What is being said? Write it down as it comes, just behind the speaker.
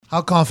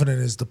How confident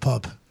is the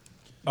pub?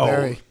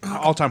 Very.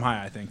 All-time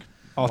high, I think.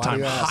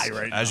 All-time high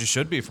right now. As you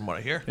should be, from what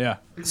I hear. Yeah.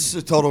 It's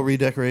a total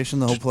redecoration,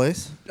 the whole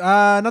place?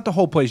 Not the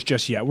whole place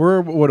just yet.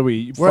 What are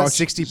we? We're at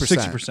 60%.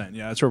 60%.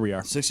 Yeah, that's where we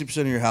are.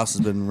 60% of your house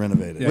has been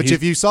renovated. Yeah, Which,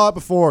 if you saw it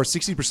before,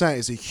 60%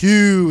 is a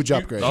huge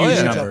upgrade.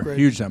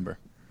 Huge number.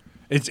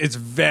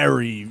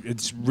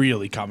 It's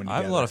really coming together.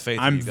 I have a lot of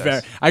faith in you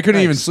guys. I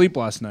couldn't even sleep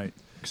last night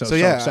because I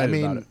was so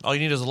excited about it. All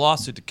you need is a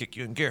lawsuit to kick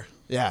you in gear.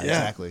 Yeah,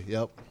 exactly.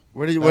 Yep.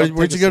 Where'd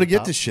you go to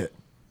get this shit?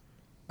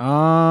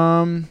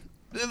 Our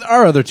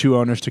other two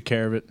owners took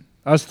care of it.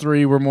 Us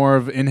three were more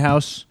of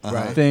in-house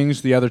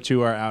things. The other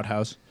two are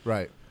out-house.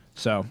 Right.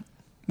 So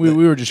we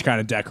were just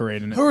kind of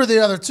decorating it. Who are the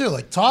other two?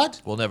 Like Todd?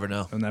 We'll never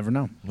know. We'll never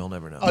know. We'll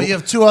never know. Oh, you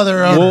have two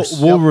other owners.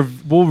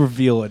 We'll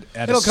reveal it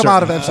at It'll come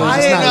out eventually. I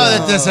didn't know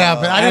that this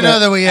happened. I didn't know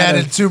that we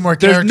added two more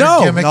character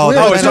gimmicks.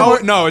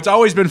 It's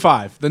always been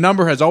 5. The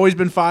number has always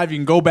been 5. You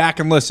can go back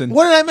and listen.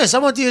 What did I miss? I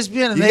went to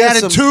ESPN and You they got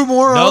added two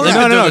more No, owners.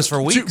 they've been doing this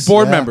for weeks.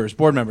 Board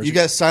members. You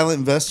got silent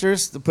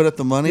investors to put up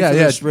the money for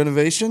this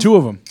renovation? 2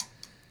 of them.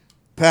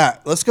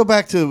 Pat, let's go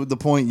back to the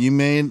point you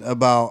made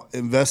about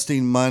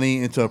investing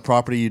money into a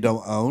property you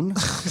don't own.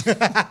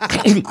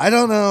 I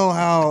don't know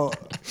how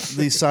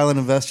these silent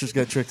investors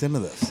got tricked into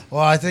this.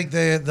 Well, I think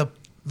the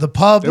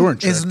pub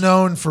is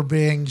known for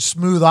being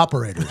smooth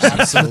operators.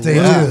 Absolutely.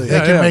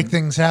 They can make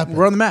things happen.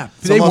 We're on the map.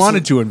 They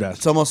wanted to invest.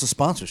 It's almost a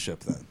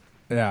sponsorship then.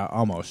 Yeah,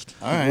 almost.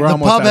 All right. The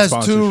pub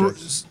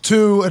has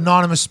two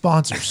anonymous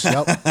sponsors.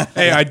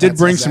 Hey, I did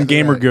bring some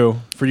gamer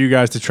goo for you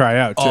guys to try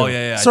out, too. Oh,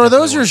 yeah. So are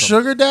those your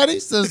sugar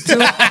daddies? Those two?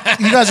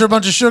 You guys are a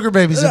bunch of sugar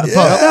babies in the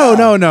pub.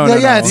 No.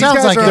 Yeah, it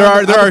sounds like there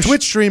are a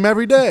Twitch stream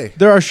every day.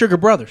 There are sugar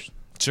brothers.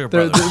 Sugar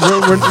They're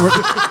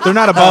brothers.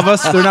 not above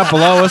us. They're not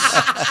below us.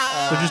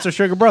 They're just our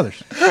sugar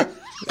brothers.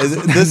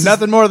 This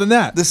Nothing more than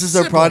that. This is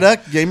their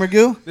product, Gamer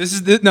Goo? This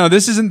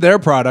isn't their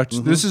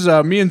product. This is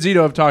me and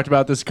Zito have talked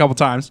about this a couple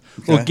times.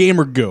 Little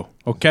Gamer Goo,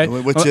 okay?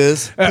 Which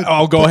is?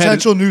 I'll go ahead.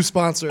 Potential new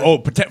sponsor.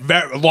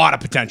 A lot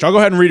of potential. I'll go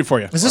ahead and read it for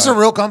you. Is this a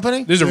real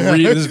company? This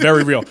is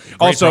very real.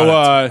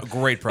 Also,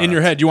 great product. in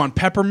your head, you want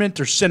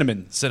peppermint or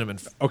cinnamon? Cinnamon.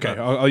 Okay,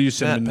 I'll use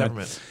cinnamon.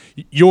 Peppermint.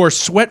 Your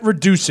sweat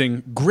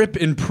reducing, grip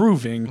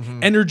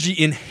improving, energy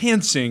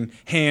enhancing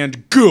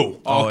hand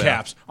goo, all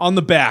caps, on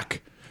the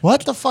back.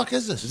 What the fuck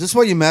is this? Is this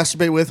what you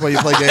masturbate with while you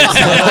play games? No.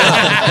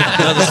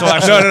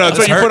 It's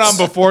what you put on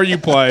before you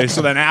play,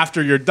 so then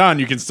after you're done,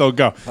 you can still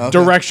go. Okay.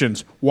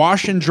 Directions: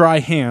 wash and dry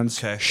hands,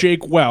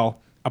 shake well,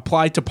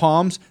 apply to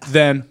palms,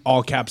 then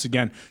all caps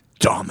again.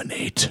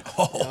 Dominate.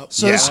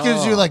 So this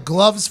gives you like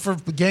gloves for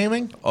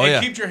gaming?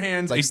 It keeps your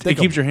hands. It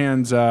keeps your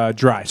hands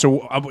dry.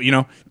 So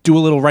do a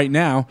little right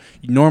now.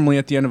 Normally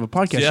at the end of a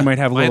podcast, you might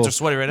have a little. My hands are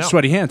sweaty right now.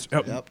 Sweaty hands.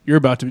 Your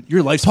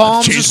life's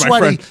palms about to change, are sweaty, my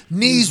friend.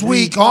 knees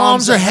weak,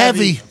 arms are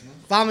heavy.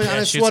 Finally on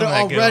a sweater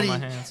already.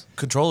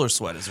 Controller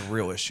sweat is a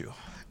real issue.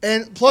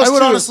 And plus, I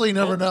would honestly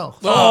never know.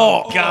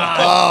 Oh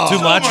God! Too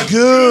much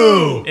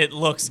Goo. It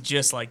looks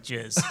just like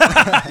jizz.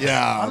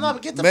 Yeah. I'm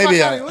not. Get the fuck out of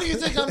here. What do you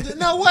think I'm doing?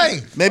 No way.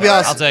 Maybe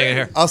I'll take it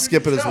here. I'll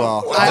skip it as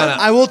well.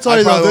 I will tell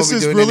you though, this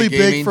is really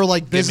big for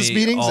like business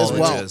meetings as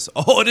well.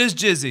 Oh, it is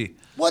jizzy.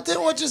 What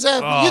just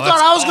happened? You thought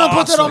I was gonna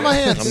put that on my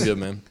hands? I'm good,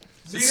 man.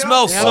 It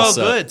smells so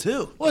good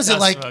too. What is it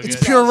like? It's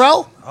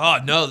Purell? Oh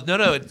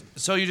no!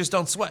 So you just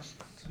don't sweat.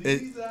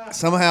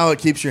 Somehow it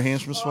keeps your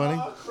hands from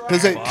sweating.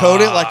 Does it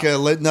coat it like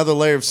another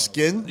layer of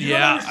skin?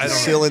 Yeah, I don't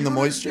sealing the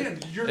moisture.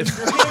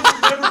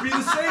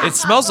 It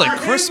smells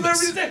like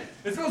Christmas.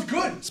 It smells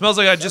good. It smells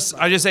like I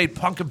just ate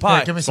pumpkin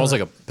pie. It smells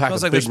like a pack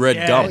of like big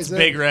red gum. It's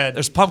big red.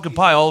 There's pumpkin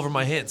pie all over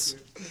my hands.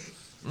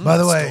 By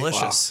the way,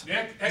 delicious.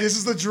 This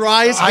is the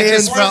driest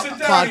hands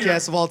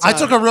podcast of all time. I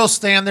took a real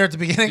stand there at the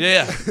beginning.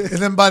 Yeah. And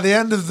then by the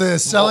end of the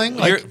selling,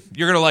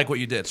 you're gonna like what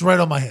you did. It's right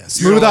on my hands.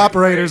 Smooth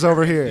operaters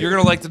over here. You're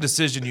gonna like the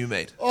decision you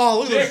made. Oh,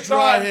 look at those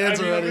dry hands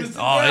already. Oh, it is.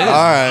 All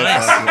right.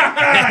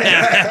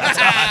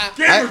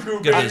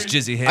 Get those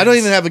jizzy hands. I don't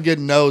even have a good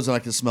nose, and I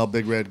can smell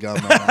big red gum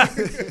right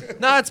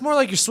now. No, it's more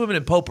like you're swimming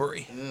in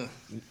potpourri.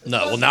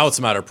 No, well, now it's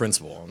a matter of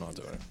principle. I'm not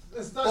doing it.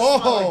 This does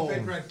smell like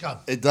big red gum.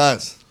 It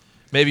does.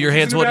 Maybe your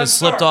hands wouldn't have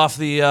slipped off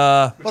the.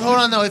 But hold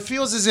on, though. It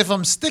feels as if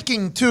I'm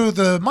sticking to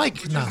the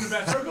mic now. Go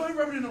ahead and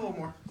rub it in a little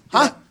more.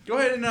 Huh? Go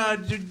ahead and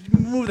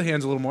move the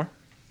hands a little more.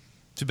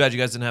 Too bad you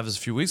guys didn't have this a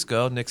few weeks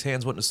ago. Nick's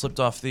hands wouldn't have slipped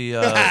off the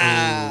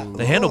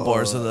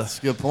handlebars of the That's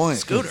a good point.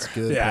 scooter.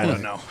 I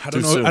don't know.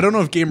 I don't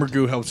know if Gamer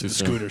Goo helps with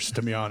the scooters,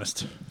 to be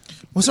honest.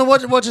 Well, so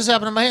what just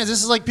happened to my hands?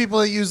 This is like people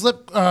that use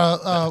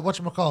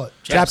whatchamacallit?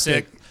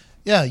 Chapstick.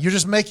 Yeah, you're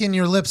just making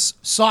your lips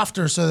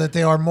softer so that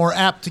they are more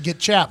apt to get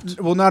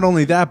chapped. Well, not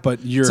only that,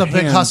 but your It's a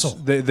hands, big hustle.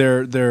 They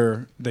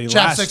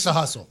Chapstick's a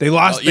hustle. They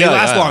last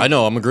long. I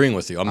know. I'm agreeing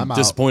with you. I'm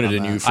disappointed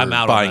in you for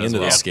buying into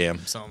this scam.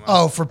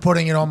 Oh, for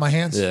putting it on my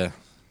hands? Yeah.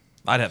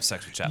 I'd have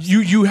sex with chapstick.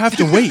 You have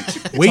to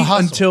wait. Wait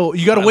until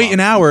you got to wait an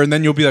hour, and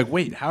then you'll be like,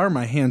 wait, how are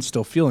my hands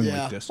still feeling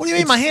like this? What do you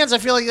mean my hands? I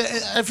feel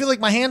like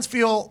my hands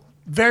feel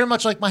very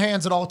much like my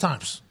hands at all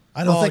times.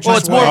 I don't think. Well,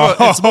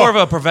 it's more of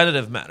a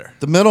preventative matter.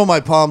 The middle of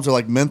my palms are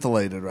like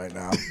mentholated right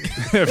now.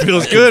 It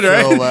feels good,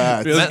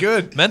 right? Feels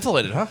good.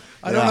 Mentholated, huh?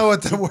 I don't know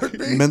what the word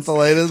means.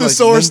 Mentholated. The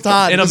source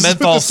Todd. In a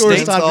menthol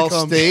state.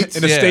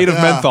 In a state of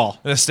menthol.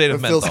 In a state of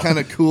It menthol. feels kind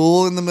of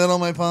cool in the middle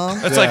of my palm.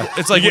 It's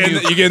like You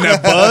getting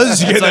that buzz?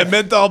 You getting that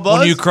menthol buzz?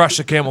 when you crush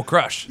a Camel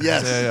Crush.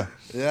 Yes.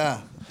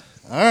 Yeah.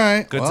 All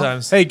right. Good well,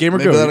 times. Hey, Gamer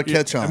Maybe Go. that'll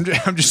catch on.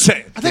 I'm just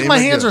saying. I think my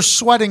hands are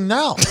sweating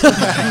now.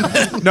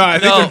 No, I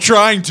think they're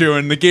trying to,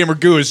 and the Gamer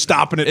Goo is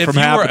stopping it from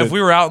happening. If we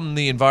were out in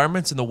the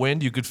environments in the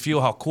wind, you could feel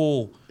how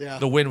cool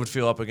the wind would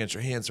feel up against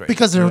your hands right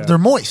because they're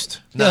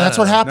moist. No, that's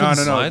what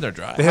happens. No. They're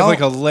dry. They have like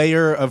a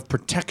layer of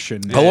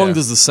protection. How long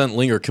does the scent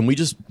linger? Can we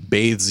just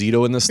bathe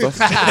Zito in this stuff?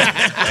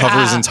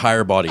 Cover his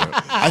entire body.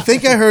 I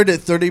think I heard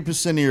that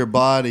 30% of your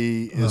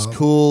body is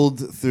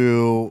cooled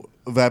through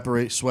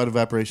sweat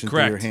evaporation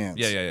Correct. through your hands.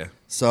 Yeah.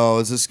 So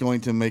is this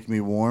going to make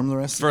me warm the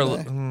rest of the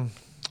day?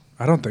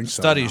 I don't think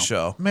so. Studies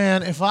show.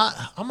 Man,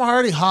 I'm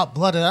already hot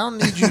blooded. I don't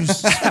need you.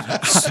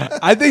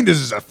 I think this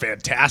is a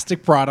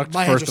fantastic product.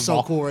 My hands first are of so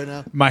all, cool right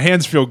now. my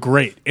hands feel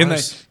great, and they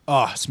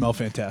smell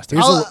fantastic.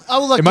 I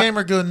will let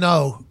Gamer Goon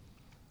know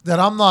that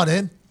I'm not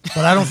in,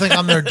 but I don't think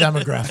I'm their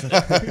demographic.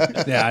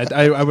 Yeah,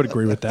 I would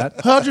agree with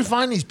that. How'd you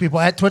find these people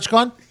at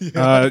TwitchCon?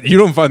 You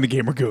don't find the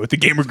Gamer Goo. The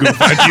Gamer Goo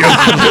finds you.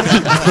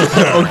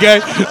 Okay,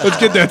 let's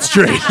get that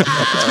straight.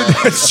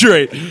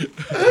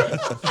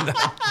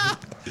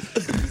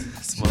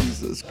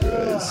 Jesus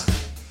Christ.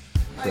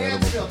 My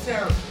hands feel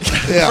terrible.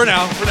 Yeah. For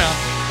now.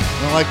 I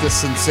don't like this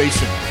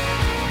sensation.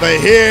 But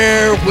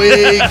here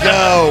we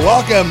go.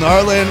 Welcome to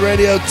Heartland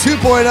Radio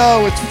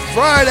 2.0. It's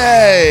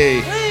Friday,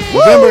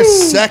 November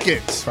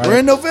 2nd. We're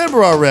in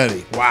November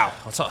already. Wow.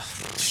 What's up?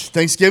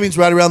 Thanksgiving's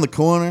right around the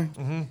corner.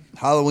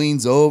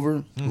 Halloween's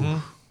over.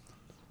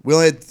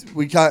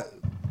 We got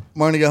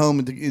Marnie got home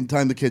in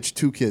time to catch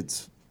 2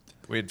 kids.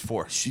 We had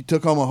 4. She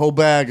took home a whole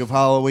bag of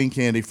Halloween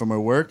candy from her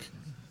work.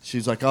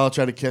 She's like, I'll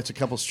try to catch a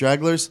couple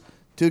stragglers.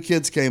 2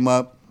 kids came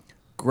up,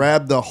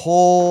 grabbed the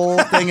whole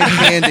thing of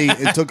candy,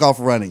 and took off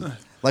running.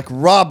 Like,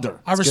 robbed her.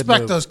 I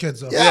respect those kids,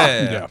 though.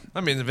 Yeah.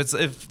 I mean,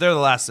 if they're the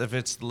last, if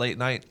it's late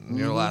night and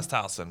you're the last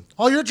house, then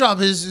All your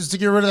job is to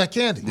get rid of that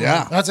candy.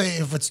 Yeah.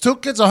 If it's 2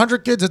 kids,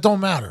 100 kids, it don't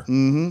matter.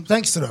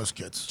 Thanks to those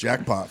kids.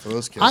 Jackpot for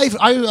those kids.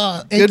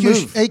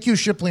 AQ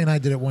Shipley and I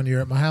did it one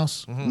year at my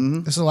house.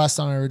 This is the last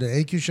time I ever did.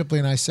 AQ Shipley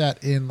and I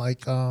sat in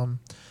like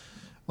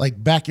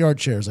backyard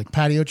chairs, like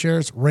patio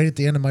chairs, right at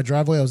the end of my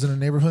driveway. I was in a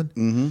neighborhood.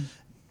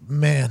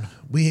 Man,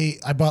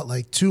 I bought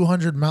like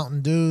 200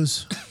 Mountain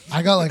Dews.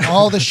 I got like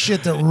all the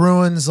shit that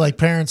ruins like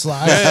parents'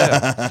 lives.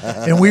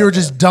 And we were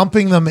just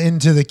dumping them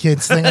into the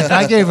kids' thing. Like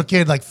I gave a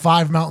kid like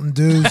 5 Mountain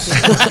Dews.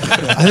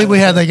 I think we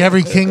had like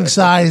every king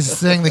size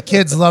thing. The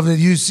kids loved it.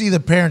 You see the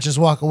parents just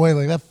walk away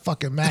like that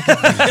fucking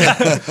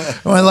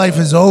McAfee. My life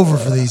is over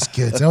for these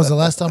kids. That was the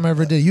last time I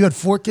ever did. You had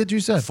 4 kids, you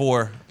said?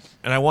 4.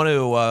 And I want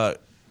to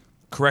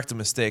correct a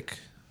mistake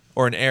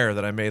or an error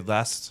that I made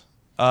last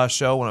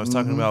show when I was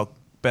talking about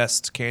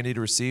best candy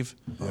to receive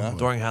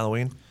during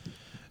Halloween.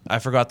 I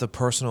forgot the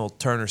personal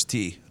Turner's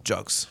tea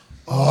jugs.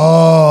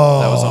 Oh.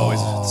 That was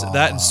always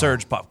that and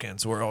Surge pop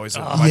cans were always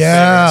my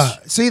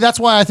favorites. See, that's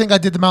why I think I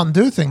did the Mountain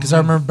Dew thing because I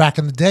remember back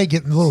in the day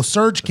getting the little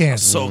Surge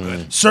cans. So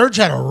good. Surge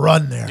had a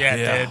run there. Yeah,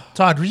 it did.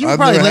 Todd, you I've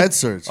probably never lit- had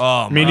Surge.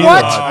 Oh, Me my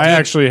neither. God. I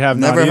actually have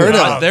Never not heard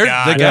either. of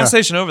it. The gas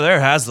station over there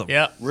has them.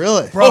 Yep.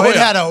 Really? Bro, it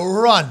yeah. had a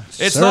run.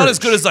 It's not as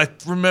good as I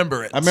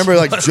remember it. I remember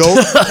like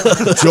Jolt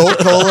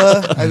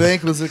Cola, I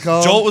think was it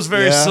called? Jolt was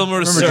very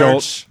similar to Remember Surge.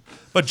 Jolt?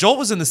 But Jolt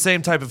was in the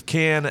same type of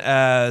can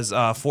as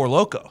Four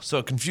Loko, so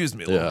it confused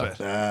me a little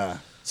bit.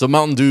 So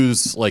Mountain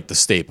Dew's like the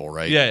staple,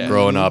 right? Yeah.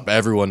 Growing up,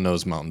 everyone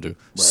knows Mountain Dew.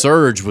 Right.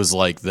 Surge was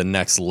like the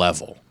next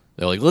level.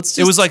 They're like, let's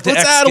It was like the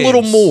let's X add a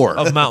little Games more.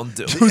 of Mountain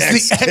Dew. It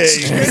was the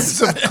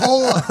extras of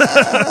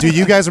cola. Do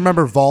you guys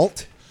remember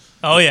Vault?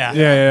 Oh, yeah.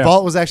 Yeah.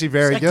 Vault was actually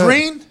very good.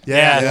 Green?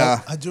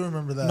 Yeah. I do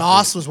remember that.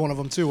 Nos was one of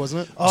them too,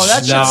 wasn't it? Oh, that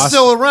shit's Nos.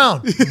 still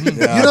around. You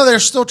know they're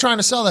still trying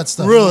to sell that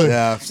stuff. Really?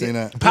 Yeah, I've seen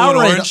it.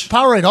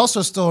 Powerade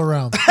also still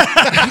around.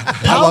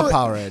 I love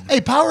Powerade.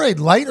 Hey, Powerade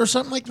Light or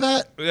something like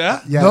that.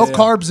 Yeah? No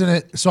carbs in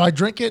it, so I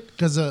drink it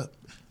because of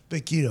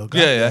big keto.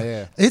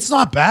 Yeah. It's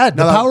not bad.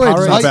 No, The Powerade's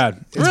Powerade's light.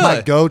 bad. It's my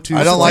Really? go-to.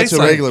 I don't like tastes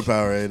the like- regular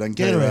Powerade. I can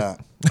tell you Gatorade.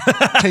 that.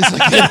 Tastes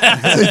like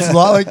it. It's a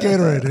lot like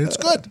Gatorade. It's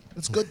good.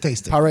 It's good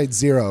tasting. Powerade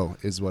Zero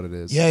is what it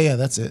is. Yeah,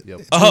 that's it.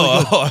 It's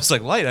I was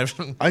like, light. I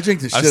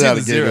drink the I've shit seen out the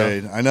of Zero.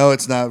 Gatorade. I know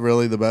it's not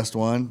really the best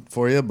one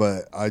for you,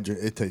 but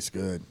it tastes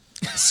good.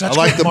 such I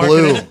like good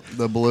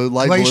the blue, marketing.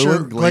 light Glacier,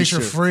 blue,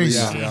 Glacier Freeze.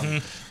 Yeah.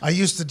 I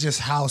used to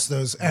just house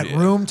those at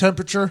room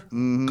temperature.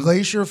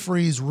 Glacier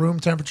Freeze room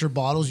temperature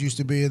bottles used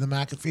to be in the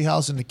McAfee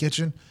house in the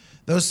kitchen.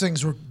 Those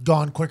things were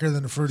gone quicker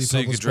than the Fruity So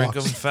you Pebbles could drink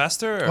box. them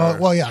faster? Or?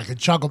 Well, yeah, I could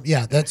chug them.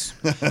 Yeah, that's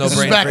No this is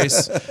brain back-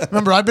 freeze.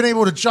 Remember, I've been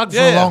able to chug for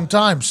Yeah, a yeah. long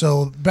time.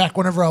 So back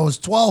whenever I was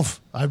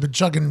 12, I've been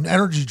chugging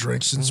energy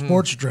drinks and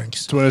sports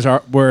drinks. That's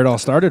where it all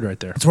started right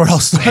there. That's where I'll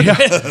start.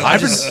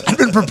 I've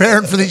been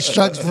preparing for these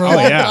chugs for a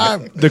long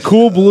time. The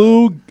Cool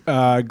Blue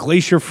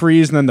Glacier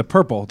Freeze, and then the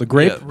purple, the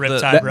grape.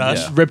 Riptide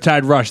Rush.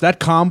 Riptide Rush. That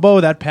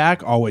combo, that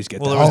pack, always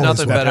get Well, that. there was Always.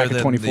 nothing That better pack of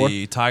than 24.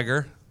 the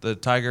Tiger. The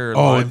Tiger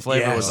Oh, lime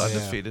flavor yes. was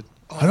undefeated.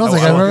 I don't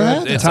think I've ever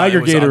had that. Tiger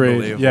It was Gatorade.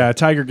 unbelievable. Yeah,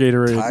 Tiger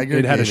Gatorade. Tiger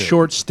it had a Gatorade.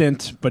 short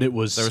stint, but it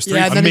was. There was three.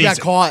 Yeah, and then he got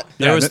amazing. caught.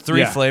 There was three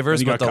yeah, flavors,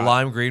 and he but got the caught.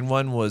 lime green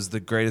one was the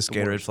greatest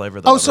Gatorade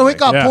flavor. Oh, so it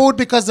got Yeah. pulled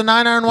because the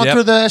 9-iron went Yep,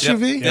 through the yep,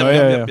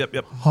 SUV?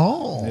 Yep.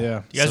 Oh.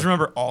 Yeah. You guys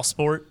remember All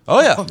Sport?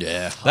 Oh yeah,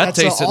 Yeah. That That's,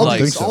 tasted all like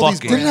these- all these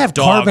fucking. Didn't it have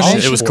dog carbonation?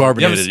 shit. It was It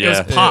carbonated, was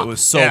yeah. pop. It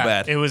was so Yeah,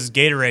 bad. It was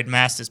Gatorade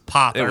masked as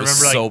pop. It I was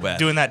remember like so bad.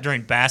 doing that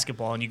during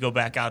basketball, and you go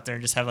back out there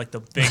and just have like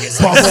the biggest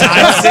size.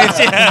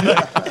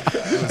 Yeah.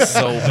 It was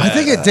so bad. I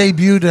think it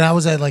debuted, and I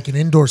was at like an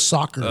indoor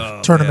soccer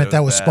tournament it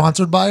that was was bad.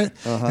 sponsored by it.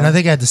 And I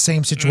think I had the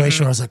same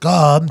situation where I was like,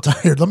 oh, I'm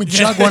tired. Let me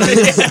chug one of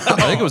these. I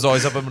think it was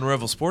always up in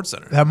Monroeville Sports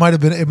Center. That might have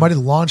been, it might have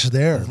launched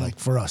there, like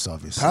for us,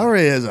 obviously.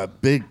 Powerade has a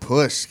big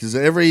push because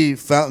every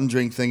fountain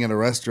drink thing at a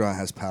restaurant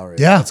has Powerade.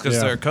 Yeah. That's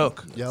because they're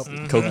Coke. Yep.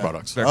 Coke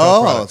products. They're Coke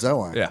Oh, products. is that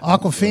why? Yeah.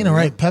 Aquafina,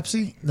 right?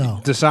 Pepsi? No.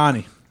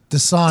 Dasani.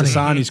 Dasani.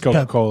 Dasani's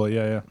Coca-Cola.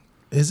 Yeah.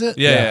 Is it?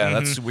 Yeah,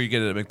 that's we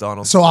get it at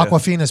McDonald's. So yeah.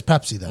 Aquafina's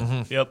Pepsi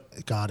then.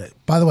 Yep. Got it.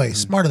 By the way,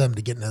 smart of them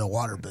to get into the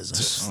water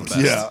business.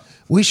 Yeah.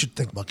 We should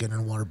think about getting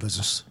in the water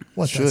business.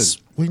 What? Should. That's,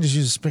 we can just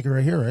use a spigot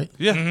right here, right?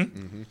 Yeah,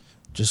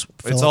 Just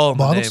fill it's up all in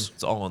the name. bottles.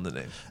 It's all in the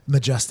name.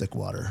 Majestic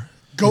water.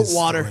 Goat is the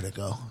water. way to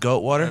go.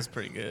 Goat water. That's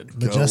pretty good.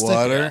 Goat Majestic.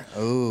 water.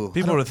 Ooh.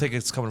 People would think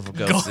it's coming from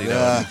goats. You know?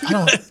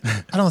 Yeah.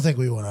 I don't think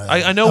we want to.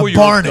 I know where you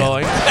were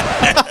going.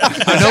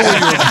 I know where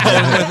you were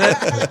going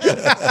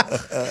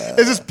with it.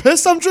 Is this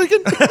piss I'm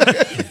drinking?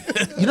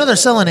 You know they're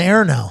selling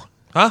air now.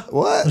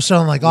 What? They're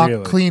selling like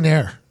Really? clean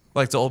air.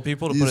 Like to old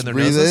people to You put in just their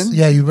breathe noses. in?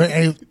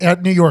 Yeah,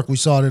 at New York we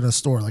saw it in a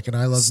store, like an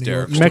I Love New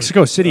York. Hysterical. store.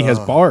 Mexico City has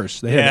bars.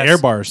 They have Yes. air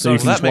bars So that you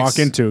can that just makes- walk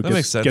into. that Just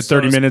makes sense. Get So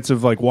 30 does- minutes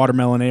of like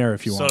watermelon air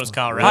if you So want. does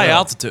Colorado. High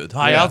altitude.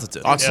 High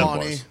altitude. Oxygen Yeah.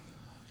 bars.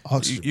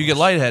 Oxygen You get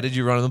lightheaded.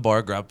 You run in the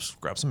bar, grab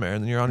some air,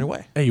 and then you're on your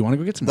way. Hey, you want to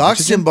go get some The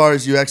oxygen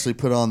bars you actually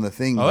put on the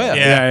thing. Oh, yeah. though.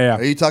 Yeah.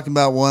 Are you talking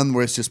about one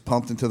where it's just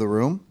pumped into the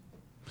room?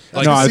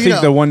 Like No, I casino.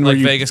 think the one where Like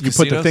you, Vegas you put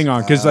the casinos? thing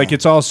on because like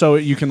it's also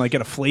you can like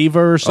get a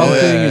flavor or something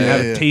and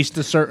have it taste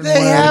a certain They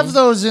way. have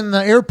those in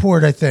the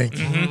airport, I think.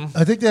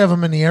 I think they have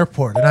them in the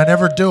airport, and I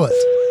never do it.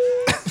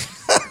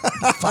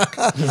 Fuck.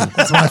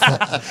 That's my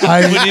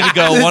fault. We need to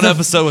go one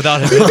episode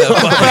without him. That The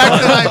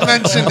fact that I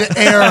mentioned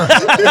air,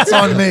 it's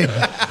on me.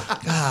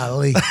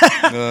 Golly.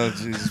 Oh,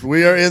 Jesus.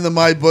 We are in the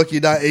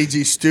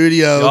MyBookie.ag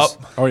studios.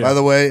 Yup. Oh, yeah. By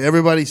the way,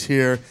 everybody's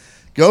here.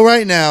 Go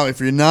right now. If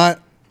you're not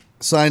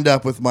signed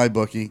up with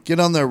MyBookie, get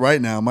on there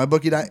right now.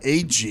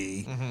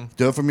 MyBookie.ag.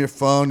 Do it from your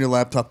phone, your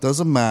laptop,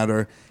 doesn't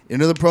matter.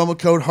 Enter the promo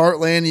code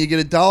Heartland and you get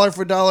a dollar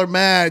for dollar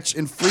match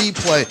and free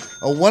play.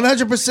 A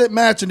 100%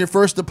 match on your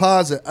first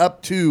deposit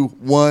up to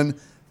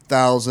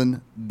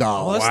 $1,000.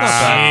 Well, that's not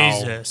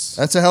bad. Jesus.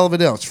 That's a hell of a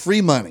deal. It's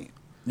free money.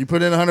 You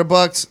put in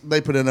 $100,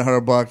 they put in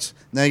 $100.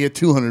 Now you get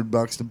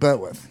 $200 to bet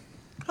with.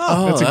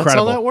 That's That's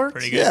incredible. how that works?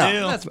 Pretty good Yeah.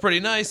 deal. That's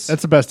pretty nice.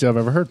 That's the best deal I've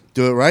ever heard.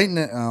 Do it right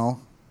now,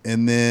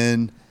 and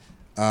then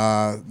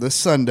this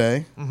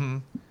Sunday,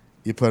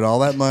 you put all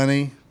that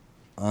money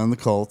on the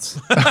Colts.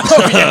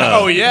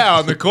 Oh yeah,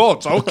 on the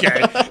Colts.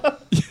 Okay.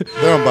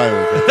 They're on bye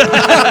week.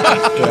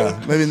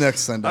 Yeah, maybe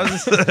next Sunday.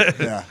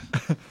 Yeah,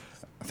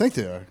 I think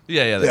they are.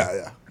 yeah.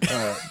 Yeah.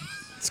 All right.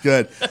 It's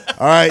good.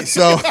 All right,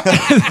 so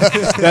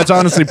That's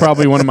honestly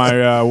probably one of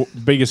my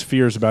biggest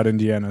fears about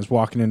Indiana is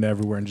walking into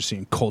everywhere and just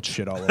seeing Colts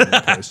shit all over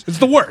the place. It's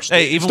the worst.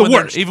 Hey, it's even the when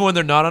worst. even when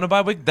they're not on a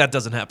bye week, that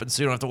doesn't happen.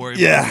 So you don't have to worry.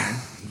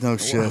 yeah, no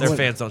shit. Their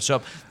fans don't show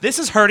up. This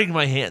is hurting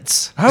my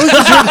hands. How is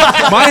this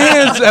my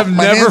hands have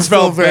My never hands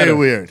felt feel very better.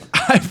 weird.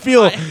 I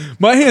feel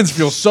my hands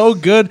feel so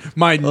good.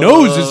 My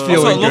nose is So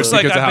feeling it looks good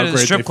like because of I've how been in a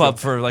great strip they club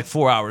feel. for like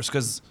 4 hours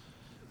because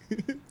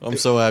I'm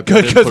so happy. Good,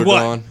 I didn't 'cause put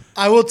what? it on.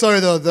 I will tell you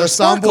though, the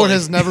soundboard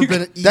has never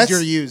been easier That's-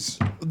 to use.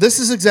 This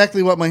is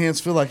exactly what my hands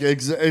feel like.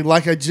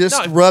 Like I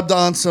just No. rubbed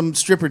on some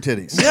stripper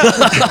titties.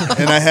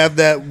 and I have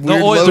that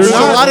weird oil- lotion. There's a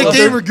Well, lot of well,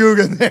 gamer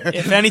goo in there.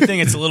 If anything,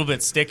 it's a little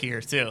bit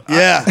stickier too.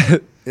 Yeah.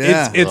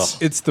 Yeah.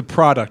 It's the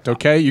product,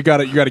 okay? You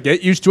gotta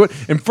get used to it.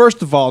 And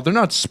first of all, they're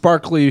not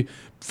sparkly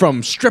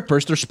from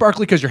strippers. They're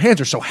sparkly because your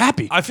hands are so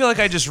happy. I feel like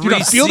I just You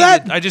don't feel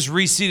that? I just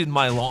reseeded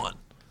my lawn.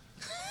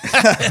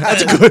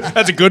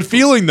 That's a good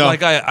feeling, though.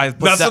 Like I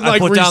put, Nothing I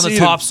like put down the reseeded.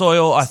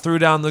 topsoil, I threw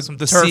down the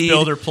Turf seed,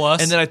 Builder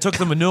Plus. and then I took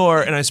the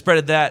manure and I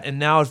spreaded that, and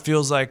now it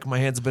feels like my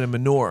hands have been in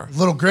manure. A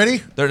little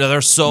gritty?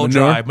 They're so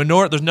Manure? dry.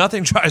 Manure. There's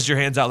nothing dries your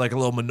hands out like a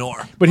little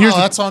manure. But here's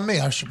That's on me.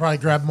 I should probably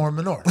grab more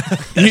manure.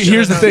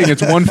 here's the thing.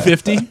 It's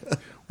 150.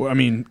 Well, I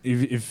mean,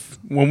 if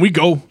when we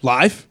go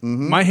live,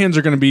 my hands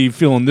are going to be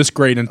feeling this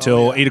great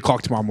until 8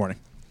 o'clock tomorrow morning.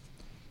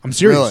 I'm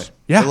serious. Really?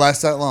 Yeah. It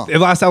lasts that long? It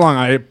lasts that long.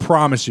 I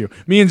promise you.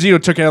 Me and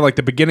Zito took it at like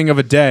the beginning of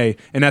a day,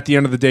 and at the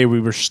end of the day, we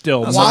were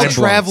still While mind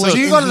blown. traveling. So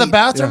you in go to the heat.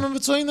 bathroom in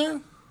between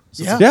there?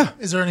 Yeah. Yeah.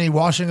 Is there any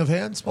washing of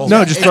hands?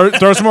 No, just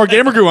throw some more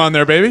gamer goo on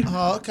there, baby.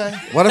 Oh, okay.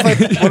 What if I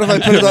put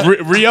it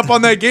on, Re up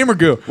on that gamer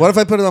goo. what if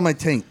I put it on my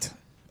taint?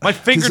 My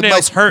 'Cause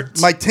fingernails hurt.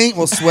 My taint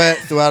will sweat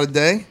throughout a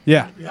day.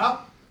 Yeah.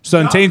 So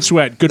then taint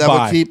sweat, That would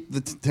goodbye. keep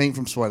the taint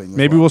from sweating. as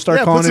Maybe well. we'll start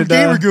Yeah, calling put some it.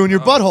 gamer goo in your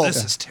butthole.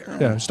 This is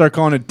terrible. Yeah, start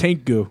calling it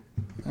taint goo.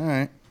 All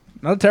right.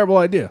 Not a terrible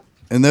idea.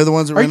 And they're the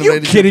ones that Are you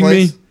renovated your kidding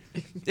place? me?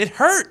 It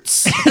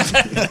hurts. My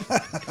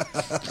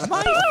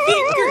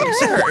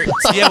fingers hurt.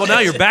 Yeah, well, now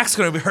your back's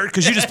going to be hurt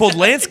because you just pulled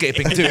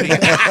landscaping to me.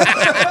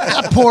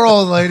 That poor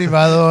old lady,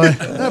 by the way.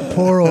 That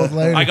poor old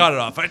lady. I got it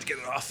off. I had to get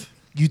it off.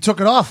 You took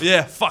it off.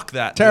 Yeah, fuck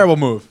that. Terrible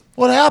move.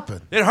 What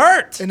happened? It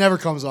hurt. It never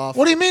comes off.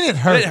 What do you mean it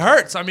hurt? It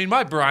hurts. I mean,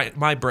 my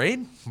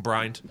brain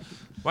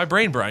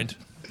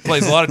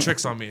plays a lot of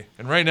tricks on me,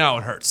 and right now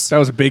it hurts. That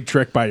was a big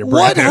trick by your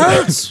brain. What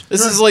hurts?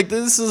 This is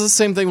the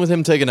same thing with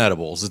him taking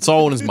edibles. It's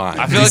all in his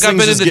mind. I feel like I've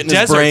been in the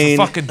desert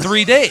for fucking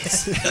 3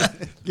 days.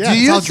 Yeah, Do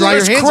you how dry your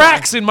There's hands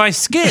cracks in my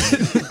skin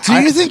Do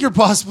you think you're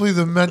possibly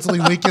the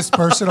mentally weakest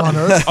person on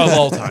earth? of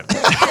all time.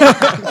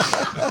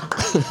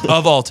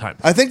 Of all time.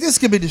 I think this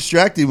could be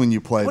distracting when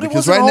you play But it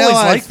because wasn't right now always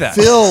I like that.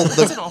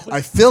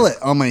 I feel it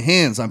on my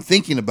hands. I'm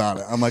thinking about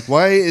it. I'm like,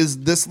 why is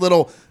this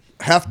little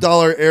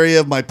 $50 area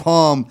of my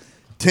palm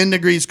 10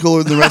 degrees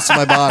cooler than the rest of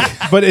my body?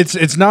 But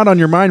it's not on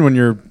your mind when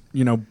you're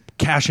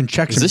cashing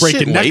checks Is and this shit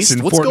breaking necks laced?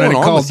 in What's Fortnite going and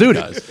on Call of with you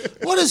Duty. guys?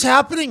 What is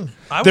happening?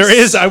 There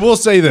is. I will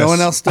say this. No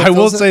one else still I will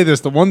feels it? say this.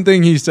 The one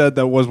thing he said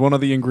that was one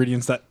of the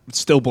ingredients that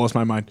still blows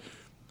my mind: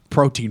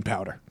 protein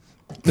powder.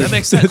 That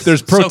makes sense.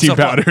 There's protein Soaks up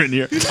powder water. in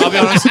here. I'll be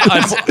honest.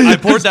 I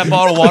poured that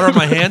bottle of water on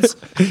my hands.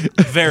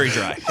 Very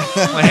dry.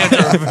 My hands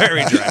are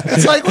very dry.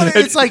 It's like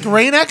it's like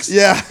Rain-X.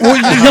 Yeah. Well,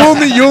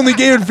 you only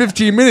gave it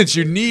 15 minutes.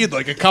 You need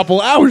like a couple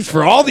hours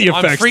for all the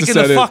I'm effects to freaking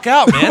set the in. fuck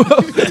out, man.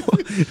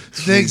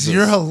 Diggs,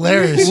 you're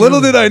hilarious.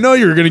 Little did I know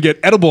you were going to get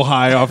edible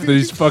high off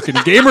these fucking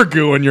gamer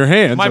goo in your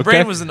hands. My okay?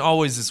 brain wasn't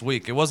always this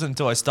weak. It wasn't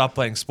until I stopped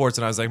playing sports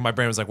and I was like, my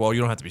brain was like, well, you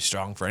don't have to be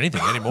strong for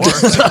anything anymore.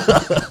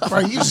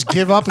 Right, you just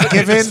give up and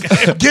give in.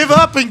 Give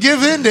up and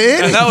give in to And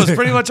anything. that was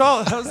pretty much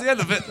all. That was the end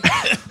of it.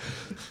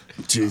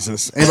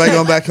 Jesus. Anybody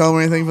going back home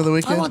or anything for the I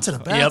weekend? went to the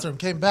bathroom,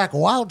 came back,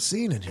 wild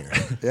scene in here.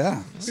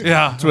 Yeah.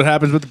 Yeah. That's what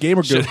happens with the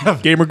gamer goo.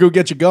 Gamer goo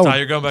gets you going. Now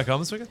you're going back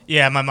home this weekend?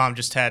 Yeah, my mom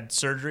just had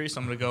surgery, so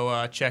I'm gonna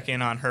go check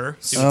in on her.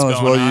 See what's Oh, going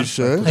as well on. you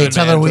should. Hey, Good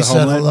tell man her we to said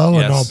Homeland. hello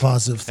and Yes. all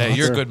positive thoughts. Hey,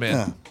 you're a good man.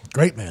 Yeah.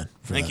 Great man.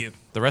 Thank you.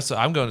 The rest of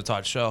I'm going to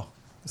Todd's show.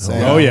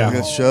 Oh, yeah. We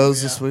got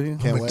shows this week.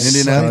 Can't wait.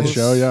 Indianapolis.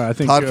 Show, yeah. I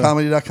think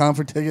Toddcomedy.com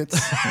for tickets.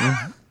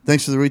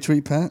 Thanks for the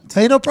retweet, Pat.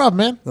 Hey, no problem,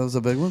 man. That was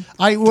a big one.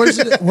 Where's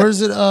it?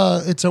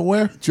 It's at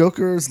where?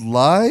 Joker's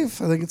Live,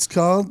 I think it's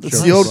called.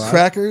 It's the Joker's old Live.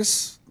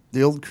 Crackers,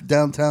 the old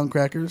downtown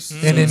Crackers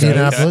In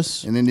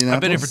Indianapolis. in Indianapolis.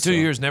 I've been here for 2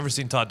 years, never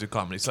seen Todd do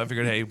comedy, so I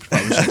figured, hey, you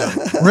probably should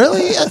go.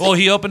 Really? Well,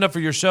 he opened up for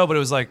your show, but it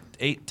was like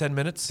 8-10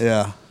 minutes.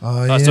 Yeah,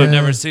 Oh, So I've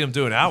never seen him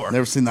do an hour.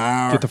 never seen the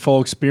hour. Get the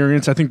full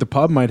experience. I think the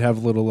pub might have a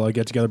little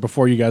get together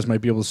before you guys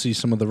might be able to see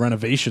some of the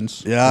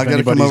renovations. Yeah, I if got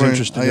to come anybody's over.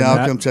 interested in I'll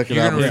that. come check it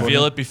You're out. going to before.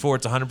 reveal it before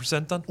it's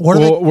 100% done? What are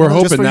Well, they? we're just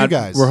hoping for you that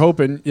guys. we're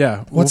hoping.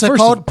 Yeah. What's well, that first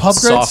called? Pub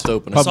grades? Soft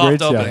opening. Pub Soft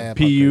grades. opening. Yeah.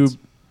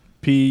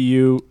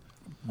 Yeah,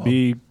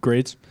 PUB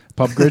grades.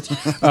 Pub grades.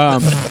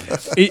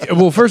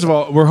 Well, first of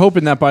all, we're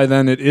hoping that by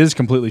then it is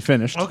completely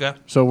finished. Okay.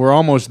 So we're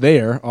almost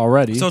there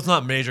already. So it's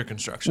not major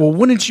construction. well,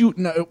 wouldn't you?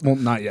 No, well,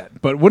 not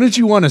yet. But wouldn't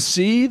you want to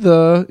see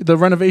the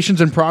renovations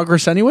in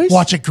progress, anyways?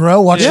 Watch it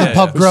grow. Watch Yeah, the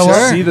pub yeah. grow Sure.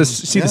 up.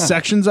 See the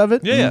sections of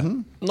it. yeah.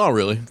 Not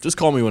really. Just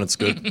call me when it's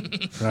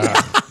good.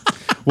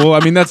 Well,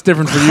 I mean that's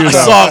different for you. I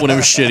Though. saw it when it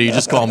was shitty.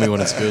 Just call me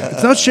when it's good.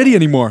 It's not shitty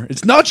anymore.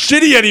 It's not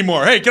shitty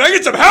anymore. Hey, can I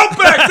get some help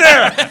back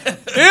there?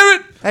 Damn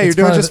it! Hey, you're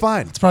doing just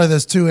fine. It's probably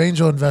those two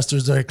angel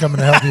investors that are coming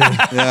to help you.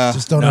 Yeah.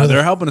 Just don't No, know they're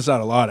they're helping us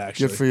out a lot.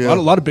 Actually, Good for you. A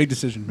lot of big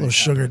decision little making.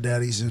 sugar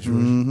daddy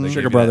situation. They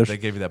Sugar gave you brothers. They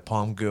gave you that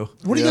palm goo.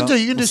 What are you gonna do?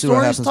 You gonna do We'll see what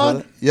stories, happens Todd?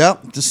 with it.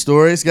 Yep, just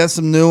stories. Got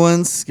some new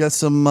ones. Got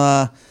some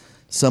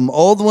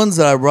old ones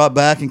that I brought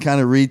back and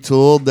kind of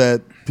retooled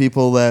that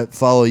people that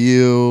follow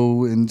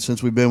you and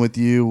since we've been with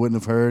you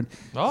wouldn't have heard.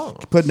 Oh.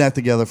 Putting that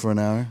together for an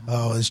hour.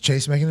 Oh, is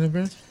Chase making an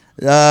appearance?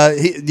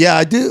 Yeah,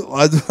 I do.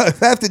 I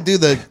have to do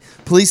the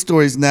police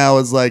stories now.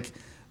 Is like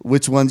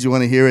which ones you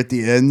want to hear at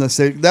the end.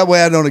 That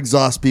way I don't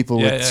exhaust people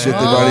Yeah, with yeah, shit yeah.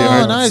 they've already Oh,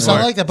 heard. nice.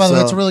 Smart. I like that. By the way,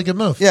 So- that's a really good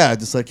move. Yeah,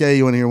 just like, hey,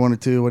 you want to hear one or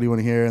two? What do you want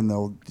to hear? And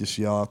they'll just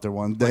yell out their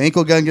one. The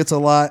ankle gun gets a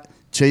lot.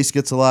 Chase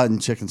gets a lot,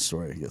 and chicken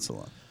story gets a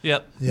lot.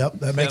 Yep. Yep,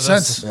 that makes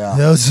that's- sense. Yeah.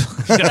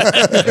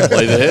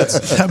 Play the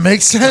hits. That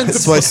makes sense.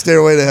 That's my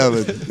stairway to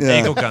heaven. Yeah,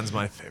 Ankle gun's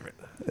my favorite.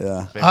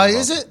 yeah.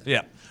 Is it?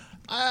 Yeah.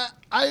 I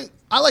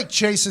like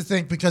Chase, I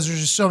think, because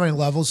there's just so many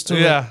levels to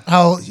Yeah. it.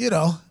 How,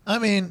 I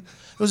mean,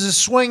 it was a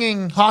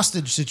swinging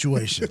hostage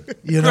situation.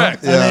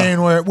 Correct. Yeah. I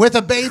mean, where with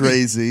a baby.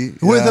 Crazy.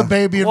 With Yeah. a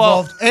baby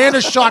Well- involved and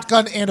a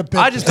shotgun and a pistol.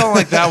 I just don't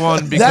like that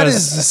one because that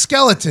is the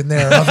skeleton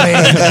there of a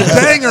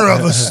banger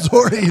of a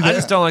story. I There.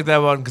 just don't like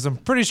that one because I'm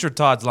pretty sure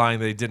Todd's lying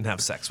that he didn't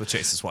have sex with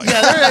Chase's wife.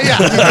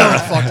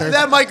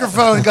 That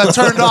microphone got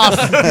turned off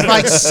in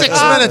like 6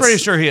 I'm minutes. pretty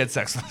sure he had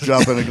sex with her.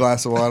 Drop in a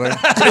glass of water.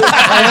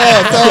 I know,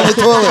 it fell in the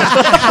toilet.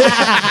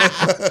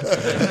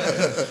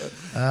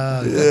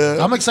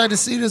 I'm excited to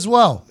see it as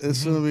well.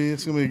 It's gonna be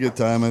a good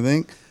time. I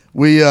think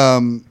we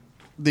the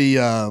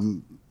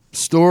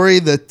story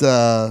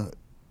that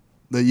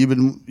you've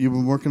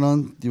been working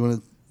on. Do you want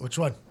to Which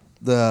one?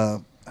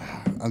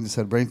 I just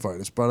had a brain fart. I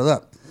just brought it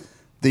up.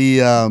 The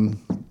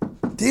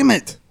damn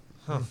it.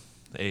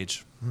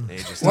 Age.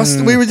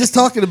 We were just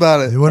talking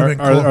about it. It would have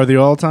been cool. Are the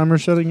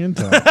Alzheimer's shutting in?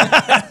 Tom?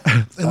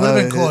 It would have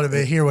been cool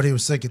to hear what he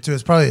was thinking too.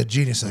 It's probably a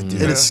genius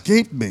idea. It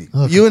escaped me.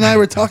 You and I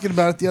were talking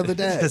about it the other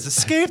day. It's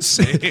escaped.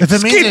 If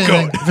it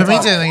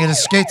means anything, it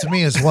escaped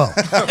me as well.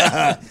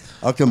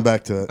 I'll come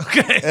back to it.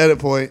 Okay. Edit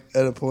point.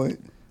 Edit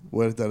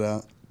that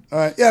out. All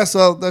right. Yeah,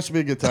 so that should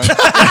be a good time. You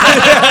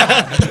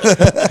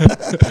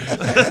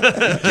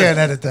can't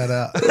edit that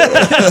out.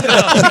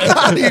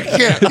 You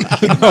can't.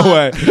 No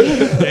way.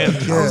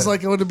 I was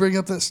like, I wanted to bring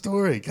up that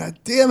story. God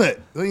damn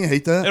it. Don't you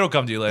hate that? It'll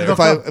come to you later. If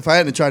I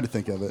hadn't tried to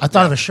think of it. I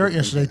thought of a shirt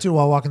yesterday too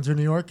while walking through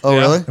New York. Oh,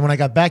 really? And when I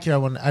got back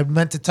here, I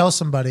meant to tell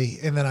somebody,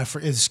 and then it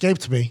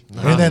escaped me.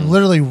 And then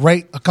literally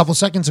right a couple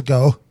seconds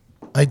ago,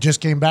 I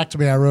just came back to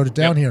me. I wrote it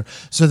down here.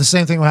 So the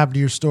same thing will happen to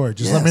your story.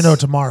 Just let me know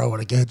tomorrow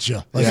when it gets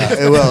you. Yeah,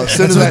 it will. As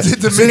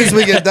soon as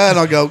we get done,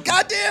 I'll go,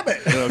 God damn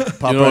it. You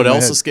know what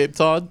else escaped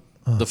Todd?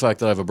 The fact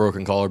that I have a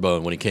broken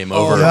collarbone when he came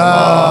over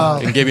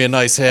and gave me a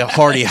nice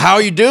hearty, how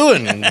you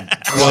doing? And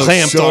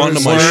clamped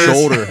onto my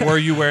shoulder. Were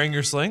you wearing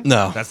your sling?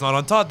 No. That's not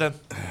on Todd then.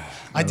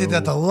 I did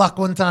that to Luck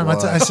one time.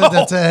 I said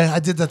that I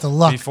did that to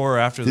Luck. Before or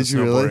after the Did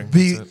you really?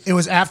 snowboarding? It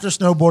was after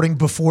snowboarding,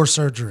 before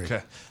surgery.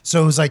 Okay.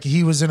 So it was like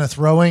he was in a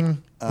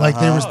throwing, like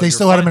they you're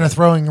still had him in a fine.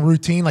 throwing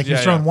routine. Like he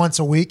was Yeah, throwing yeah. once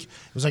a week.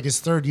 It was like his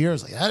third year. I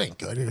was like, that ain't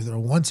good. He was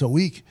throwing once a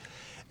week.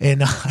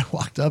 And I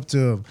walked up to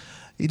him.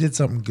 He did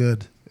something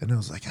good. And I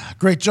was like,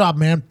 great job,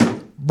 man.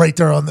 Right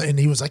there and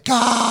he was like,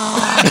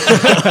 I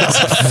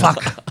was like,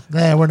 fuck.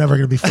 Nah, we're never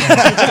going to be friends.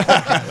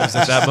 It was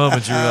at that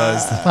moment you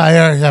realized.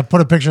 I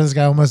put a picture of this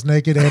guy almost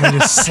naked and I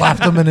just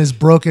slapped him in his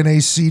broken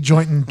AC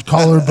joint and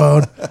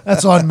collarbone.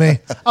 That's on me.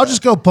 I'll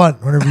just go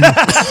punt whenever you.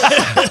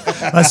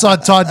 I saw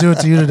Todd do it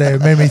to you today.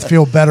 It made me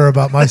feel better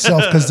about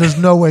myself because there's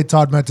no way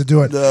Todd meant to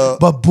do it. No.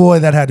 But boy,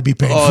 that had to be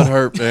painful. Oh, it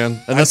hurt,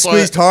 man. And I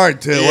squeezed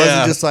hard, too. It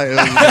wasn't just like,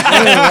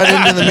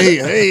 right into the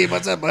meat. Hey,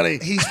 what's up, buddy?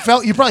 You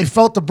probably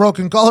felt the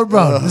broken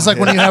collarbone. It's like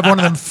when you have one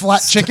of them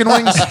flat chicken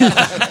wings.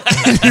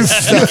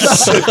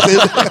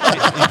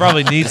 You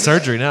probably need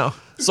surgery now.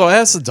 So I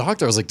asked the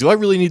doctor, I was like, do I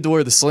really need to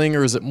wear the sling,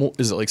 or is it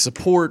like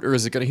support, or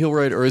is it going to heal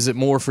right, or is it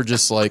more for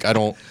just like I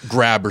don't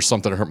grab or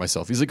something to hurt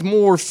myself? He's like,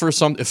 more for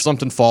if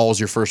something falls,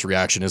 your first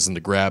reaction isn't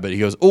to grab it. He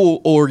goes,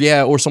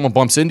 or someone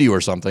bumps into you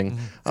or something.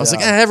 I was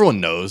like,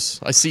 everyone knows.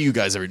 I see you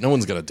guys no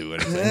one's going to do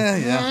anything.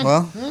 Yeah.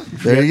 Well,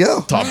 there you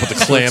go. Todd put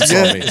the clamps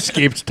on me.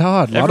 Escaped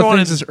Todd. A lot Everyone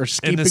of things are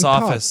escaping in this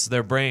Todd. office,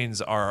 their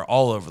brains are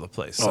all over the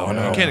place. So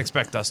you can't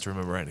expect us to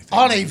remember anything.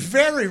 On a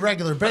very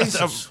regular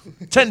basis.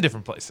 10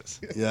 different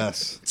places.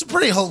 Yes. It's a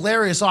pretty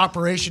hilarious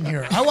operation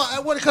here.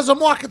 Because I'm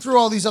walking through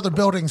all these other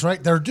buildings,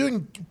 right? They're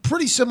doing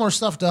pretty similar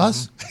stuff to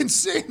us, and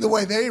seeing the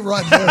way they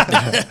run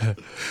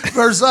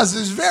versus us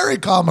is very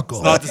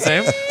comical. Not the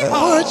same.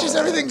 It's just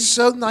everything's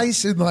so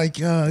nice and like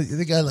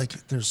the guy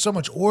there's so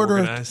much order.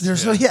 Organized,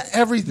 There's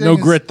everything. No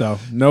grit though.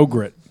 No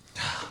grit.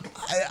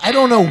 I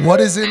don't know what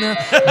is in there,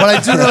 but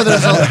I do know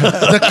there's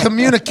the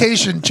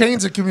communication,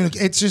 chains of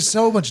communication. It's just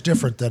so much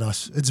different than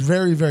us. It's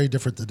very, very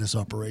different than this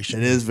operation.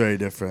 It is very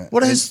different.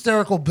 What a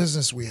hysterical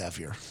business we have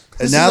here.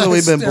 And now that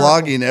we've been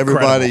blogging,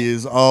 everybody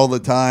is all the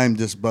time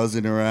just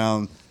buzzing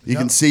around. You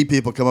can see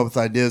people come up with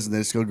ideas and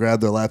they just go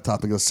grab their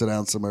laptop and go sit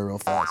down somewhere real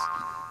fast.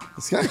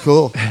 It's kind of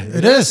cool.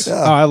 It is. Oh,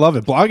 I love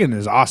it. Blogging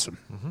is awesome.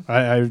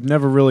 I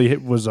never really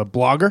was a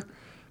blogger,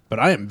 but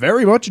I am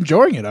very much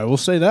enjoying it. I will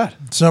say that.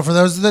 So for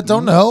those that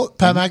don't know,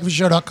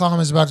 PatMcAfeeShow.com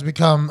is about to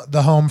become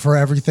the home for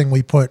everything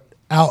we put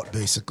out,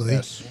 basically.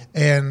 Yes.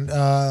 And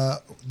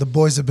the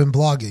boys have been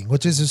blogging,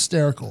 which is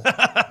hysterical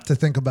to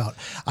think about.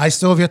 I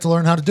still have yet to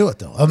learn how to do it,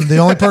 though. I'm the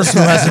only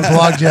person who hasn't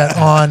blogged yet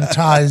on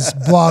Ty's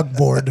blog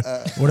board,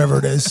 whatever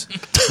it is.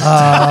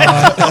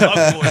 But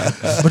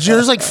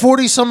there's like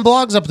 40-some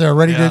blogs up there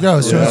ready to go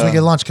as soon as we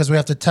get lunch because we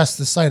have to test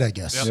the site, I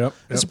guess. Yep.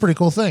 It's a pretty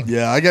cool thing.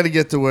 Yeah, I got to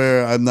get to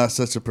where I'm not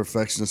such a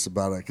perfectionist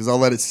about it because I'll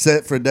let it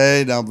sit for a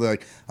day and I'll be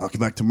like, I'll come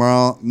back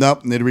tomorrow.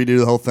 Nope, need to redo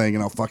the whole thing.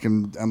 And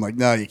I'm like,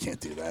 no, you can't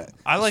do that.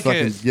 I like Just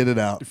fucking it. Get it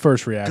out.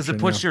 First reaction. Because it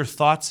puts your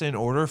thoughts in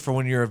order for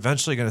when you're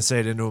eventually going to say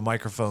it into a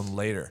microphone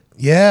later.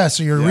 Yeah,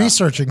 so you're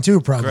researching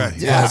too, probably. Correct.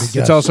 Yeah.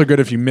 It's also good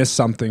if you miss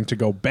something to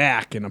go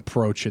back and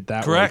approach it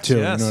that Correct, way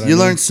too. yes. You know what I You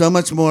mean? learn so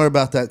much more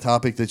about that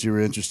topic that you were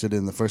interested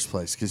in the first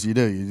place because you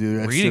do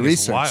extra Reading is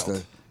research.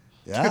 wild.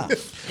 Yeah.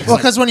 Well,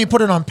 because when you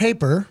put it on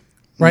paper,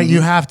 right,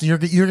 you have to. You're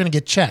going to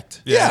get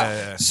checked.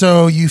 Yeah.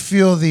 So you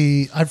feel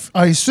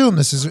I assume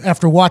this is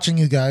after watching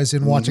you guys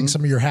and watching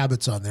some of your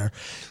habits on there.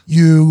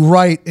 You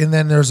write and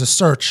then there's a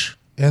search.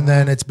 And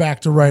then it's back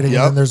to writing,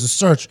 and then there's a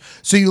search.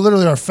 So you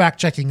literally are fact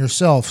checking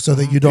yourself so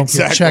that you don't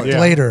get checked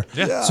later.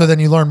 Yeah. So then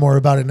you learn more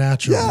about it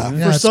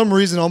naturally. For some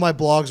reason, all my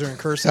blogs are in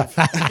cursive.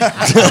 Are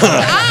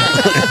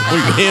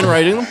you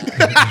handwriting them?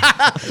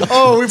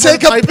 We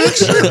take a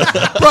picture,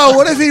 bro.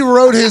 What if he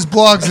wrote his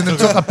blogs and then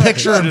took a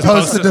picture and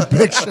posted the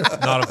picture?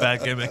 Not a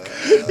bad gimmick.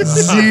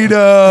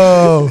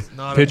 Zito.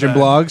 Pigeon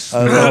blogs.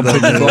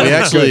 We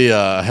actually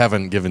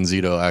haven't given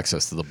Zito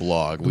access to the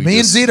blog. Me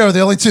and Zito are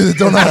the only two that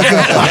don't know how to do it.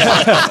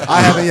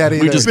 I haven't yet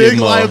either. just Big give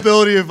him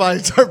liability if I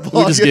start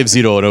blogging. We just give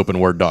Zito an open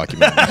Word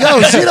document.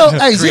 Yo,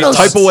 Zito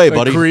Type away,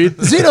 buddy.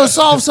 Zito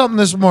solved something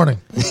this morning.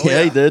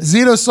 Yeah, he did.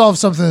 Zito solved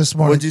something this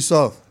morning. What'd you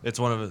solve? It's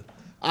one of it.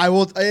 I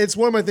will. It's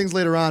one of my things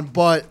later on,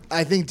 but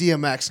I think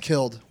DMX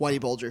killed Whitey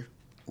Bulger.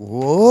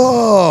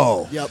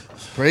 Whoa. Yep.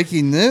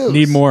 Breaking news.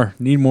 Need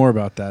more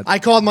about that. I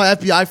called my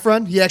FBI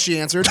friend. He actually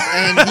answered,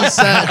 and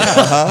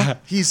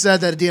he said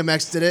that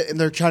DMX did it, and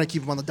they're trying to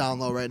keep him on the down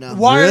low right now.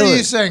 Why Really? are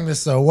you saying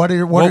this though? What are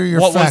your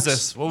What facts was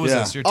this? What was Yeah.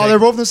 this? Your Oh, take? they're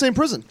both in the same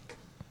prison,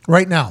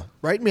 right now?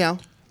 right? Meow.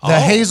 The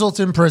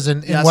Hazleton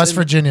prison in Yes, West in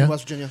Virginia,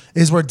 West Virginia.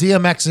 is where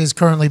DMX is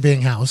currently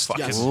being housed.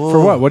 Yes. For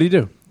what? What do you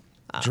do?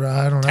 I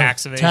don't know.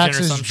 Tax evasion or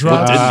Taxes, some shit.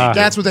 drugs.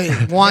 That's what they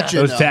want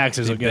you to Those know.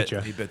 taxes will get you.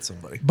 He bit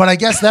somebody. But I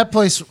guess that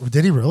place.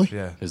 Did he really?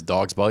 Yeah. His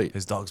dogs bite.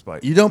 His dog's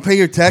bite. You don't pay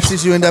your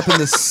taxes, you end up in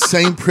the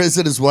same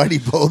prison as Whitey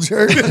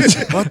Bulger?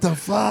 What the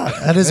fuck?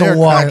 That is They're a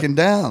wild. cracking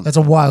down. That's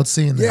a wild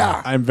scene. There.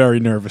 Yeah. I'm very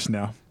nervous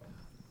now.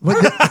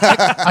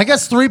 I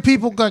guess 3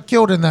 people got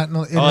killed in that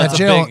that's a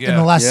jail big, in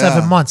the last Yeah.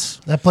 7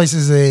 months. That place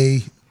is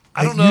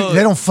I don't know.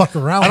 They don't fuck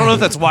around. I don't know if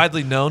with that's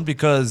widely known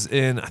because I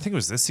think it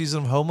was this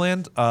season of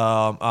Homeland,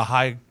 a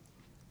high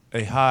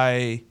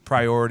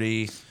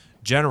priority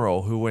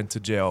general who went to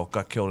jail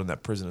got killed in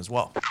that prison as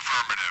well.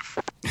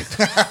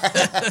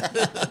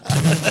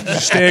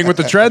 Staying with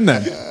the trend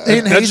then.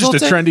 In That's just a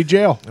Hazleton? trendy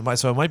jail.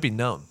 So it might be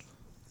known.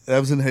 That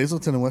was in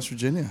Hazleton in West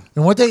Virginia.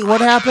 And what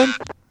happened?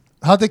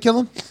 How'd they kill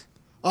him?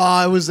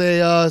 It was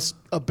a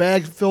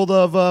bag filled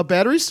of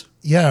batteries.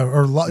 Yeah,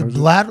 or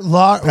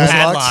Padlocks.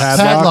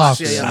 padlocks.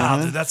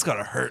 Yeah. Dude, that's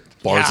gotta hurt.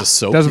 Bars of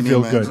soap. Doesn't Can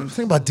you feel good. imagine?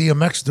 Think about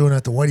DMX doing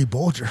that to Whitey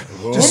Bulger.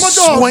 Where Just my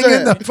dogs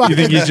swinging at? the fucking. You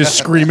think he's just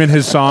screaming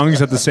his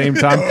songs at the same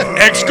time?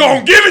 X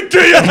gon' give it to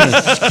you.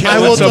 I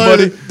will tell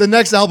you, the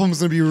next album is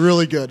going to be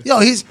really good. Yo,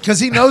 because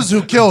he knows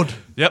who killed.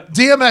 Yep.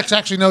 DMX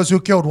actually knows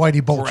who killed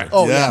Whitey Bulger. Correct.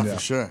 Oh yeah, yeah, for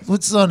sure.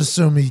 Let's not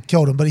assume he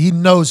killed him, but he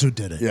knows who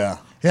did it. Yeah.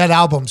 That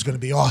album's going to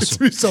be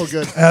awesome. it's so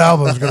good. That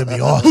album's going to be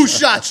awesome. Who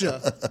shot you?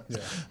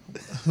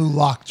 Who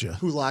locked you?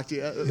 Who locked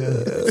you? All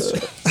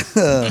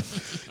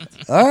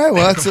right,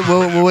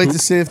 well, we'll wait to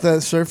see if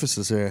that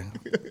surfaces here.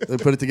 They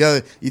put it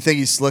together. You think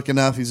he's slick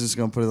enough? He's just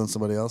going to put it on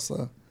somebody else,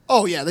 though?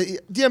 Oh yeah,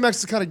 DMX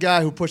is the kind of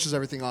guy who pushes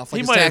everything off, like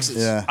He his might have,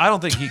 taxes. Yeah. I don't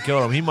think he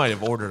killed him. He might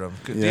have ordered him.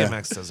 Yeah.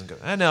 DMX doesn't go.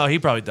 I know he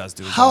probably does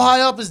do. his How own.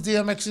 high up is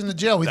DMX in the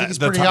jail? We think he's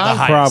The pretty top- the high.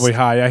 high- Probably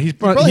high. Yeah, he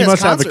probably has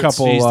must have a concerts.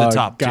 couple He's the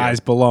top guys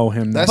tier. below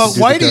him. That's that just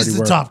do the Whitey's dirty the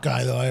work. top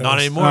guy, though. Not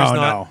anymore. He's Oh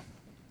not.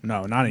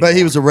 no, not anymore. But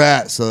he was a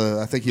rat, so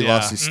I think he Yeah.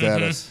 lost his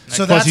status.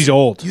 So Plus, he's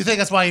old. You think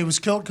that's why he was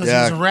killed? Because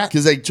Yeah, he was a rat?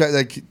 because they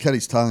cut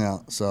his tongue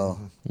out. So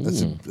I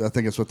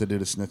think that's what they do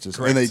to snitches.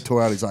 Correct. And they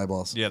tore out his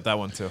eyeballs. Yeah, that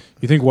one too.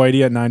 You think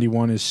Whitey at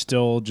 91 is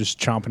still just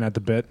chomping at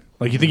the bit?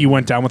 Like you think he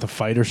went down with a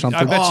fight or I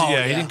something? bet Oh, you.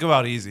 Yeah, he yeah. didn't go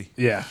out easy.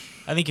 Yeah.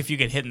 I think if you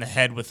get hit in the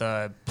head with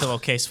a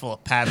pillowcase full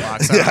of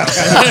padlocks, I don't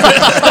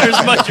know.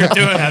 There's much you're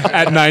doing after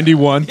At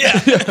 91. Yeah,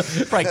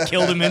 probably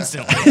killed him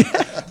instantly.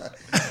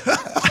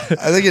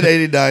 I think at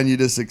 89, you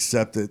just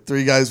accept it.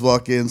 3 guys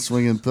walk in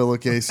swinging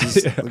pillowcases.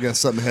 They got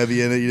something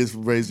heavy in it. You just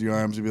raise your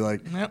arms and be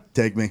like, Yep.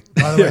 take me.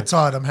 By the way,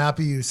 Todd, I'm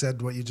happy you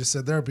said what you just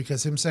said there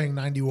because him saying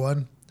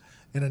 91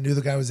 and I knew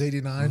the guy was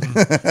 89.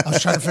 I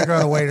was trying to figure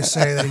out a way to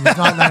say that he was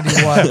not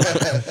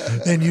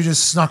 91. And you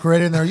just snuck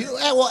right in there.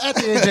 At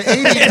the age of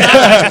 89,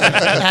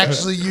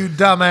 actually, you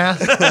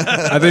dumbass.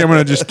 I think I'm going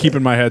to just keep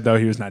in my head, though,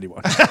 he was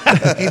 91.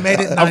 He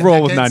made it in I'll 9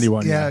 roll with decades.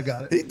 91, Yeah, yeah. I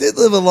got it. He did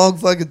live a long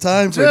fucking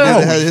time, so he No,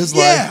 did had his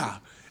life. yeah.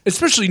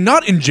 Especially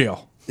not in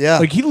jail. Yeah.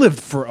 Like he lived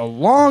for a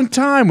long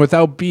time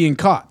without being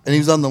caught. And he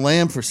was on the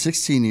lam for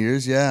 16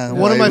 years, yeah.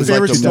 One of He my was like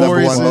favorite the number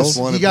stories one is most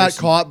he wanted got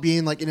person. caught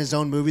being like in his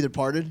own movie, The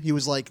Departed. He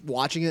was like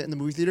watching it in the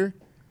movie theater.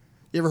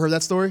 You ever heard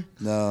that story?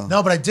 No.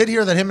 No, but I did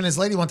hear that him and his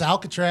lady went to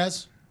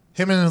Alcatraz.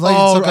 Him and his lady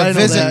Oh, took I a know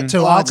visit that. to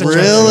Oh, Alcatraz.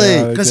 really?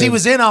 Yeah, Because he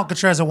was in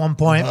Alcatraz at one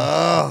point,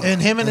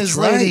 and him and that's his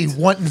lady right.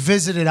 went and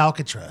visited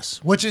Alcatraz,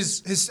 which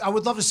is I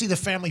would love to see the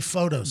family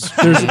photos.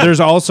 There's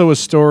also a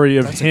story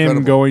of That's him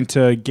incredible. going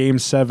to Game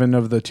 7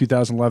 of the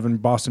 2011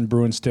 Boston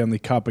Bruins Stanley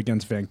Cup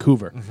against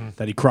Vancouver.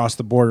 That he crossed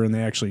the border and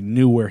they actually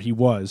knew where he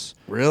was.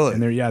 Really?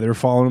 And they were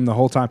following him the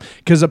whole time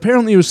because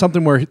apparently it was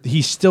something where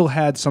he still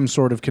had some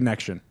sort of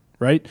connection.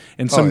 Right,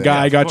 and some yeah,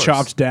 guy of got course.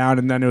 chopped down,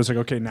 and then it was like,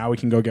 okay, now we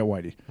can go get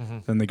Whitey.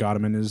 Then they got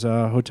him in his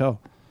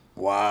hotel.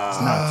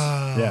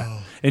 Wow.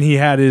 Yeah, and he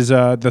had his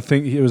the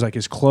thing. It was like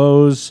his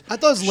clothes. I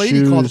thought his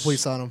lady called the shoes.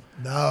 police on him.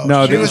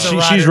 No, she was a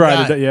she's ride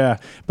or right. die. Yeah,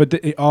 but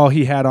all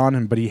he had on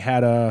him, but he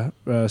had a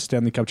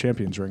Stanley Cup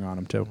champions ring on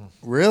him too.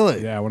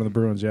 Really? Yeah, one of the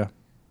Bruins. Yeah,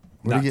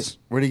 Where'd Nuts.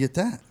 you get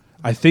that?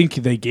 I think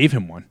they gave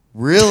him one.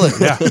 Really?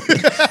 Yeah.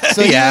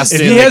 So He asked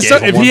If him, he they has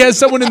gave him if one. he has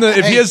someone in the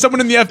if he has someone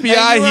in the FBI,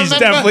 Hey, you he's remember-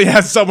 definitely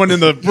has someone in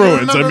the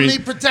Bruins. Remember I mean, me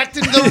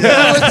protecting the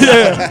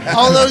Bruins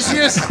all those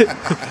years?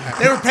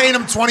 They were paying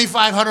him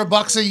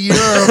 $2,500 a year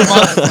or a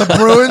month. The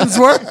Bruins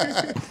were.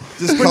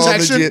 just call him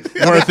Protection.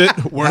 and worth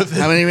it. Worth it.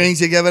 How many rings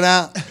you giving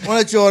out? Why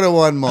don't you order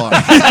one more?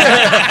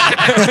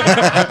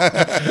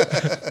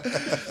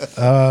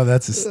 Oh,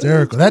 that's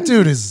hysterical. That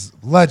dude is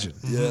legend.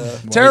 Yeah.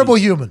 Terrible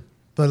human.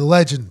 the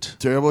legend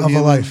Terrible of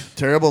human. a life.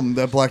 Terrible.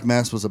 That Black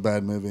Mass was a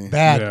bad movie.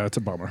 Bad. Yeah, it's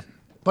a bummer.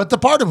 But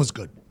Departed was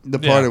good.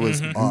 Departed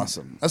was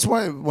awesome. That's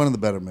why one of the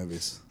better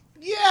movies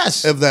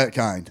Yes. of that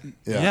kind.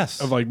 Yeah.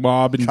 Yes. Of like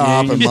mob and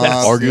Cop gang. and mob.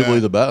 Arguably yeah.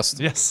 the best.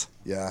 Yes.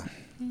 Yeah.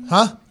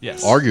 Huh?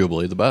 Yes.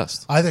 Arguably the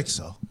best. I think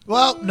so.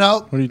 Well, no.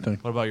 What do you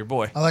think? What about your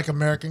boy? I like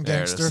American There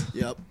it Gangster is.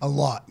 Yep. a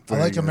lot. I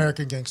Very like good.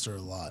 American Gangster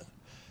a lot.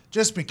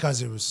 Just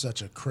because it was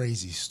such a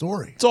crazy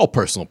story. It's all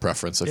personal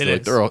preference. I feel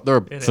like is. they're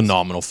It is.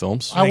 phenomenal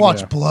films. I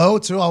watched yeah. Blow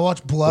too. I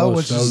watched Blow, Blow's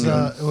which so is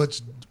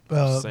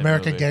good.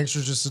 American movie.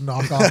 Gangster, just a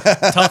knockoff.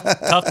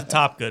 Tough to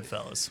top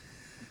Goodfellas.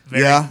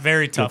 Very, Yeah.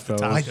 very tough to Goodfellas.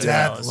 top My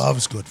dad Goodfellas.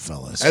 loves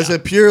Goodfellas. As a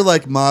pure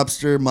like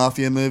mobster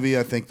mafia movie,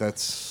 I think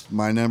that's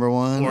my number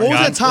one. Or What was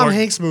that Tom or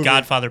Hanks movie?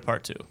 Godfather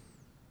Part 2.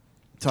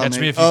 Tom Catch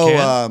Me Hanks- If You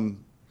Can.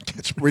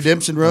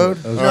 Redemption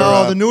Road.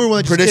 No, the newer one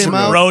that just Perdition came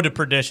out. Road to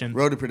Perdition.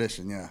 Road to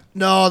Perdition. Yeah.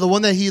 No, the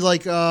one that he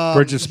like.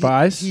 Bridge of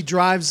Spies? He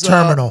drives.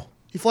 Terminal.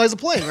 He flies a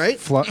plane, right?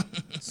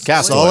 Castaway.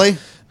 Sully.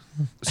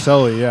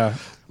 Sully, yeah.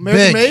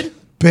 American Big. Made.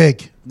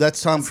 Big.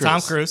 That's Tom Cruise.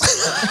 Tom Cruise.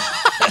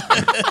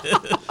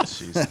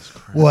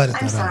 What did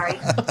I'm sorry.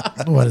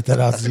 What did that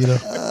out,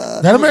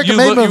 Zito? That American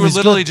Made You movie were is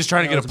literally good. just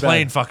trying to get a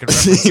plane fucking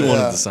reference. He wanted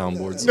the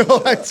soundboards.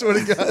 No, I swear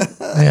to God.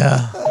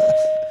 Yeah.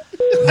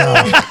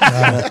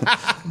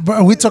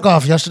 Bro, we took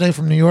off yesterday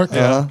from New York.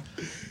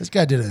 This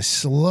guy did a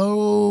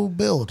slow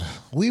build.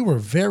 We were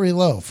very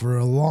low for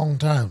a long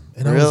time.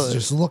 And I was Really?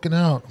 just looking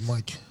out. I'm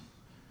like,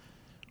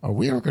 are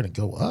we ever going to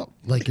go up?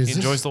 Like, is He this...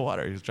 enjoys the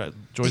water. He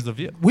enjoys the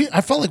view. I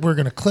felt like we were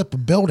going to clip a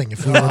building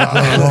if we were to go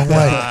the wrong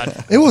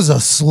way. It was a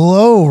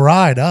slow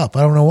ride up.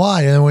 I don't know why.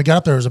 And then when we got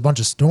up there, there was a bunch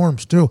of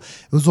storms too.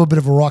 It was a little bit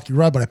of a rocky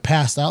ride, but I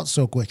passed out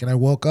so quick. And I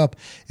woke up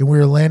and we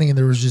were landing and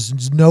there was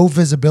just no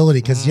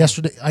visibility because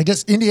yesterday, I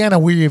guess Indiana,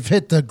 we've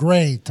hit the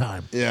gray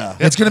time. Yeah.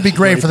 It's going to be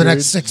gray for the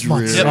next 6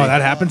 months. Oh,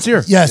 that happens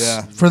here. Yes.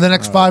 Yeah. For the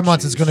next 5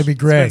 months, it's going to be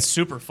It's gray. been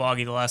super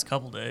foggy the last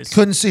couple days.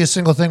 Couldn't see a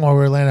single thing while we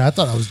were landing. I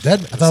thought I was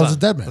dead. I thought I was a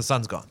dead man. The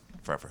sun's gone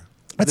forever.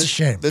 That's a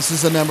shame. This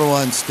is the number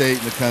one state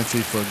in the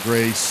country for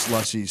gray,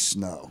 slushy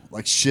snow,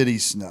 like shitty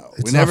snow.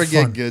 It's we never not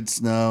get fun. good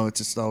snow. It's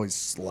just always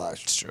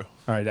slush. It's true.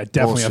 All right, I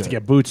definitely have to Bullshit.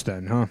 get boots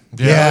then, huh?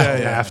 Yeah. I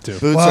have to.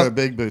 Boots Well, are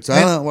big boots.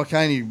 I don't know what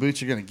kind of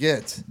boots you're going to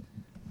get,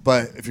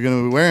 but if you're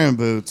going to be wearing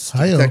boots to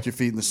Hi-yo. protect your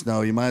feet in the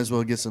snow, you might as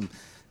well get some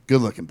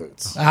good-looking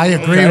boots. I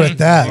agree with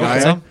that.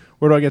 Okay.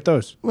 Where do I get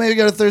those? Maybe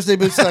go to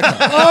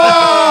ThursdayBoots.com.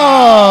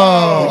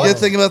 Oh! The good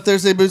thing about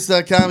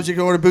ThursdayBoots.com is you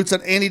can order boots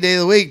on any day of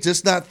the week,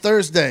 just not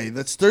Thursday.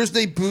 That's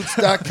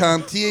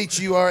ThursdayBoots.com,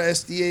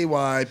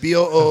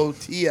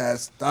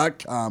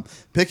 ThursdayBoots.com.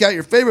 Pick out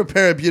your favorite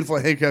pair of beautiful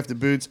handcrafted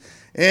boots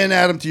and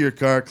add them to your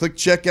cart. Click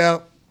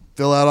checkout,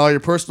 fill out all your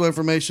personal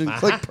information,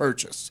 click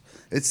purchase.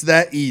 It's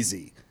that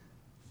easy.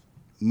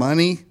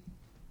 Money,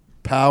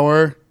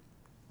 power,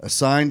 a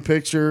signed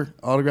picture,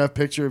 autographed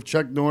picture of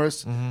Chuck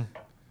Norris,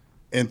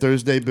 and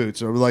Thursday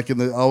Boots are like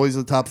always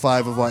in the top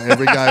 5 of what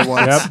every guy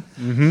wants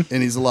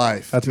in his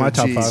life. That's to my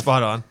top achieve. 5.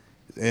 Spot on.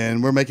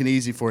 And we're making it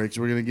easy for you because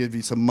we're going to give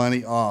you some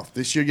money off.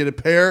 This year, get a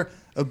pair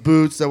of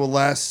boots that will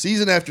last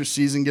season after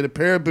season. Get a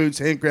pair of boots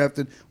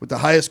handcrafted with the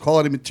highest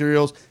quality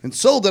materials and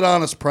sold at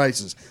honest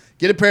prices.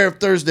 Get a pair of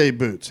Thursday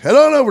Boots. Head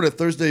on over to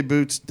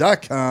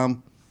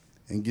ThursdayBoots.com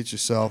and get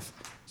yourself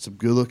some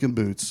good-looking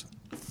boots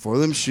for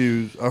them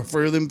shoes or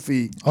for them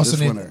feet this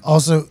winter.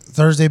 Also,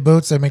 Thursday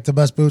Boots, they make the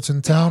best boots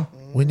in town.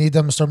 We need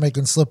them to start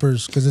making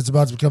slippers because it's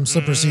about to become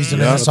slipper season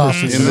in this off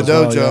In season. the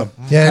dojo.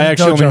 Yeah, in I the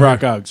actually only dojo. rock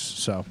Uggs,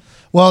 so.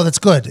 Well, that's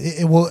good.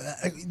 It will.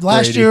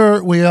 Last Brady.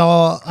 year,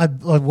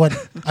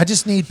 I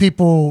just need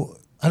people.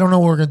 I don't know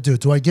what we're gonna do.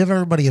 Do I give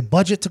everybody a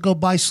budget to go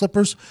buy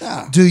slippers?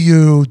 Yeah.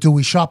 Do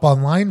we shop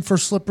online for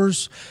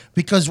slippers?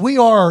 Because we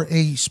are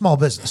a small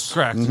business.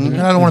 Correct.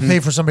 And I don't want to pay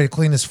for somebody to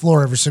clean this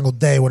floor every single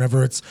day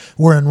whenever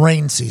we're in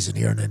rain season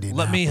here in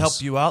Indianapolis. Let me help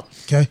you out.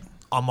 Okay.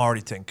 I'm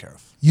already taken care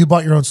of. You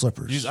bought your own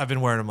slippers I've been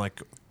wearing them like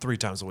 3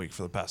 times a week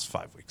for the past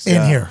 5 weeks.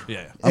 in here.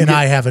 Yeah. And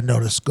I haven't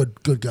noticed.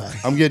 Good guy.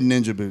 I'm getting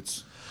ninja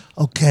boots,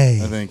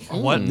 Okay. I think.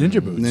 What?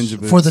 Ninja boots. Ninja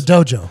boots. For the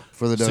dojo.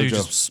 For the So you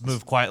dojo. just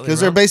move quietly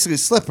Because they're around? basically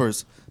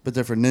slippers, but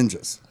they're for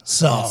ninjas.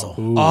 So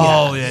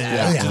Oh,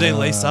 yeah. Do they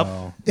lace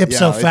up?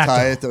 ipso They tie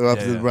facto. it up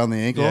Yeah, yeah. around the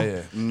ankle.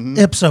 Yeah,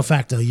 yeah. Ipso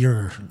facto,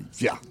 you're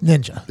Yeah.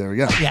 ninja. There we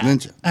go. Yeah,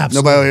 Ninja. absolutely.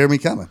 Nobody will hear me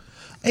coming.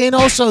 And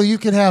also, you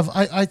could have.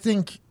 I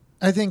think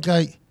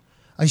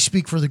I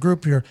speak for the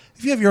group here.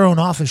 If you have your own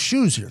office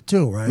shoes here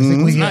too, right? I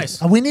think Nice.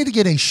 we need to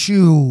get a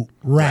shoe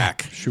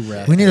rack. Shoe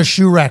rack. We need a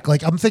shoe rack.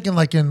 Like I'm thinking,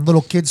 like in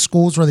little kids'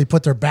 schools where they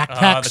put their The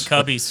backpacks.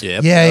 Cubbies.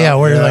 Yep. Yeah,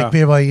 where Yeah. like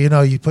people,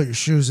 you put your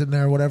shoes in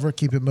there, whatever,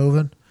 keep it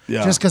moving.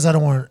 Yeah. Just because I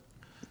don't want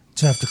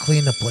to have to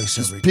clean the place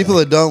every People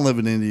day. that don't live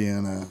in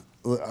Indiana,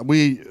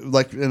 we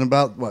like in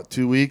about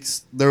 2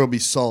 weeks there will be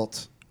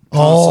salt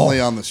constantly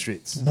on the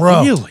streets.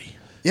 Bro. Really?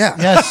 Yeah.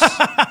 Yes.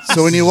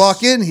 So when you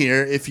walk in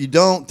here, if you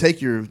don't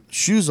take your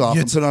shoes off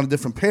and put on a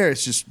different pair,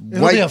 it's just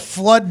It'll be a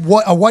flood,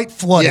 a white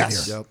flood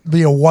Yes. in here. Yep.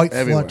 Be a white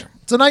Everywhere. flood.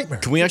 It's a nightmare.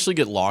 Can we actually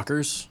get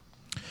lockers?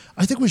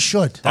 I think we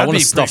should. I want be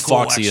to stuff pretty cool,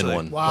 Foxy in actually.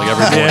 one. Like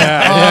every morning.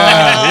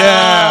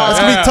 Yeah. That's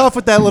gonna be tough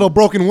with that little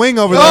broken wing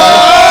over there.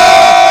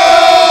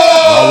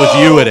 With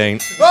you, it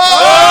ain't.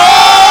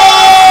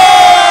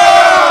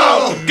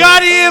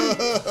 Got him.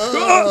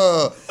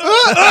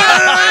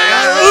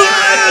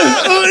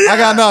 I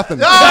got nothing.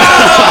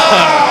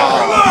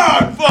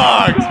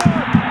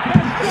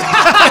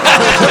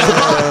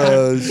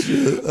 Oh,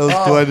 shit. That was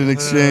quite an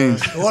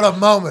exchange. What a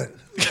moment.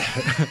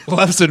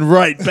 Left and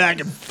right, back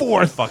and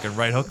forth. Fucking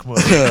right hook move.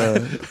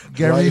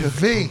 Gary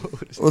V.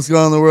 What's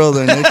going on in the world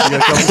there, Nick? You got a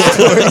couple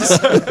stories?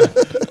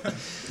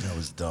 That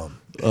was dumb.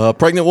 A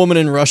pregnant woman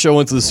in Russia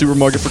went to the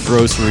supermarket for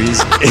groceries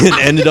and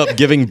ended up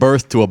giving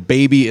birth to a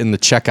baby in the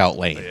checkout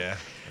lane. Yeah.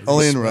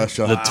 Only in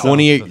Russia. The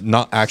 28,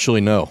 not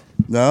actually, no.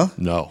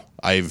 No?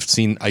 I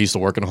used to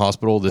work in a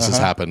hospital. This has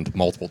happened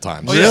multiple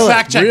times. Well, yeah,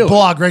 fact check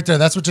blog right there.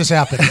 That's what just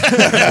happened.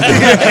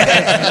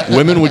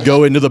 Women would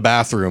go into the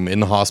bathroom in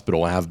the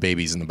hospital and have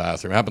babies in the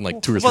bathroom. It happened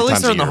like 2 or 3 Well, at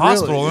times least they're a in the year.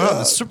 hospital. They're not in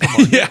the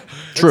supermarket. Yeah.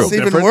 True. It's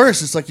even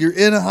worse. It's like you're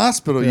in a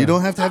hospital. You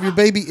don't have to have your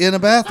baby in a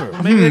bathroom.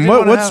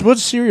 What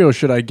cereal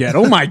should I get?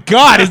 Oh my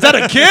God, is that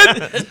a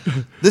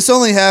kid? This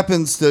only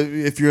happens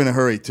if you're in a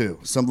hurry, too.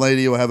 Some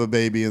lady will have a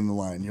baby in the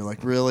line. You're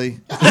like, really? You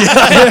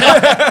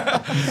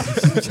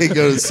can't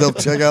go to the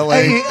self-checkout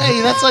lane. Hey,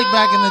 that's like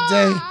back in the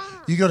day.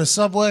 You go to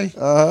Subway,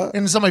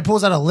 and somebody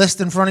pulls out a list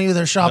in front of you.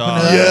 They're shopping.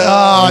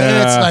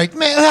 And it's like,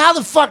 man, how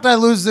the fuck did I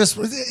lose this?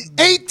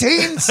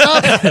 18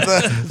 something.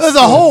 The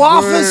whole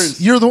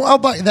office. You're the one.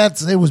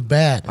 It was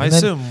bad. I And then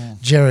assume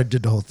Jared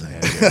did the whole thing.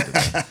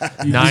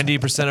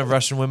 90% of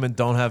Russian women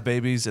don't have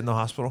babies in the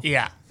hospital.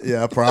 Yeah.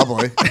 Yeah,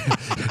 probably.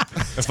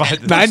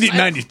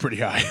 90 is pretty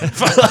high.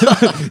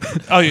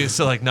 Oh, you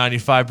so like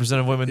 95%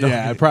 of women don't.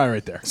 Yeah, probably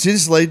right there. She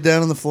just laid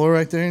down on the floor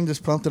right there and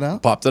just pumped it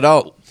out? Popped it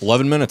out.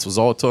 11 minutes was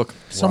all it took.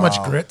 So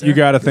much grit there. You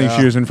got to think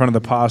she was in front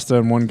of the pasta,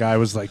 and one guy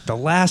was like, "The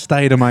last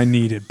item I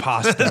needed,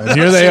 pasta." And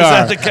here they was are.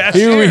 at the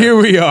cashier. Here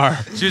we are.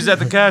 She was at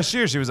the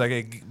cashier. She was like,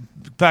 a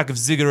pack of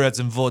cigarettes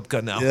and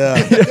vodka now.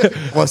 Yeah.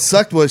 What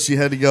sucked was she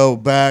had to go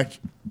back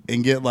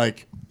and get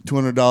like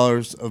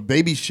 $200 of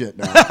baby shit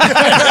now. And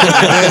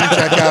then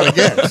check out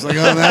again. She's like,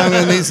 oh, now I'm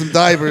going to need some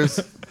diapers.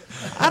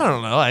 I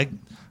don't know.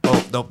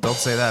 Oh, nope, don't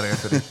say that,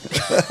 Anthony.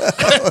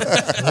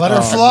 Let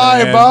her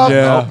fly, man. Bob.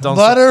 Yeah. Don't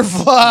Let her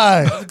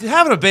fly.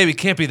 Having a baby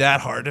can't be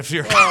that hard if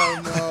you're.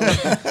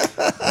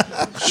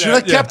 Should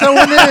have kept that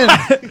one in.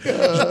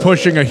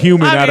 Pushing a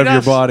human out of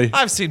your body.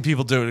 I've seen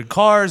people do it in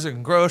cars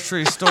and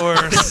grocery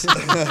stores.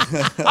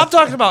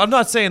 I'm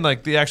not saying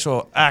like the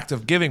actual act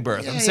of giving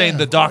birth. I'm saying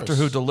the doctor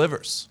who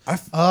delivers.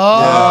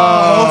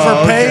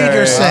 Overpaid,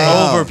 you're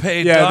saying.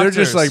 Overpaid Yeah, doctors.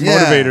 they're just like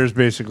Yeah. motivators,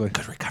 basically.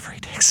 good recovery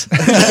dicks.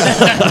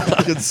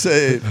 Good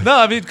save. No,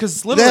 I mean,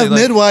 because They literally, have like,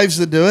 midwives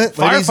that do it.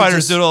 Ladies that firefighters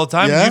just- do it all the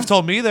time. Yeah. You've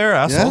told me they're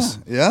assholes.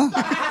 Yeah.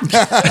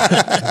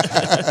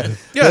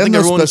 Yeah, have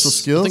no special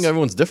skills. I think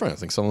everyone's different. I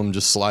think some of them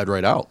just slide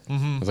right out.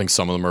 I think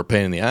some of them are a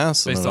pain in the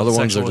ass, and Based then on other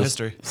ones are sexual just.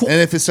 history.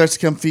 And if it starts to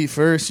come feet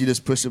first, you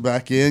just push it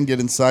back in, get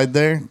inside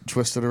there,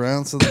 twist it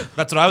around. So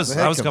That's what I was. The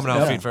head I was comes coming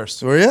out out. feet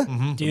first. were you? Do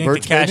you think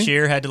Birch the baby?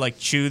 cashier had to like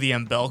chew the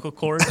umbilical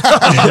cord?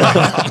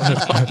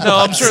 No,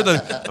 I'm sure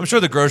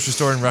the grocery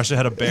store in Russia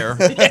had a bear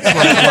flying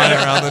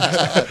around and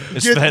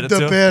it's fed it the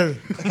to. bear.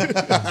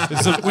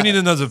 We need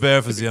another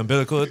bear for the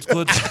umbilical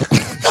cord.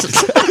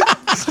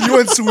 You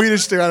went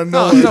Swedish there out of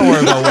No, nowhere. don't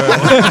worry about where.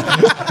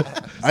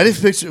 I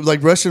just picture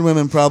like Russian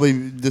women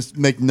probably just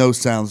make no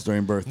sounds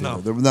during birth. No.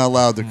 Either. They're not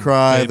allowed to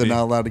cry. Maybe. They're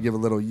not allowed to give a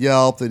little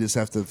yelp. They just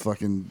have to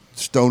fucking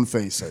stone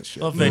face that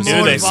shit. Well, if they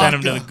do, they send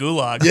him to the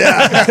gulag.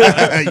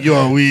 Yeah, you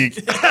are weak.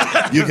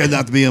 You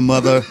cannot be a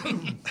mother.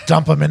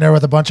 Dump them in there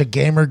with a bunch of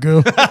gamer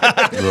goo. That's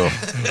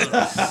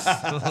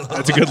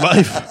a good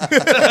life.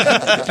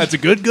 That's a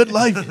good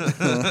life.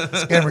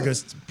 Gamer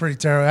goo's pretty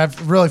terrible.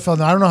 I've really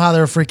felt. I don't know how they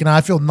were freaking out.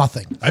 I feel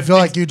nothing. I feel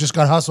like you just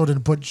got hustled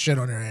and put shit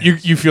on your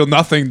hands. You feel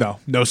nothing though.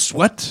 No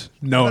sweat.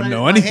 No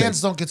My anything.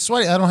 hands don't get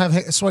sweaty. I don't have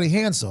sweaty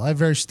hands though. I have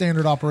very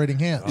standard operating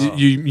hands.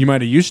 You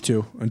might have used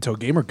to until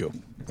gamer goo.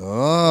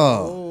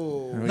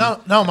 Oh,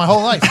 No, my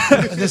whole life.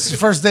 This is the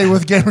first day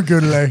with gamer goo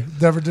today.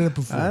 Never did it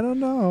before. I don't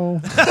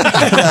know.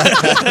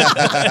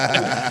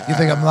 You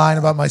think I'm lying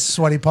about my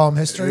sweaty palm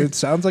history? It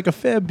sounds like a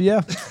fib.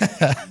 Yeah.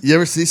 you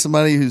ever see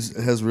somebody who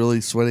has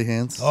really sweaty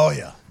hands? Oh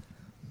yeah.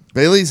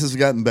 Bailey's has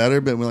gotten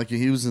better, but when like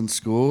he was in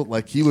school,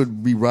 like he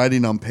would be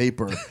writing on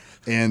paper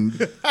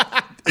and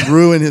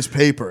ruin his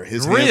paper.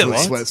 His hands Really? would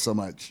sweat so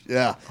much.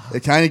 Yeah,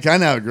 it kind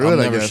of outgrew I'm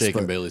it. never I guess.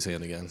 shaking but- Bailey's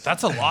hand again.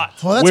 That's a lot.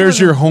 Well, that's Where's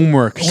when- your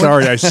homework?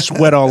 Sorry, I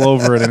sweat all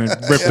over it and it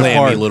ripped Clammy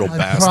apart. little I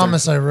bastard.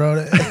 promise I wrote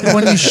it.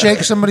 When you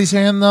shake somebody's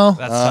hand though,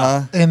 That's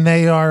tough. and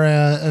they are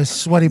a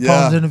sweaty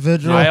palmed Yeah.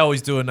 individual, I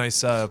always do a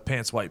nice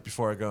pants wipe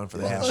before I go in for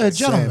the handshake.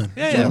 gentlemen.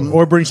 Yeah.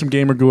 Or bring some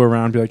gamer goo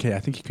around and be like, hey, I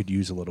think you could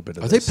use a little bit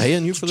of Are they this.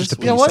 paying you for this?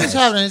 Yeah, what is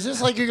happening? Is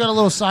this like you got a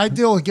little side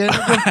deal with gamer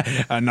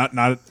goo?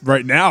 Not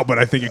right now, but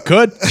I think it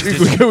could.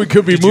 we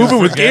could be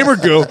moving with gamer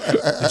goo.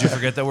 Did you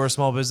forget that we're a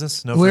small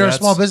business? No, We free are a ads?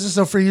 small business,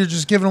 so for you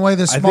just giving away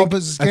this small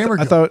business gamer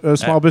I goo. thought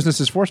small business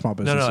is for small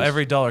No, businesses.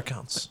 every dollar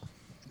counts.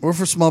 We're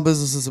for small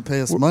businesses that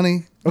pay us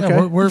money. Okay.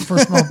 Yeah, we're for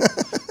small.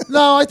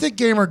 No, I think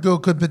Gamer Goo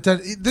could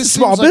potentially. This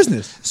Small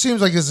business.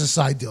 Seems like it's a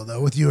side deal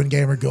though with you and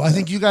Gamer Goo. I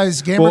think you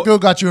guys, Gamer Goo,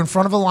 got you in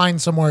front of a line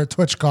somewhere at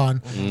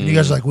TwitchCon, and you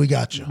guys are like, "We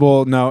got you."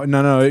 Well, no,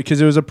 because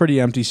it was a pretty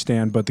empty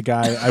stand. But the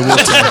guy,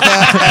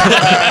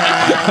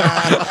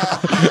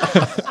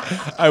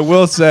 I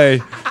will say,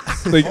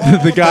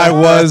 the guy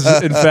was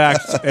in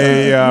fact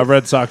a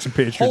Red Sox and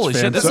Patriots Holy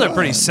fan. shit, this is a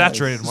pretty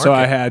saturated market. So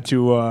I had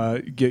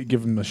to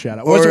give him a shout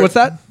out. What's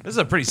that? This is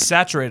a pretty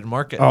saturated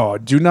market. Oh,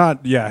 do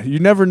not. Yeah, you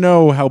never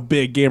know how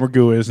big Gamer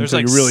Goo is until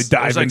you really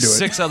dive into it. There's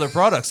 6 other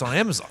products on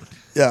Amazon.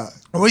 Yeah.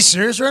 Are we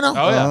serious right now?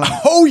 Oh yeah.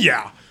 Oh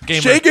yeah.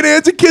 Gamer. Shaking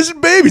hands and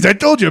kissing babies. I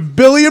told you, $1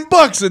 billion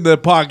in the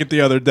pocket the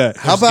other day.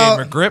 How about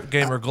Gamer Grip,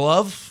 Gamer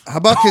Glove? How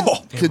about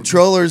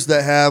controllers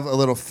that have a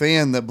little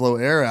fan that blow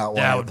air out?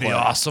 That would be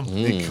awesome.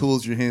 It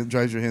cools your hand,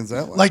 drives your hands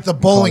that way. Like the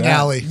bowling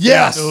alley.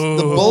 Yes, the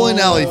bowling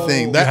alley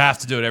thing. You That, have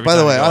to do it every by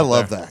time. the way, you go I out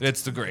love there. that.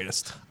 It's the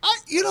greatest.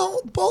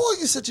 Bowling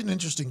is such an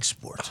interesting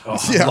sport.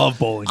 I love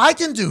bowling. I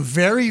can do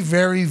very,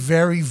 very,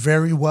 very,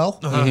 very well,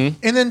 and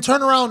then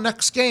turn around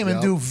next game and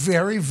do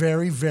very,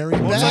 very, very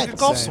It's bad. like a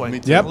golf Same, swing. me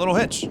too. Yep. A little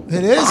hitch.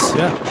 It is.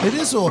 Yeah. It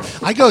is.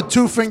 I go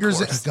 2 fingers.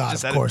 course. God,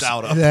 Just of had to course. dial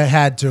it up. I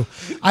had to.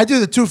 I do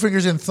the 2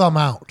 fingers in, thumb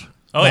out.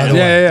 Oh, by yeah. the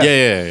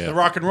way. Yeah. The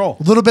rock and roll.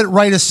 A little bit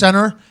right of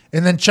center,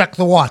 and then check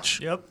the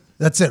watch. Yep.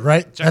 That's it,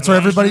 right? That's the what watch,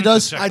 everybody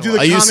does. check I the do watch.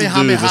 the I used to do the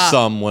Kamehameha.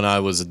 thumb when I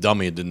was a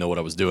dummy and didn't know what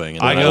I was doing,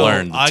 and then I, go,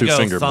 learned the I go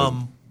 2-finger thumb,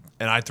 move.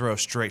 and I throw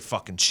straight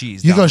fucking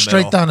cheese. You down go the straight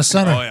middle. down the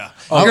center. Oh yeah.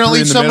 You're gonna Three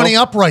leave in the so many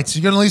middle. uprights.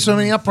 You're gonna leave so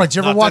many uprights.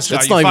 You ever Not watch this guy.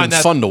 That's You not find even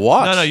that- fun to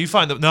watch. No, you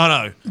find the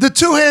no. the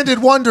two-handed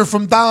wonder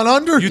from Down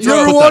Under? You, throw it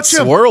ever with watch that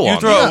him? swirl You on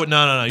throw it. it.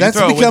 No. You That's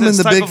throw it with becoming this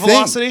the type big of thing.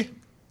 velocity.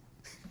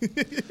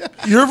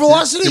 Your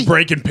velocity? You're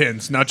breaking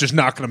pins, not just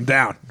knocking them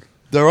down.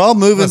 They're all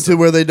moving to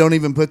where they don't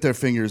even put their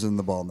fingers in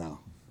the ball now.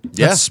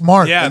 Yeah. That's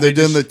smart. Yeah. And they're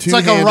doing the It's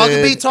like a two-handed.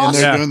 rugby toss? And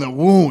they're Yeah. doing the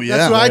woo. Yeah.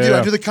 That's what I do. Yeah.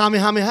 I do the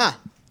Kamehameha.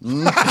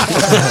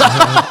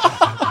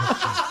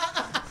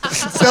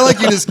 Sound like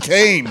you just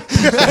came.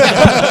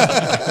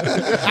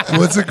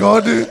 What's it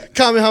called, dude?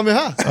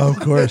 Kamehameha. Of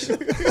course.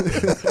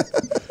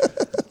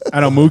 I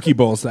know Mookie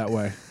bowls that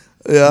way.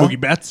 Yeah. Mookie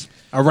Betts,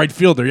 a right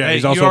fielder. Yeah, Hey,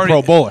 he's you also already- a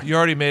pro bowler. You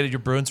already made it your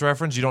Bruins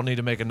reference. You don't need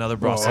to make another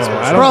Brussels. I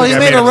reference. don't Bro, think he I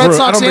made a Red Bru-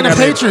 Sox I don't and think a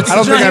I made- Patriots. I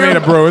don't Did you think I hear made a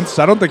him? Bruins.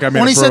 I don't think I made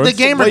When a he said the Bruins.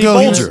 gamer Buddy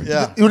goes, Bulger.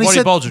 Yeah. when he Buddy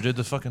said Bulger did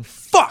the fucking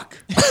fuck.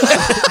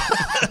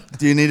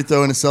 Do you need to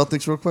throw in the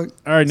Celtics real quick?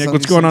 All right, Nick, Something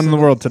what's going on in the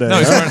world today? No,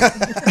 he's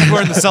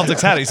wearing the Celtics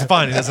hat. He's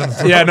fine. He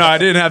doesn't. Yeah, no, I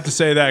didn't have to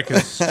say that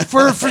because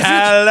for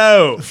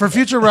hello.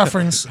 future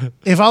reference,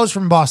 if I was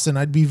from Boston,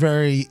 I'd be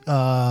very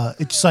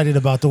excited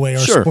about the way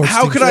our Sure. sports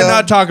How teams could I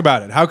not talk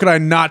about it? How could I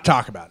not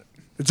talk about it?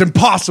 It's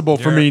impossible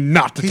for me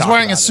not to He's talk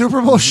wearing about a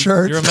Super Bowl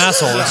shirt. You're a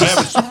masshole. I have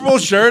a Super Bowl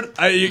shirt.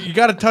 You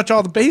got to touch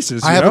all the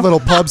bases. I you have know? a little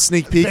pub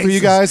sneak peek for you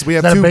guys. We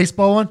Is have that a 2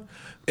 baseball one?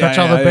 Touch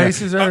all the yeah.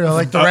 bases there?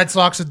 Like the Red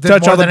Sox that did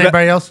touch more all the than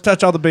anybody else?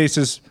 Touch all the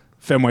bases.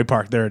 Fenway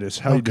Park. There it is.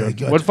 How you Okay, doing?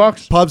 good. What,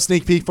 Fox? pub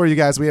sneak peek for you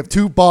guys. We have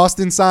 2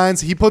 Boston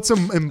signs. He puts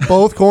them in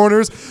both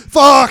corners.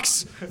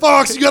 Fox,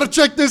 you got to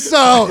check this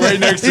out. Right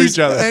next to each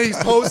other. And he's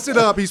posted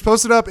up. He's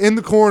posted up in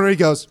the corner. He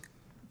goes,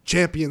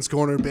 Champions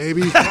Corner,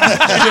 baby.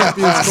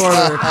 Champions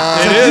Corner.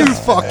 You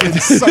fucking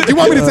suck. Do you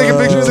want me to take a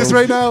picture of this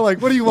right now?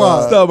 Like, what do you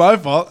want? It's not my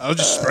fault. I was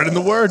just spreading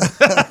the word.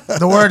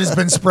 The word has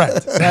been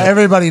spread. Now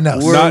everybody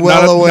knows. We're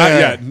well aware. Not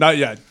yet. Not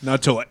yet.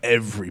 Not till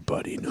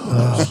everybody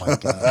knows.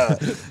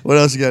 What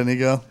else you got,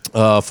 Nico?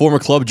 Former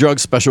club drug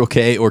Special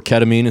K or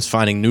ketamine is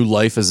finding new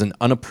life as an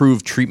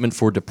unapproved treatment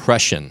for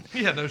depression.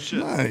 Yeah, no shit.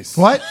 Nice.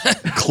 What?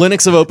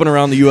 Clinics have opened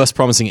around the U.S.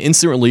 promising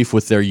instant relief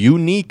with their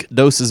unique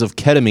doses of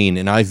ketamine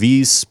in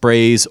IVs,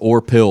 sprays,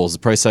 or pills. The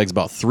price tag's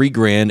about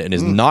 $3,000 and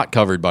is not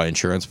covered by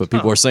insurance, but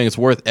people are saying it's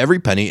worth every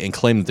penny and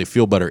claim that they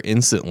feel better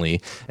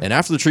instantly. And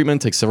after the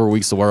treatment, it takes several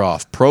weeks to wear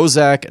off.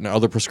 Prozac and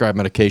other prescribed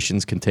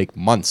medications can take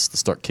months to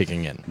start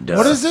kicking in.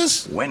 What is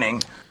this?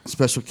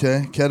 Special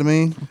K,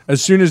 ketamine.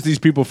 As soon as these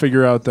people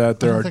figure out that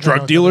there are think I know drug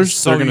what dealers,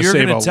 So they're going to you're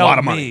save gonna a tell lot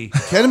of me money.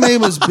 Ketamine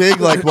was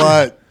big, like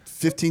what,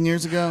 15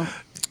 years ago?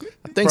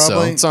 I think so.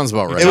 Probably. It sounds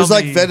about right. It was Tell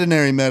like me-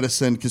 veterinary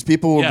medicine because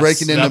people were Yes.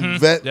 breaking into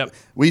vet. Yep.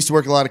 We used to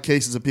work a lot of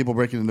cases of people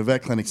breaking into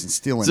vet clinics and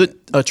stealing Is it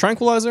a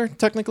tranquilizer,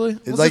 technically?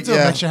 It's What's it do?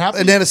 It makes you happy?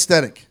 an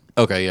anesthetic.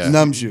 Okay, yeah.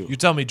 Numbs you. You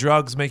tell me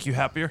drugs make you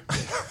happier?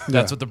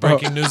 That's what the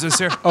breaking news is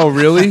here. Oh,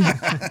 really?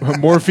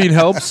 Morphine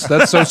helps?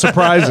 That's so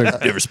surprising.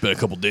 You ever spent a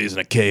couple days in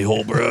a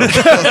K-hole, bro?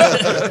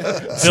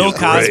 Bill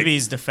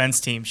Cosby's defense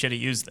team should have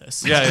used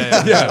this.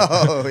 Yeah. Yeah.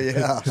 Oh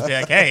yeah. Be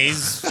like, hey,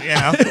 he's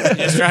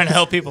just trying to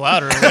help people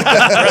out. Or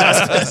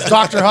whatever.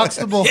 Dr.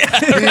 Huxtable.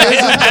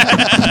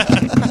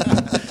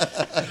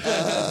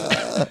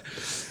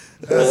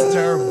 That's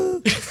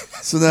terrible.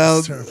 So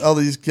now all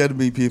these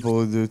ketamine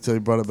people who do they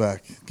brought it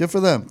back. Good for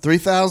them.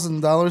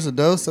 $3,000 a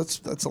dose.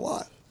 That's a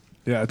lot.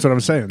 Yeah, that's what I'm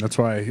saying. That's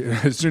why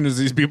as soon as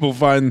these people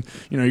find,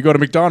 you go to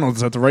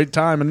McDonald's at the right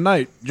time of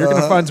night, you're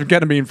going to find some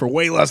ketamine for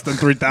way less than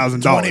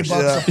 $3,000.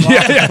 $20 a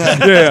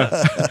pop.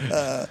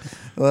 Yeah.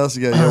 What else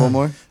you got? You got one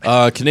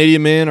more?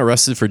 Canadian man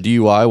arrested for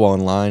DUI while in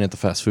line at the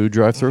fast food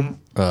drive-thru.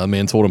 A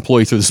man told an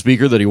employee through the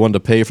speaker that he wanted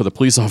to pay for the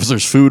police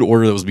officer's food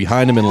order that was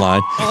behind him in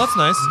line. Oh, that's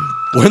nice.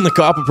 When the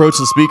cop approached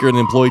the speaker and the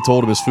employee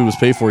told him his food was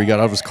paid for, he got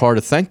out of his car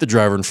to thank the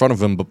driver in front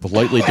of him, but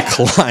politely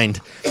declined.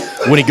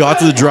 When he got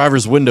to the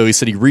driver's window, he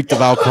said he reeked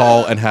of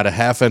alcohol and had a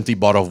half-empty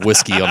bottle of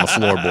whiskey on the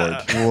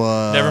floorboard.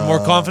 Wow. Never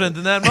more confident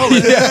than that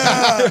moment.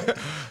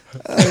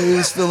 He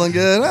was feeling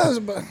good.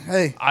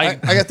 I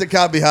got the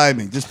cop behind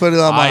me. Just put it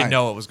on mine. I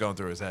know what was going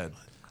through his head.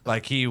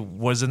 Like, he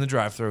was in the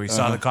drive-thru. He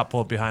saw the cop pull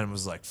up behind him and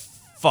was like,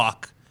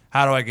 fuck.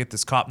 How do I get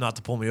this cop not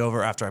to pull me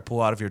over after I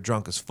pull out of here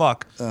drunk as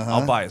fuck?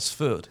 I'll buy his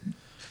food.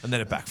 And then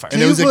it backfired.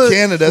 And it was in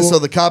Canada, so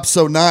the cop's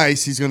so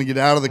nice, he's going to get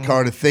out of the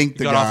car to thank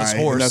the guy. Got off his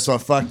horse. And that's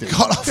what fucked him.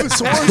 Got off his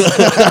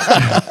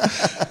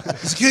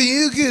horse. Can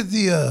you get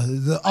the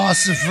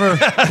ossifer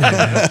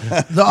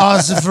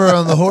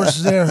on the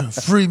horse there?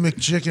 Free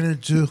McChicken or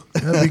two.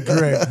 That'd be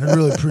great. I'd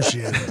really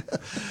appreciate it.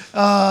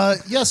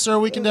 Yes, sir.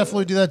 We can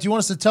definitely do that. Do you want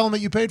us to tell him that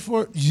you paid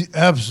for it?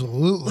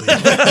 Absolutely.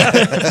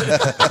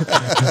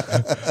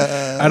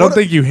 I don't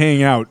think you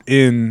hang out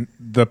in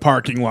the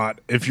parking lot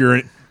if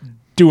you're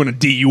doing a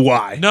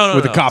DUI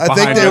with a cop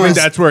behind him. I think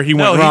that's where he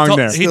went wrong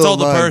there. He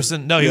told the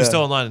person, he was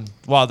still in line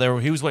while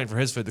he was waiting for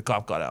his food. The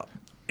cop got out.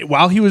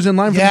 While he was in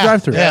line for the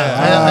drive-thru?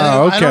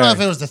 Yeah. I don't know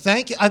if it was the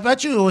thank you. I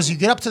bet you it was you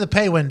get up to the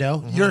pay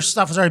window. Your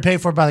stuff was already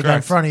paid for by the guy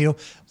in front of you.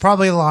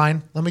 Probably a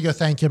line. Let me go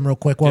thank him real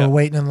quick while we're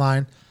waiting in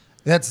line.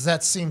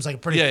 That seems like a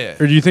pretty... Yeah.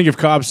 Or do you think if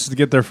cops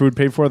get their food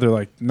paid for, they're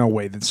like, no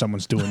way that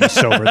someone's doing this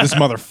sober. This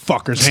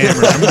motherfucker's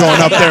hammered. I'm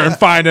going up there and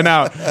finding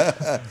out.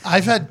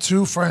 I've had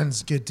 2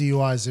 friends get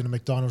DUIs in a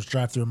McDonald's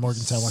drive-thru in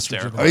Morgantown, West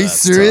Virginia. Are you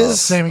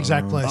serious? Same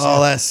exact place.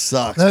 Oh, that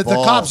sucks. The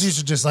cops used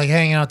to just like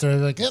hang out there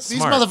like, yep,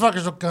 these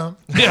motherfuckers will come.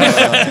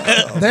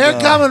 They're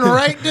coming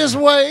right this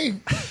way.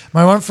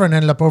 My one friend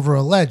ended up over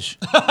a ledge.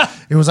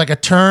 It was like a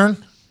turn.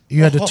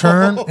 You had to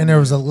turn, and there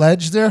was a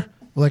ledge there,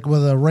 like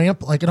with a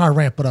ramp, like not a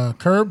ramp, but a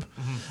curb.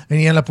 And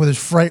he ended up with his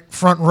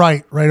front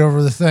right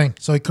over the thing.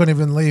 So he couldn't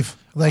even leave.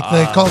 Like,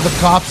 they called the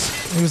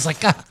cops. He was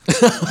like, you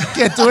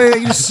can't do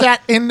anything. He just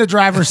sat in the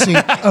driver's seat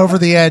over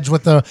the edge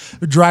with the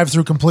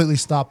drive-thru completely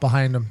stopped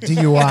behind him.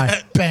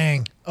 DUI.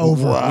 Bang.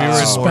 Over. Wow.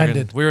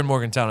 Suspended. We were in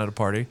Morgantown at a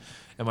party,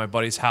 and my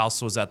buddy's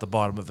house was at the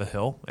bottom of a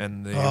hill,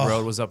 and the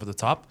road was up at the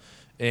top.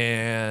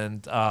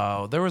 And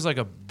there was like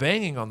a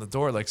banging on the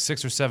door at like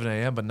 6 or 7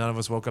 a.m., but none of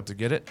us woke up to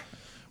get it.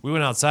 We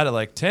went outside at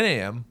like 10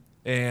 a.m.,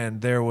 and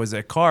there was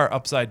a car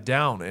upside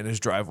down in his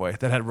driveway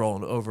that had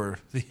rolled over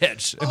the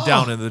edge and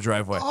down into the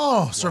driveway.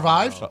 Oh,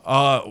 survived?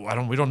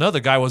 We don't know.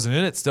 The guy wasn't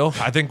in it still.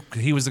 I think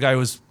he was the guy who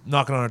was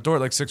knocking on our door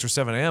at like 6 or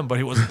 7 a.m., but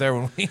he wasn't there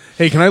when we...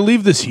 Hey, can I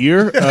leave this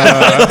here?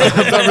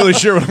 I'm not really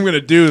sure what I'm going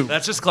to do.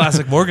 That's just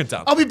classic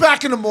Morgantown. I'll be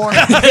back in the morning.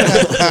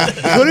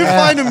 Couldn't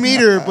find a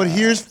meter, but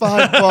here's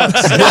 $5.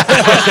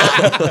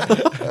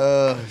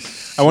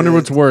 I wonder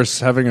what's worse,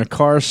 having a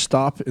car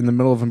stop in the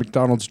middle of a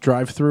McDonald's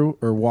drive-thru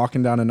or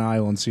walking down an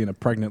aisle and seeing a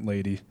pregnant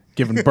lady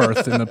giving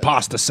birth in the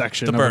pasta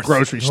section of a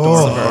grocery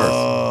store.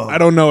 I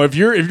don't know. If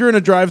you're in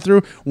a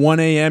drive-thru, 1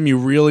 a.m., you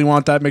really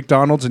want that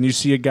McDonald's and you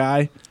see a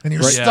guy and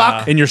you're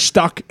stuck. And you're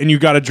stuck and you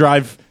got to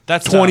drive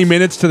 20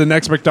 minutes to the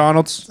next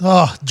McDonald's.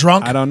 Oh,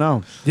 drunk? I don't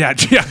know. Yeah,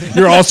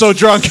 you're also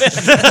drunk.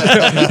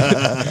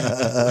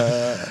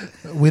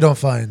 We don't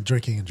find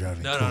drinking and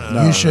driving.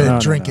 No. You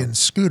should drink and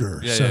scooter.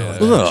 Yeah.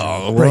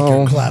 Break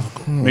your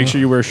clavicle. Make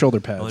sure you wear shoulder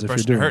pads The only if you're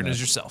person doing hurting that. is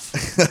yourself.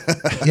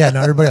 Yeah,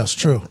 not everybody else.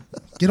 True.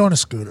 Get on a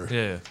scooter.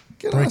 Yeah.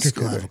 Break your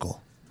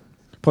clavicle.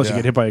 Plus, you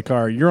get hit by a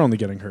car. You're only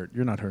getting hurt.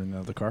 You're not hurting the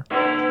other car.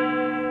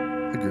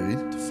 Agreed.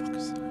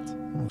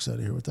 I'm excited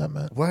to hear what that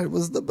meant. What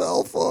was the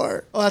bell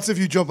for? Oh, that's if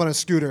you jump on a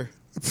scooter.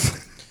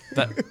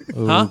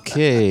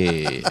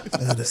 Okay.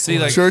 See,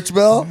 like Church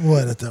bell?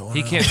 What at that one?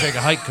 he can't take a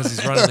hike because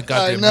he's running the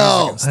goddamn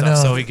know. music and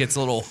stuff. So he gets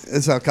a little.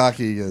 That's how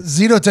cocky he is.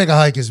 Zito Take a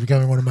Hike is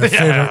becoming one of my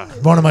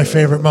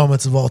favorite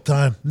moments of all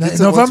time.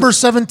 November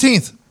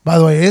 17th, by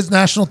the way, is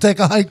National Take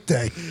a Hike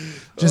Day.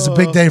 Just a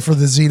big day for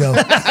the Zito.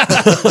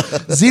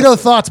 Zito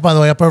Thoughts, by the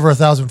way, up over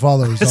 1,000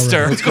 followers.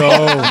 Let's go.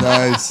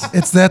 Nice.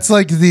 It's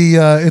like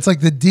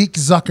the Deke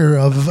Zucker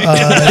of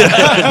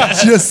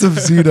just of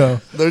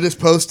Zito. They're just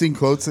posting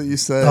quotes that you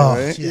say, Oh,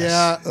 right?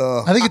 yes.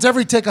 I think it's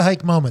every Take a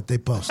Hike moment they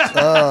post.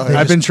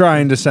 I've been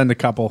trying to send a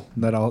couple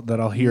that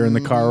I'll hear in the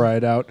car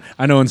ride out.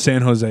 I know in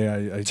San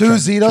Jose, I Two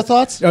Zito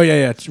Thoughts? Oh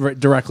yeah, it's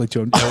directly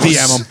to him.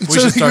 DM them. We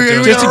should start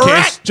doing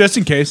Just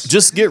in case.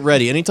 Just get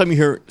ready. Anytime you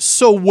hear,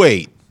 so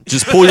wait,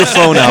 just pull your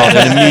phone out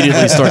and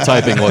immediately start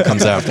typing what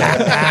comes after.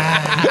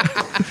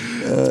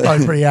 It's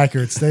probably a pretty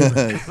accurate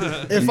statement.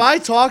 If I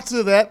talk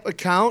to that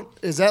account,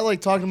 is that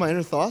like talking to my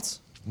inner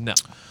thoughts? No.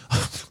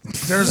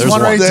 There's one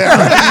right there.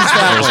 Mark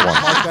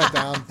that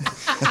down.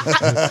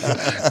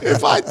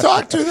 If I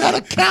talk to that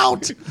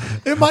account,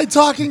 am I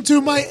talking to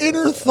my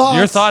inner thoughts?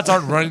 Your thoughts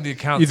aren't running the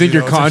account. You think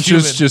your It's a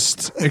conscience human.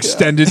 just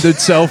extended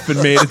itself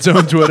and made its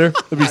own Twitter?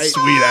 That'd be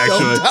sweet,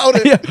 actually. Doubt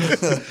it.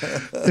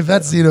 If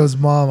that's Zito's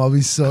mom, I'll be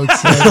so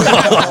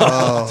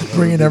excited.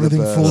 Bringing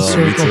everything full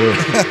circle.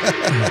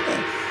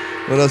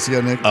 What else you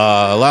got, Nick?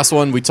 Last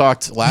one, we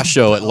talked last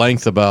show at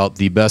length about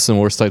the best and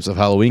worst types of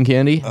Halloween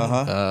candy.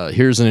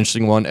 Here's an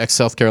interesting one.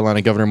 Ex-South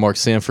Carolina Governor Mark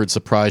Sanford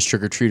surprised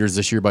trick-or-treaters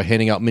this year by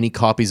handing out mini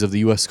copies of the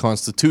U.S.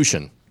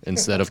 Constitution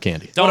instead of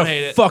candy. Don't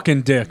hate it.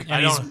 Fucking dick.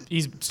 And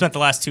he's spent the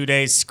last 2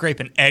 days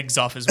scraping eggs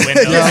off his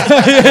windows.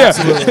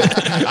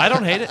 I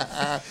don't hate it.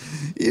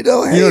 You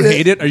don't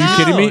hate it? Are you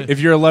kidding me? No. If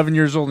you're 11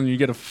 years old and you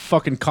get a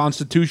fucking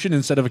Constitution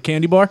instead of a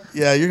candy bar?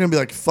 Yeah, you're gonna be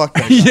like, fuck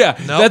that. Yeah,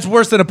 Nope. that's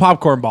worse than a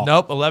popcorn ball.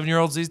 Nope.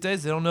 11-year-olds these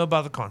days, they don't know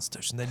about the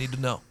Constitution. They need to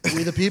know.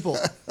 We the people.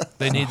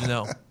 They need to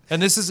know.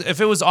 And this is if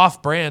it was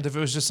off-brand, if it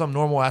was just some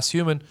normal ass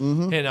human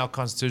handing out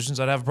constitutions,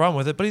 I'd have a problem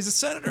with it. But he's a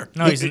senator.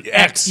 No, he's an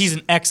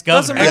ex-governor.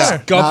 Doesn't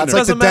matter. Nah, it's like the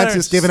Doesn't matter.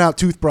 dentist giving out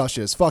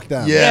toothbrushes. Fuck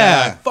them.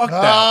 Yeah. Fuck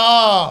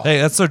that. Hey,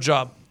 that's their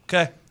job.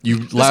 Okay.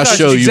 Last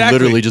show, exactly. you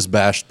literally just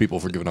bashed people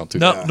for giving out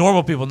tooth. No,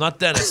 normal people, not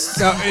dentists.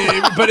 No,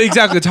 but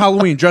exactly, it's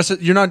Halloween.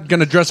 You're not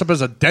going to dress up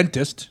as a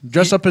dentist.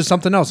 Dress up as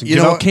something else and You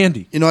give know out what?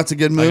 candy. You know what's a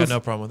good I move? got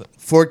no problem with it.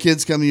 4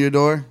 kids come to your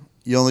door.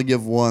 You only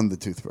give one the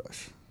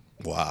toothbrush.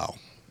 Wow.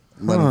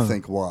 Let them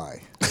think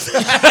why.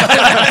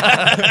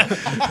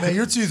 Man,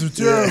 your teeth are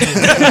terrible.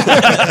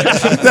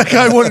 That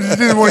guy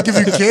didn't want to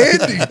give you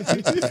candy.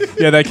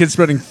 Yeah, that kid's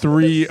spending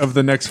 3 of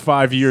the next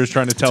 5 years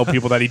trying to tell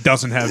people that he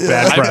doesn't have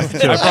bad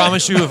breath. I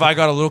promise you, if I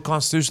got a little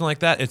constitution like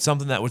that, it's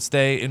something that would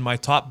stay in my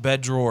top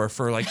bed drawer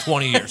for like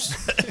 20 years.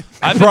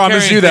 I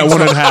promise you that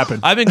wouldn't happen.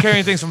 I've been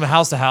carrying things from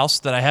house to house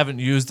that I haven't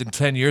used in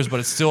 10 years, but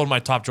it's still in my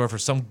top drawer for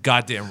some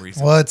goddamn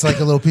reason. Well, it's like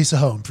a little piece of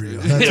home for you.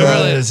 That's It what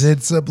really it is.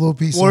 It's a little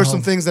piece What of are home.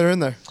 some things that are in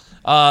there?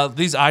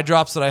 These eye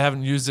drops that I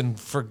haven't used in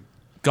for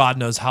God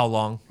knows how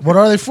long. What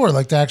are they for?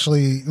 Like to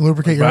actually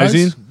lubricate your eyes?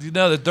 Visine? You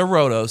know that they're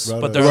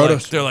Rotos, but they're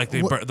like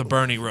the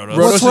Bernie Rotos.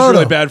 Rotos is Roto?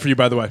 really bad for you,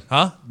 by the way.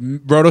 Huh?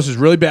 Rotos is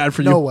really bad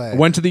for you. No way.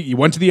 You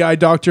went to the eye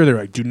doctor. They're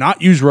like, do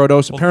not use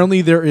Rotos.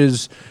 Apparently, there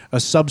is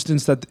a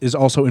substance that is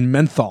also in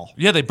menthol.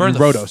 Yeah, they burn in the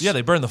Rotos. Yeah,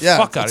 they burn the Yeah,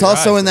 fuck out it's of your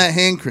also eyes. in that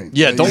hand cream.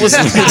 Yeah, don't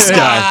listen to this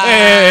guy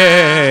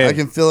Hey, I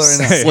can feel it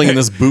right now. slinging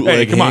this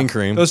bootleg come on. hand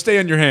cream. Those stay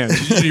on your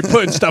hands. You're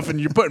putting stuff in.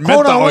 You're putting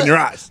Hold menthol on, in your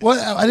eyes. What?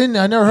 I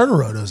never heard of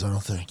Rotos. I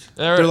don't think.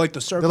 They're like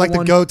the circle They're like the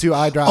one. go-to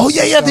eye drops. Oh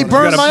yeah, they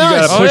burn You my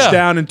gotta eyes. push Oh, yeah.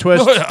 down and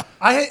twist.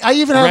 I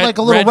even have like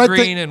a little red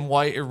green thing. and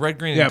white, or red,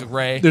 green, Yeah, and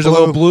gray. there's a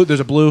little blue. There's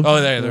a blue. Oh,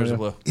 there's a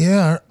blue.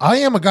 Yeah, I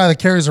am a guy that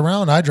carries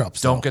around eye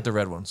drops. Don't though. get the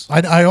red ones.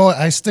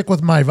 I stick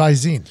with my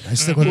Visine. I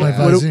stick with my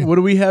Visine. What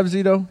do we have,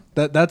 Zito?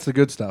 That's the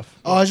good stuff.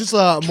 Oh, it's just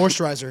a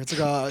moisturizer. It's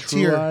like a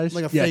tear, eyes?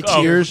 like a Yeah, fake Oh,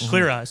 tear. tears.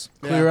 clear eyes.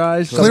 Clear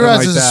eyes. Clear something Eyes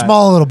like is a that.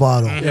 small little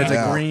bottle. Yeah, it's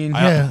a green.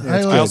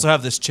 I also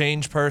have this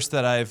change purse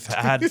that I've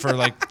had for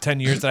like 10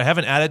 years that I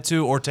haven't added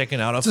to or taken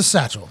out of. It's a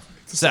satchel.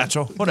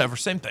 Satchel, whatever,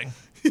 same thing.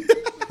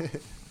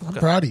 I'm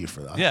proud of you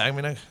for that. Yeah, I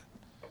mean,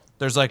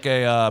 there's like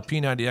a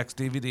P90X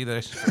DVD that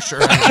I for sure.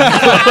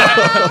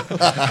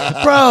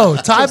 Bro,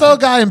 Tybo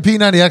guy and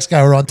P90X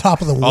guy were on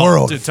top of the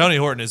world. Dude, Tony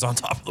Horton is on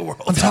top of the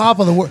world. On top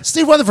of the world.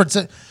 Steve Weatherford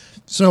said.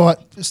 So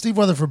Steve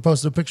Weatherford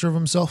posted a picture of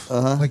himself,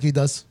 like he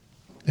does.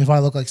 If I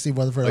look like Steve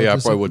Weatherford, Yeah, I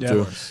just- probably would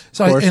too.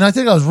 So and I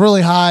think I was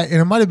really high, and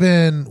it might have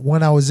been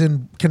when I was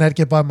in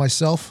Connecticut by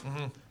myself.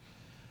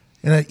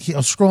 And I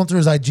was scrolling through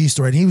his IG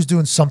story, and he was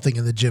doing something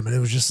in the gym, and it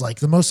was just like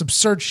the most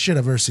absurd shit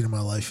I've ever seen in my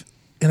life.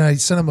 And I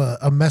sent him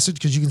a message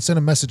because you can send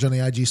a message on the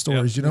IG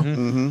stories, you know.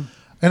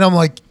 And I'm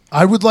like,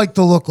 I would like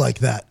to look like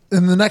that.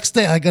 And the next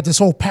day, I got this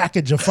whole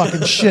package of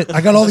fucking shit. I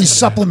got all these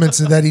supplements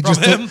that he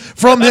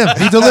from him.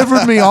 He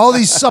delivered me all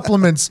these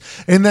supplements,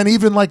 and then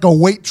even like a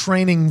weight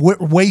training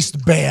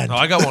waistband. Oh,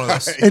 I got one of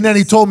those. And then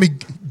he told me,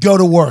 go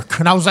to work.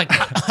 And I was like,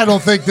 I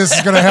don't think this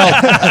is going to help.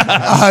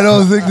 I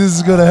don't think this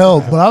is going to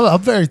help. But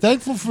I'm very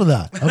thankful for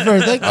that. I'm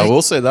very thankful. I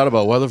will say that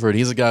about Weatherford.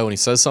 He's a guy, when he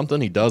says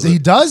something, he does it. He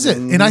does it.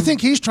 And I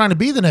think he's trying to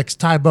be the next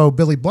Tybo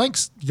Billy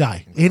Blanks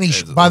guy. And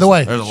he, by the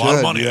way, There's a lot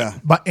of money. Yeah.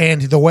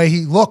 and the way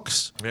he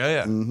looks,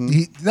 Yeah.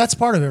 that's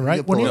part of it,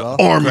 right? Pull it off.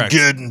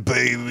 Armageddon,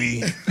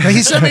 baby.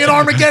 He sent me an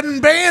Armageddon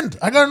band.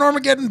 I got an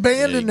Armageddon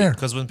band in there.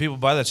 Because when people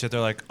buy that shit, they're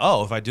like,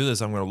 "Oh, if I do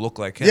this, I'm going to look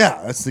like him."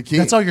 Yeah, that's the key.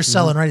 That's all you're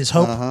selling, right? Is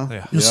hope.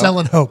 Yeah. You're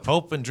selling hope.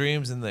 Hope and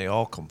dreams, and they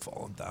all come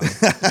falling down.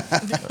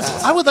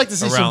 I would like to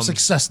see some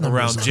success numbers.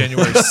 around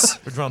January.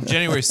 Around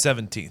January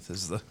 17th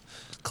is the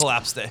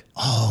collapse day.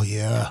 Oh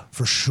yeah,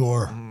 for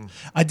sure.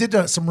 I did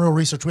some real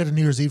research. We had a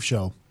New Year's Eve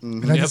show,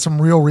 and I did some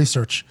real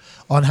research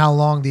on how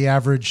long the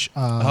average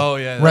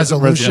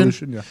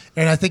resolution. Yeah.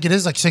 And I think it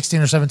is like 16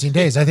 or 17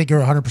 days. I think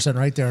you're 100%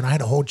 right there. And I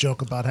had a whole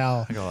joke about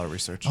how I got a lot of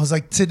research. I was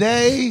like,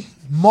 today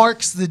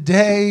marks the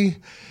day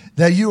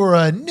that you are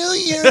a new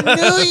year, new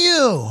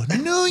you,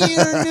 new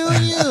year, new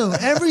you.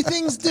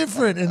 Everything's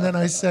different. And then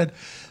I said,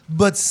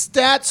 but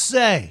stats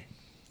say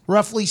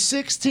roughly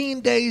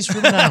 16 days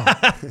from now,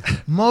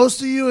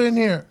 most of you in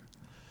here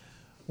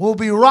will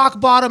be rock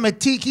bottom at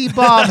Tiki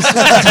Bob's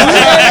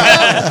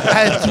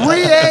at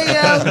 3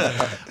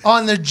 a.m.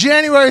 on the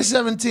January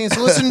 17th.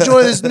 So let's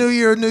enjoy this new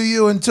year, new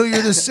you, until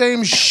you're the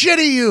same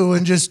shitty you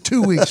in just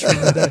 2 weeks from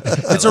today.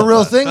 It's a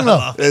real thing,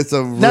 though. It's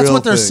a real That's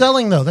what they're thing.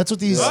 selling, though. That's what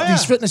these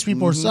fitness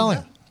people are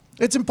selling.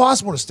 It's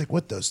impossible to stick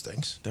with those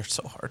things. They're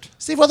so hard.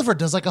 Steve Weatherford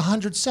does like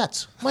 100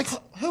 sets. I'm like,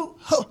 who?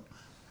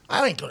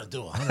 I ain't gonna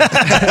do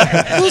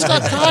 100. Who's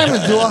got time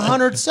to do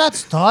 100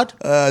 sets, Todd?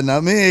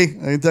 Not me. I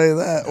can tell you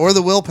that. Or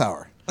the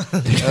willpower. I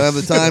have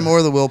the time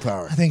or the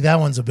willpower. I think that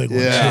one's a big one.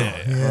 Yeah.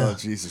 Too. Oh,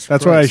 Jesus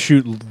That's Christ. why I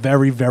shoot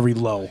very, very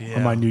low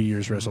on my New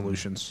Year's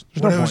resolutions.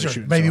 There's no point in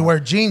shooting. Maybe wear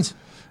jeans.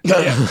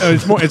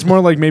 It's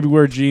more like maybe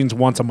wear jeans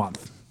once a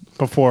month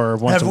before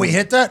once. Have we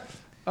hit that?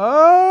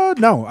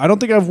 No, I don't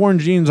think I've worn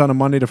jeans on a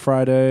Monday to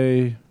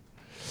Friday.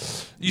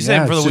 You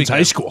save them for the since weekend.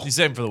 high school. You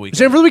save them for the weekend.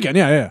 Same for the weekend.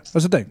 Yeah.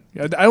 That's the thing.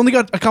 I only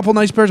got a couple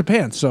nice pairs of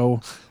pants. So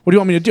what do you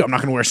want me to do? I'm not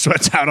going to wear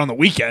sweats out on the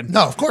weekend.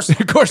 No, of course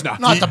of course not.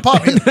 Not the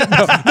pub.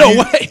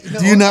 No way.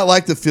 Do you not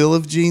like the feel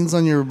of jeans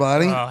on your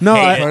body? No,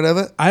 part of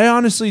it. I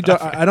honestly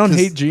don't. I don't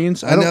hate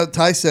jeans. I know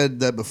Ty said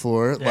that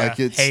before. Yeah, like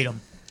it's hate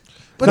them.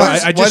 But No,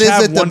 what I just is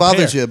have it that one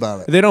bothers pair. you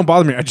about it? They don't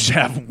bother me. I just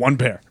have one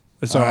pair.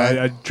 So All right.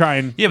 I try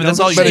and Yeah, but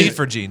that's all you need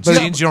for jeans.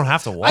 Jeans you don't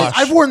have to wash.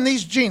 I've worn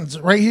these jeans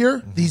right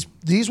here.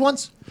 These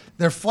ones.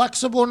 They're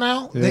flexible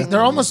now.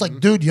 They're almost like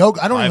dude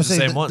yoga. I don't I even have the say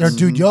same that ones. they're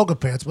dude yoga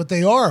pants, but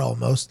they are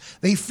almost.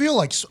 They feel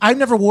like I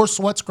never wore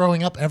sweats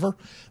growing up ever,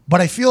 but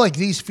I feel like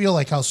these feel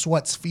like how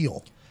sweats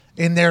feel.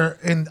 And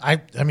I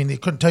mean, they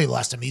couldn't tell you the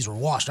last time these were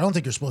washed. I don't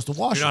think you're supposed to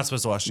wash You're them. not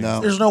supposed to wash jeans. No.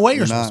 There's no way you're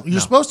You're supposed not. to.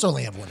 You're supposed to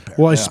only have one pair.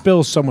 Well, I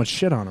spill so much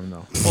shit on them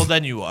though. Well,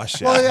 then you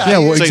wash. Well, yeah. Yeah,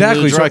 well, Same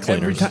exactly. with So dry every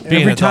cleaners.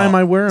 Being every an time adult.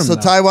 I wear them. So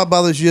Ty, what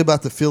bothers you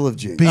about the feel of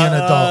jeans? Being an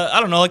adult. I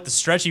don't know, like the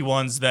stretchy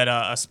ones that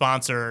a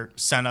sponsor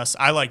sent us.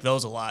 I like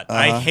those a lot.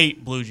 I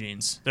hate blue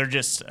jeans. I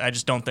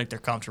just don't think they're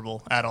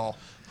comfortable at all.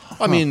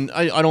 I mean,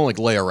 I don't like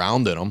lay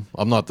around in them.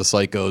 I'm not the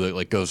psycho that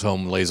like goes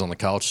home and lays on the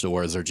couch still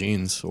wears their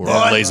jeans or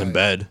What? lays in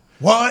bed.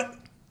 What?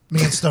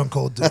 Me and Stone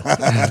Cold do.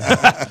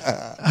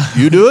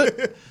 You do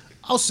it?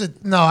 I'll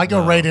sit. No, I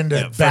go right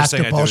into first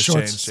thing I do basketball is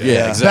shorts. change,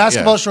 Yeah, exactly.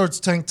 Basketball shorts,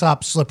 tank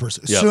top, slippers.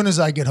 As Yep. soon as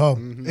I get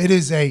home, it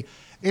is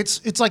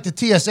it's like the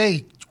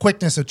TSA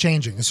quickness of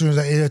changing. As soon as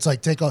it's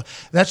like take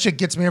off. That shit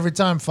gets me every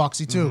time.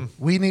 Foxy too.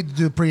 We need to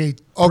do pre.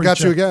 Oh, got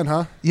pre-check. you again,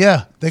 huh?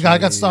 Yeah, I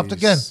got stopped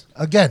again.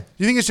 Again.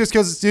 You think it's just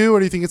because it's you, or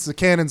do you think it's the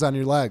cannons on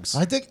your legs?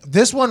 I think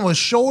this one was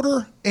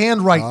shoulder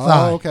and right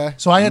thigh. okay.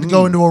 So I had to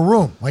go into a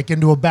room, like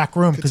into a back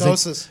room, because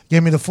Ketosis. they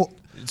gave me the full.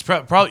 It's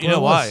probably, you know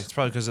What it why? was. It's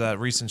probably because of that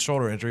recent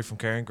shoulder injury from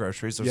carrying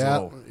groceries. There's Yeah,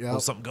 a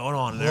little something going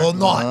on in there. Well,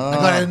 knot. I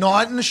got a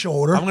knot in the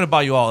shoulder. I'm going to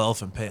buy you all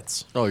elephant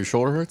pants. Oh, your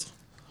shoulder hurts?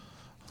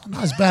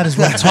 Not as bad as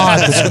when Todd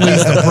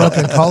squeezed the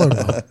broken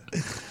collarbone.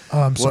 Oh,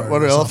 I'm sorry.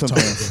 What are It was off elephant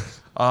topic. pants?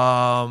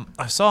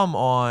 I saw them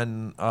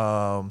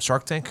on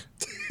Shark Tank.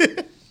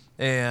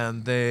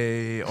 And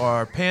they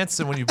are pants,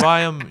 and when you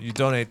buy them, you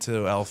donate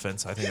to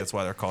elephants. I think that's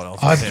why they're called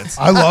elephant pants.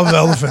 I love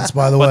elephants,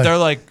 by the way. But they're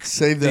like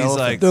Save the these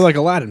elephant. like, They're like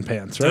Aladdin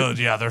pants, right? dude,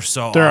 yeah, they're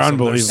so They're awesome.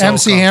 unbelievable. so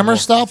MC Hammer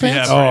comfortable. style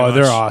pants? Yeah, Oh, pretty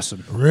they're much.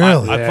 awesome.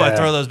 Really? I probably Yeah.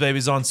 throw those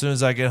babies on as soon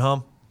as I get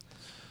home.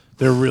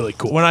 They're really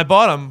cool. When I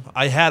bought them,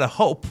 I had a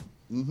hope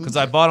because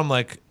I bought them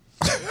like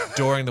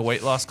during the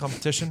weight loss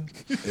competition.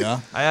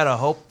 Yeah. I had a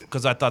hope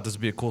because I thought this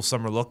would be a cool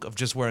summer look of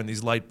just wearing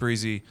these light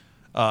breezy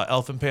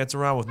elephant pants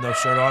around with no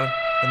shirt on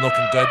and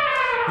looking good.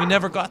 We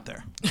never got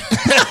there.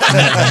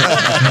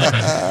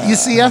 You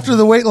see, after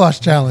the weight loss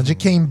challenge, it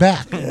came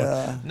back.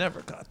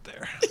 Never got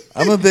there.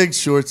 I'm a big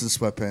shorts and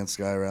sweatpants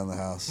guy around the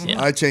house.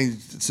 I change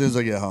as soon as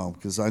I get home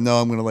because I know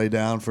I'm going to lay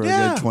down for a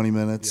Yeah. good 20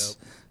 minutes.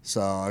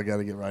 So I got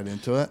to get right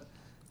into it.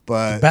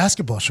 But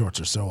Basketball shorts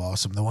are so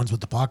awesome. The ones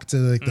with the pockets,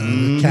 like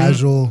the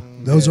casual,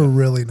 those are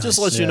really nice. Just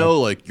let you know,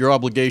 like, your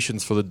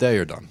obligations for the day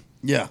are done.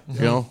 yeah,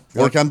 You know?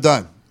 like I'm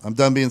done. I'm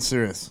done being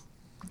serious.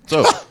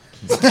 So,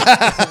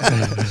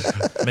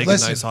 Make a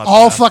Listen, nice hot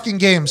all bath. fucking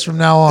games from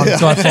now on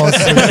until I fall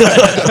asleep.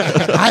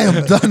 I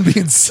am done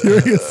being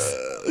serious.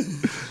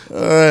 All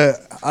right,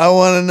 I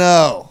want to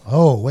know.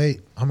 Oh,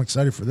 wait. I'm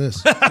excited for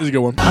this. This is a good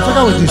one. I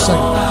forgot we do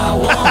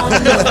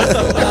second.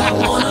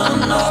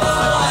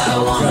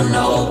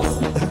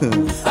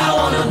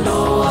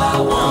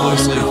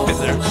 Loosely in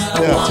there.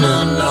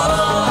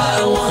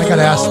 I got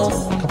asked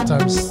a couple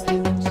times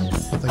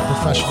with like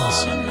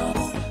professionals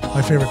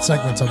my favorite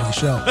segments on the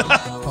show.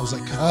 I was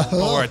like,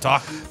 Where I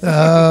talk.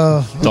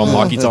 dumb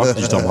hockey talk. Did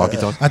you tell him hockey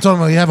talk? I told him,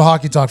 well, you have a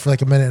hockey talk for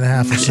like a minute and a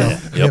half or so.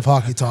 You have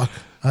hockey talk.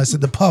 I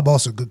said, the pub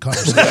also good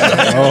conversation.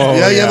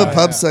 yeah, you have a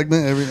pub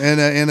segment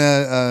and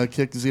a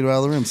kick Zito out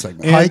of the room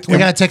segment. Hike. We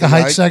got to take a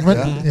hike segment.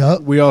 Yeah.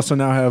 Yep. We also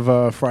now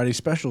have Friday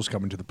specials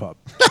coming to the pub.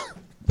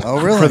 Oh,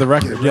 really? For the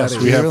record, yes,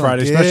 we have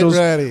Friday Get specials.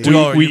 ready.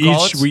 We You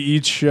call it?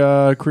 each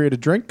create a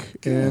drink,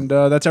 and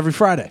that's every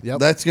Friday.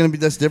 That's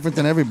different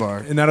than every bar.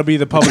 And that'll be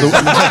the pub of the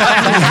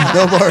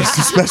No bars,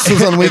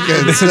 specials on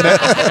weekends. and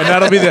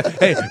that'll be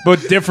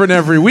but different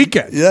every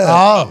weekend. Yeah.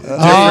 Oh.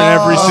 Different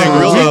every single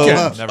Real though,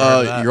 weekend. Never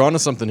heard that. you're onto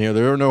something here.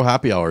 There are no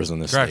happy hours in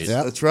this Correct. state.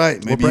 Yeah. That's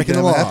right. Maybe breaking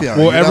you can the have a law. happy hour.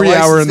 Well, You're not every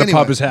hour in licensed the pub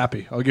anyway. is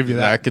happy. I'll give you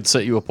that. That could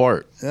set you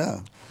apart. Yeah.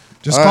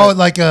 Just All call right. it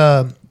like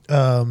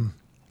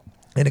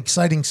an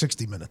exciting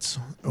 60 minutes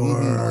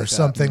or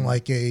something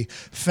like a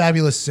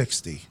fabulous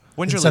 60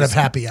 When's your instead of lease?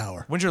 happy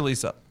hour. When's your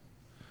lease up?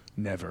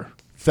 Never.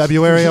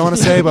 February, I want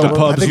to say, but The I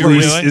pub's think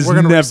lease is we're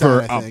gonna never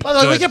resign, I think. By the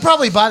way, we could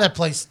probably buy that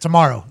place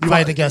tomorrow if I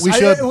had to guess. we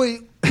should.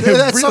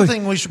 That's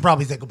something we should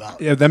probably think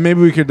about. Yeah, then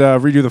maybe we could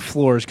redo the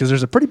floors because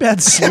there's a pretty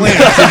bad slant in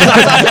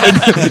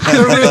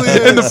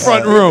the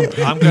front room.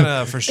 I'm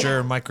gonna for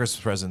sure. My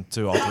Christmas present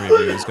to all three of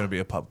you is gonna be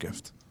a pub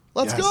gift.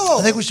 Let's go.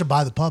 I think we should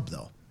buy the pub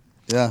though.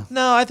 Yeah.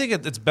 No, I think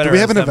it's better. Do we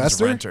have as an them as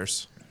investor?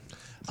 renters.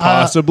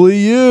 Possibly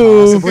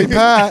you. Possibly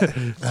Pat.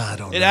 I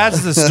don't know. It adds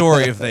to the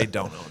story if they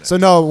don't own it. So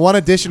no, one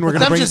addition we're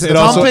gonna Them bring just to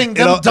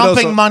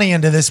dumping money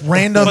into this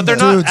random But they're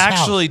not dude's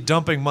actually house.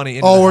 dumping money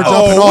into Oh, the we're house.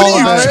 dumping all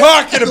of it.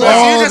 talking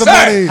All the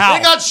money. How?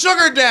 They got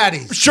sugar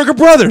daddies. Sugar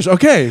Brothers,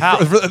 okay. How?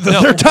 For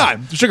No. their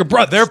time. The Sugar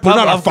Brothers. Their They're pub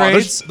not our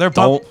fathers. upgrades. Their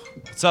pub.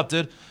 What's up,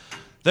 dude?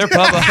 Their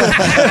pub.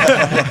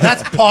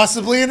 That's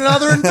possibly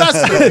another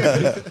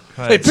investor.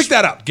 Hey, pick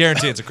that up.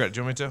 Guarantee it's a credit.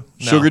 Do you want me to?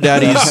 No. Sugar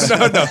daddies.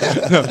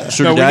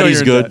 Sugar No, we know daddy's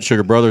you're good. dead.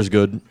 Sugar brothers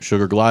good.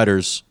 Sugar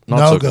gliders not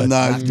No so good. good.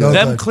 No, No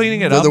Them good.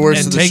 cleaning it They're up the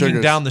worst and of the taking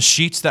sugars. down the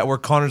sheets that were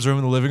Connor's room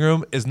in the living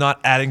room is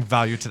not adding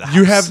value to the house.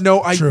 You have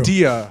no True.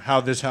 idea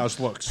how this house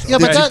looks. Yeah,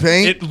 but Did you that,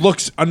 paint? It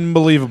looks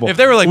unbelievable. If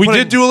they were like we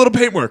putting- did do a little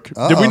paint work,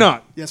 did we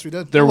not? Yes, we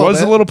did. There little was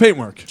a bit. little paint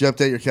work. Did you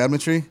update your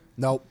cabinetry?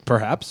 Nope.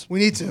 Perhaps. We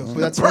need to. But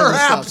that's one of the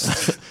perhaps.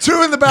 steps.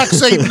 Two in the back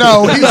say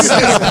no. He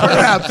says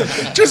perhaps.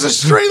 Just a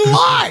straight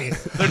lie.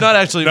 They're not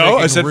actually No,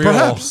 making I said real.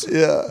 perhaps.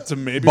 Yeah. It's a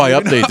maybe. By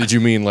maybe update, not. did you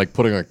mean like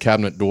putting a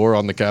cabinet door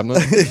on the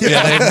cabinet?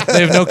 Yeah,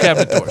 they have no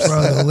cabinet doors.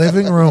 Bro, the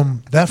living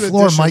room, that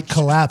floor might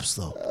collapse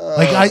though.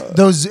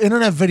 Those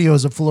internet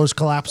videos of floors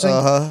collapsing.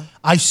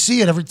 I see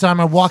it every time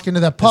I walk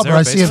into that pub, there or a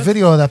I see a basement?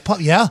 video of that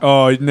pub. Yeah.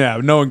 Oh,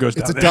 no one goes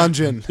down It's a there.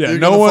 dungeon. Yeah, You're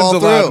no gonna one's fall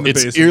allowed through. in the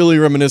It's basement. eerily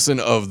reminiscent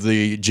of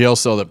the jail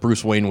cell that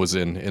Bruce Wayne was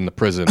in the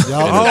prison in The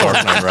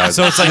Dark Knight Rises.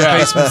 So it's like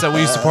basements that we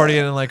used to party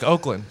in like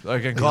Oakland,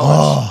 like in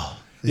college.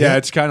 Yeah,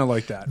 it's kind of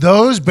like that.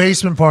 Those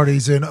basement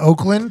parties in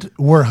Oakland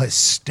were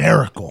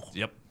hysterical.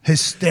 Yep.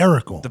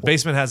 Hysterical. The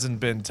basement hasn't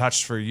been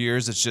touched for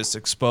years. It's just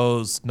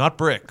exposed, not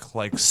brick,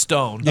 like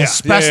stone. Yeah,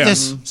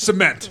 Asbestos.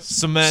 Cement.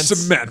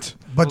 Cement.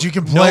 But you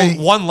can No, play.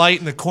 one light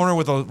in the corner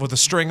with a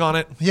string on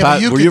it. Yeah, Pat,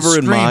 but you were can you ever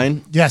in scream.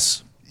 mine?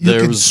 Yes. You There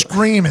can was-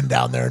 screaming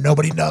down there.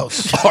 Nobody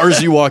knows.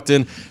 Ours, you walked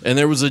in, and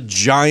there was a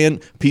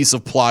giant piece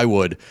of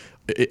plywood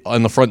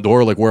on the front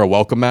door, like where a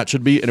welcome mat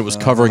should be, and it was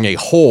covering a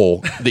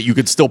hole that you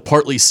could still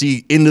partly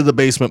see into the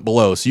basement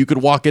below. So you could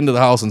walk into the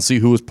house and see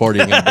who was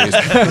partying in the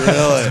basement.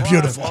 Really?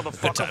 Beautiful.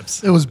 Good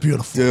times. It was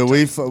beautiful.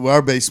 Dude,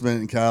 our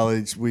basement in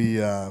college,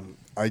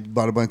 I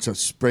bought a bunch of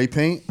spray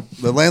paint.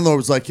 The landlord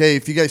was like, "Hey,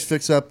 if you guys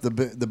fix up the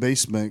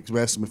basement," because we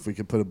asked him if we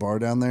could put a bar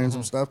down there and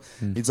some stuff.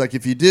 He's like,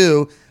 "If you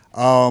do,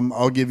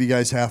 I'll give you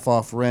guys half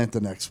off rent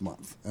the next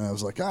month." And I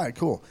was like, "All right,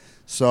 cool."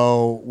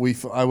 So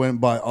I went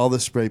and bought all the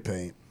spray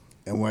paint.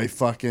 And I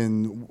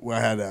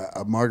had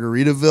a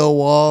Margaritaville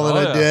wall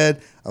that I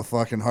did, a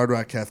fucking Hard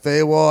Rock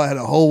Cafe wall. I had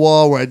a whole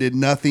wall where I did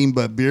nothing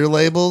but beer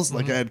labels.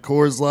 Like I had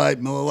Coors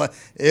Light, Miller Lite.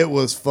 It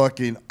was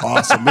fucking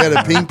awesome. We had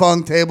a ping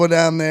pong table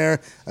down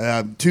there,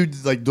 two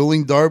like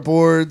dueling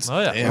dartboards.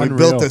 Oh, yeah. And we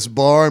Unreal. built this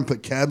bar and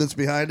put cabinets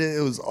behind it.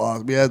 It was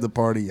awesome. We had the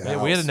party.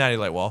 Yeah, we had a natty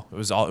light wall. It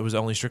was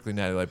only strictly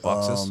natty light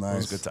boxes. Oh, It was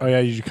nice. a good Oh time. yeah,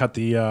 you cut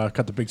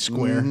the big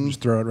square,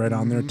 just throw it right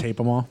on there, tape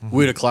them all.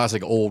 We had a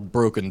classic old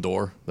broken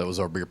door. That was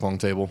our beer pong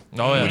table.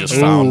 Oh, yeah. We just Ooh.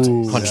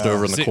 found, punched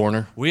over in the See,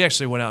 corner. We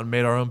actually went out and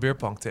made our own beer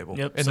pong table.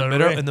 Yep, in so the did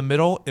middle, we. in the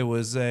middle, it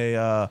was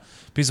a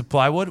piece of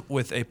plywood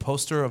with a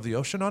poster of the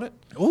ocean on it.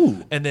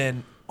 Ooh. And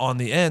then on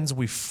the ends,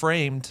 we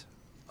framed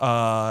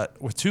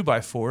with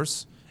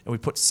 2x4s, and we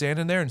put sand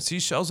in there and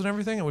seashells and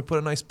everything, and we put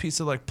a nice piece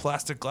of like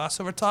plastic glass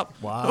over top.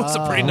 Wow, it was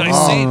a pretty nice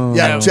scene.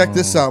 Yeah, check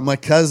this out. My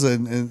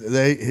cousin and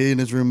he and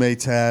his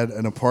roommates had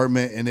an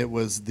apartment, and it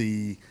was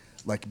the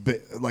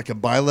like a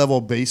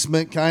bi-level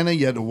basement kind of.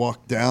 You had to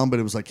walk down,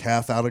 but it was like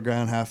half out of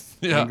ground, half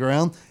in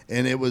ground,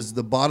 and it was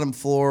the bottom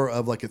floor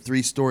of like a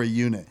 3-story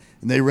unit,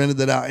 and they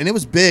rented it out, and it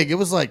was big. It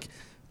was like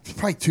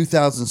probably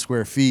 2,000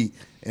 square feet.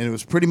 And it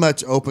was pretty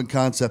much open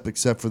concept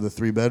except for the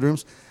 3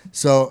 bedrooms.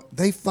 So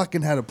they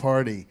fucking had a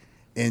party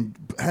and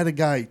had a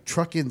guy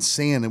truck in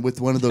sand with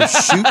one of those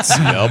chutes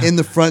in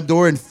the front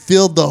door and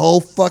filled the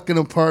whole fucking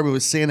apartment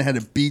with sand and had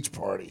a beach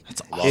party.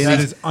 That's awesome. That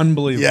is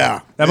unbelievable.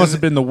 Yeah. That must have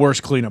been the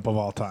worst cleanup of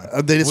all time.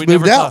 They just We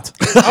moved never out.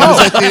 They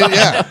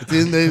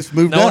just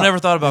moved out. No one ever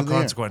thought about In there.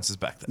 consequences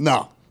back then.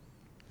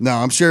 No,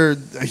 I'm sure.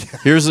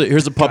 Here's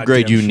a pub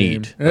grade you shame.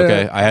 need. Yeah.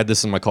 Okay, I had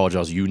this in my college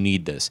house. You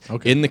need this.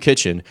 Okay. In the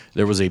kitchen,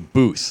 there was a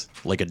booth,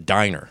 like a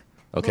diner.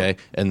 Okay,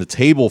 and the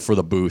table for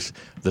the booth,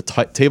 the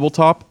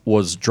tabletop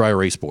was dry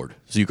erase board,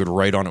 so you could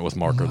write on it with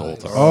marker the whole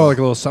time. Oh, like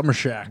a little summer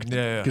shack.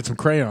 Yeah. Get some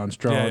crayons,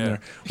 draw Yeah, in yeah. there.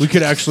 We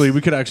could actually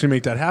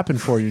make that happen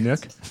for you,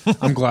 Nick.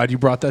 I'm glad you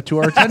brought that to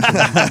our attention.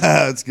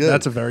 That's good.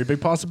 That's a very big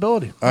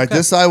possibility. All right,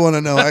 this I want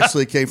to know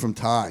actually came from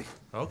Ty.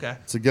 Okay.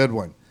 It's a good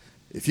one.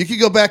 If you could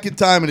go back in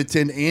time and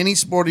attend any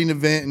sporting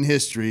event in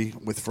history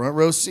with front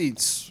row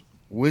seats,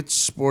 which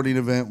sporting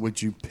event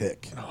would you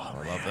pick? I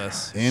love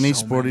this. Any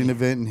sporting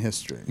event in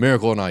history.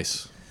 Miracle on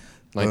Ice,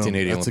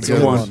 1980 that's a Olympics. good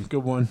Good one. one.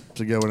 Good one. It's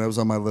a good one. That was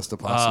on my list of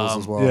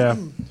possibles as well. Yeah.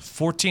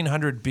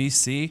 1400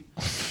 BC,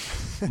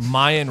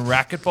 Mayan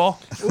racquetball.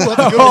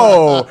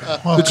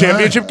 The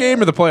championship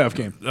game or the playoff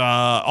game?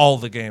 All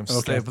the games.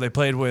 Okay. They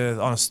played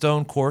on a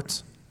stone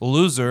court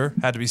loser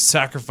had to be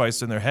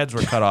sacrificed and their heads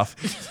were cut off.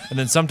 And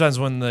then sometimes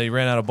when they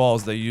ran out of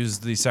balls, they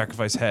used the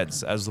sacrifice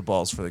heads as the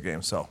balls for the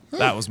game. So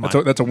that was mine.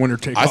 That's a winner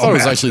take all. I thought it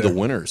was match actually there. the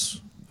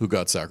winners who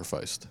got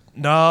sacrificed.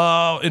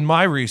 No, in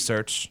my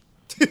research,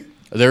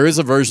 There is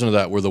a version of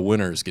that where the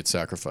winners get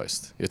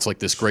sacrificed. It's like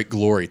this great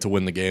glory to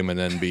win the game and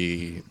then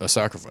be a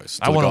sacrifice.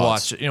 I want to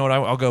watch it. You know what?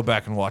 I'll go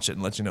back and watch it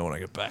and let you know when I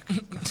get back.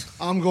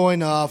 I'm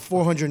going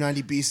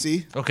 490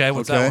 BC. Okay,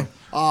 what's that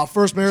one?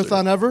 First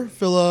marathon ever.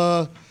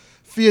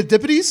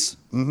 Philadelphians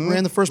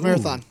ran the first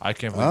marathon. I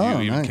can't believe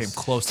you even nice. came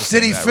close to Did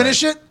saying he that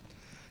finish right. it?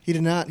 He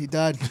did not. He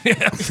died.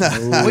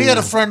 We had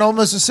a friend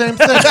almost the same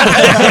thing.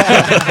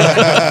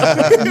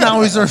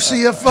 Now he's our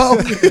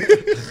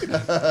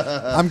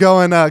CFO. I'm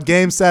going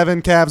Game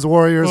 7, Cavs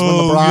Warriors when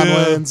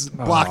LeBron wins,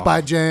 blocked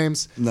by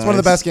James. It's one of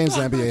the best games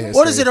in NBA history.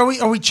 What is it? Are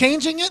we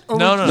changing it? Or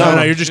No, we-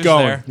 no, You're just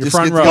going. there. You're Just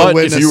front get row. to go But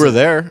witness if you it. were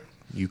there,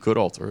 you could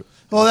alter it.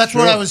 Well, that's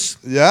what I was.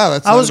 Yeah,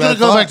 that's. I was going going to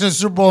go back to the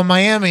Super Bowl in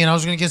Miami, and I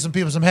was going to give some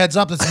people some heads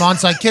up that some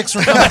onside kicks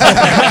were coming.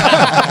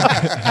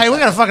 Hey, we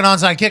got a fucking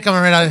onside kick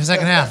coming right out of the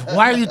second half.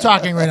 Why are you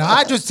talking right now?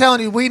 I'm just telling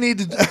you, we need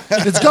to.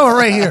 It's going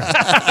right here.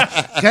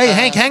 Okay,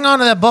 Hank, hang on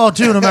to that ball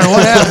too, no matter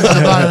what happens at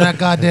the bottom of that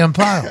goddamn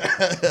pile.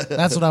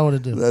 That's what I would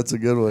have done. That's a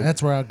good one.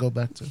 That's where I'd go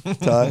back to.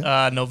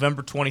 Ty?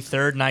 November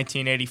 23rd,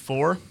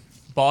 1984.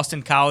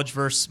 Boston College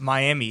versus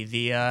Miami,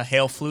 the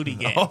Hail Flutie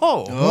game.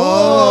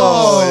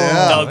 Oh,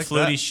 yeah. Doug like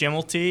Flutie, that.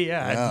 Schimmelty.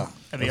 Yeah,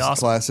 that'd be That's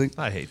awesome. classic.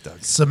 I hate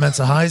Doug. Cements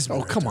a Heisman.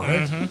 Oh, come on.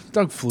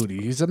 Doug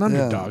Flutie. He's an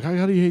underdog.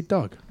 How do you hate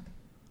Doug?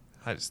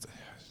 I just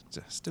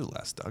do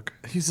last Doug.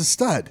 He's a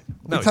stud.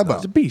 No, What are you talking he's not. about?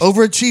 He's a beast.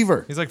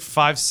 Overachiever. He's like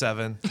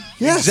 5'7".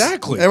 Yes.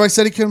 Exactly. Everybody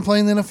said he couldn't play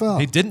in the NFL.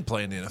 He didn't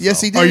play in the NFL.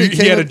 Yes, he did. Oh, he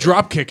came had a up-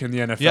 drop kick in the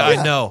NFL. Yeah,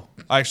 I know.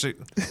 Actually,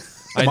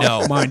 I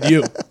know. Mind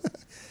you.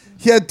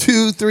 He had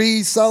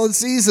 2-3 solid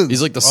seasons.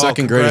 He's like the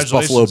second greatest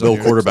Buffalo congratulations Bill on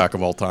yours. quarterback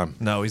of all time.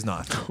 No, he's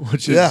not.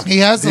 Which is yeah. He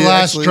has the He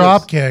last actually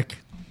drop is. kick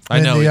I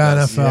in know the he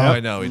does. NFL. Yeah, I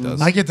know he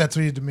does. I get that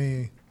tweeted to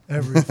me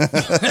every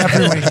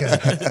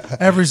weekend,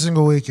 every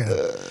single weekend,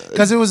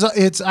 because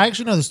it's. I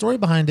actually know the story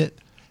behind it.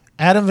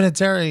 Adam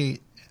Vinatieri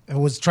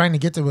was trying to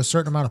get to a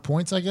certain amount of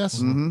points, I guess,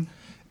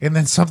 and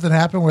then something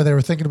happened where they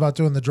were thinking about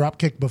doing the drop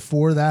kick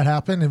before that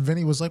happened, and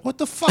Vinny was like, "What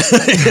the fuck?"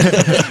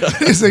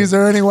 He's like, "Is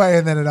there any way?"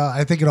 And then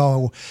I think it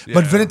all.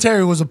 But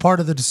Vinatieri was a part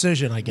of the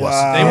decision, I guess.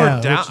 Wow. They Yeah, were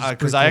which down is because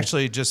pretty I cool.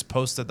 actually just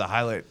posted the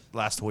highlight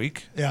last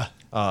week. Yeah.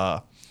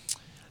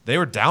 They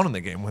were down in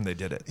the game when they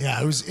did it.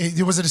 Yeah, it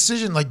was a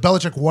decision. Like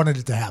Belichick wanted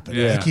it to happen.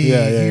 Yeah. Like he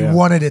Yeah.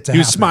 wanted it to He happen.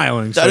 was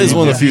smiling. That is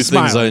one of the few he's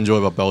things I smiling. enjoy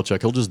about Belichick.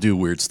 He'll just do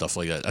weird stuff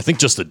like that. I think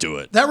just to do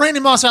it. That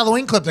Randy Moss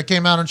Halloween clip that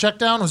came out on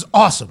Checkdown was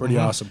awesome. Pretty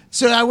awesome.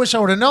 So I wish I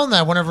would have known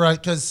that whenever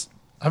because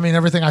I mean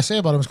everything I say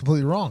about him is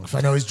completely wrong. If I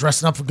know he's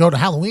dressing up to go to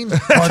Halloween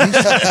parties,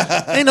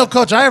 ain't no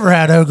coach I ever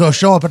had who would go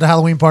show up at the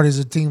Halloween parties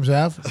that teams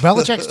have.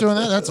 Belichick's doing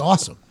that. That's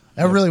awesome.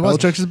 That really was.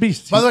 Belichick's a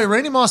beast. By the way,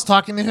 Randy Moss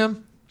talking to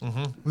him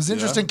was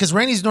interesting because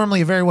Randy's normally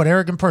a very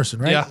arrogant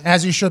person, right? Yeah.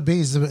 As he should be.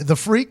 He's the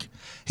freak.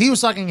 He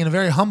was talking in a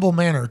very humble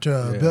manner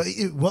to Bill.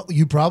 Well,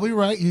 you probably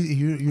right.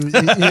 You know,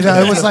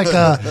 it was like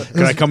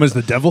Can I come as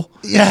the devil?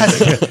 yeah.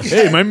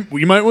 Hey,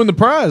 you might win the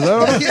prize. I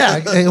don't know.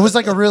 Yeah, it was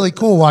like a really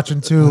cool watching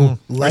two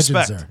legends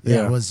Respect. there.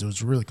 Yeah, Yeah. it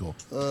was really cool.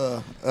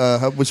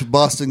 Which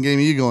Boston game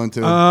are you going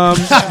to?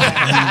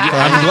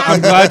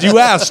 I'm glad you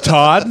asked,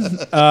 Todd.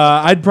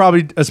 I'd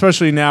probably,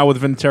 especially now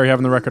with Vinatieri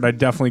having the record, I'd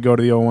definitely go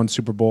to the 0-1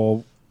 Super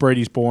Bowl.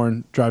 Brady's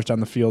born, drives down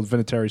the field.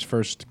 Vinatieri's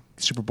first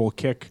Super Bowl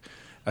kick,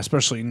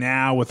 especially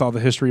now with all the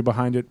history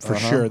behind it. For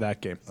sure,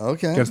 that game.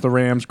 Okay. Against the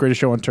Rams, greatest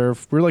show on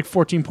turf. We were like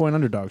 14-point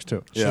underdogs,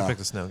 too. Should have Yeah.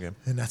 picked a snow game.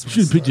 And that's what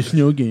Should pick the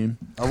snow game.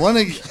 I want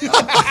to.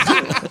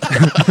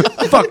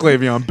 Fuck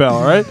Le'Veon Bell,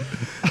 all right?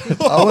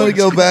 I want to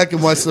go back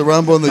and watch the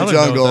Rumble in the I don't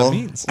even know what Jungle that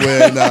means.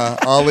 when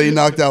Ali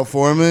knocked out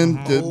Foreman.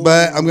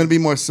 But I'm going to be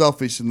more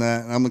selfish than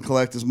that. I'm going to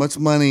collect as much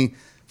money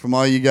from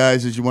all you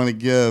guys as you want to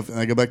give. And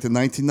I go back to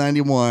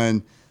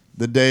 1991,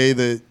 the day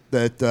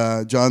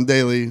that John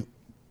Daly,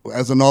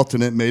 as an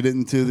alternate, made it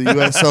into the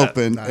U.S.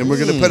 Open. And we're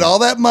going to put all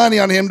that money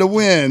on him to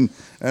win.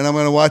 And I'm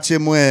going to watch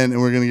him win. And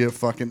we're going to get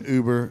fucking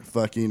uber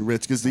fucking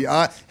rich. Because the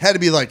had to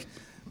be like,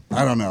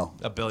 I don't know,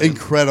 A billion.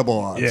 incredible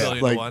odds. Yeah. $1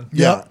 billion Like, to one.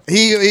 yeah.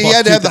 He Plus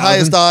had to have the 2,000.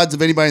 highest odds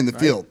of anybody in the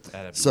field.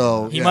 That'd be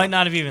So He yeah. might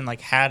not have even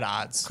had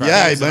odds.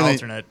 Yeah, He was he an might-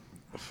 alternate.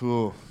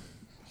 Ooh,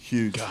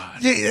 huge. Yeah,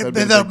 That'd be a the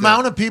big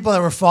amount of people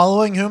that were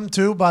following him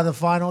too by the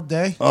final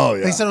day. Oh,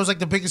 yeah. They said it was like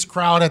the biggest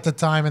crowd at the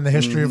time in the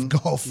history of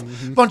golf.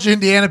 Bunch of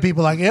Indiana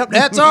people like, yep,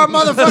 that's our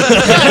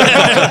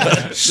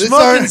motherfucker.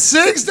 Smoking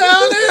cigs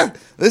down there.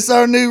 This is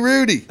our new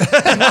Rudy.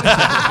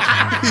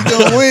 He's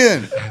gonna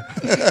win.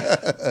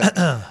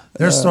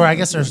 There's story. I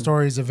guess there's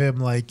stories of him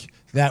like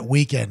that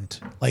weekend,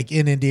 like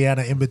in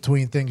Indiana, in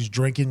between things,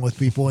 drinking with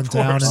people in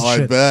town and Oh, I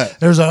shit. bet.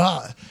 There's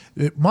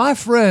my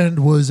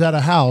friend was at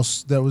a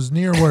house that was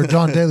near where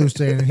John Daly was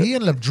staying, and he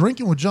ended up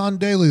drinking with John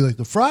Daly like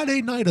the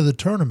Friday night of the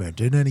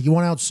tournament, and then he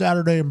went out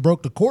Saturday and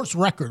broke the course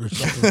record or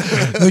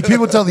something. Like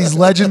people tell these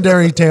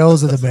legendary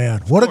tales of the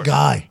man. What a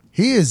guy!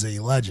 He is a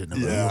legend.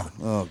 Yeah.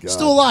 Oh god.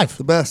 Still alive.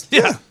 The best.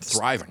 Yeah.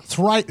 Thriving.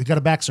 He got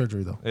a back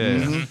surgery though.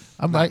 Yeah.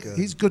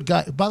 He's a good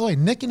guy. By the way,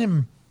 Nick and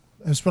him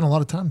have spent a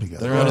lot of time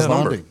together. They're on his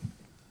number. Bonding.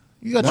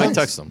 You got I chance?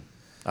 text him.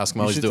 Ask him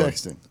how You he's should doing.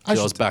 text him. See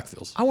how his back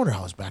feels. I wonder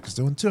how his back is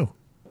doing too.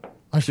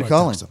 I should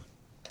call probably text him. him.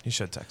 You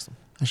should text him.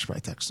 I should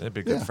probably text him. It'd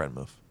be a good Yeah. friend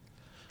move.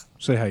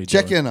 Say how you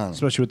Check doing. in on him.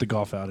 Especially with the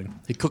golf outing.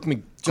 He cooked me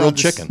John, grilled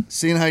just chicken.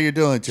 Seeing how you're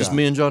doing, John. Just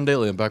me and John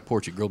Daly on back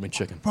porch. He grilled me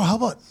chicken. Bro,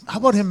 how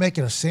about him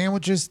making us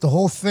sandwiches? The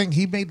whole thing.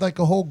 He made like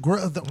a whole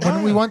grill.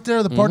 When we went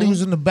there, the party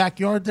was in the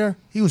backyard there.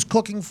 He was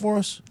cooking for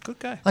us. Good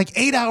guy. Like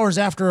 8 hours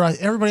after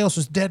everybody else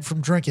was dead from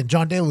drinking,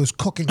 John Daly was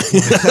cooking for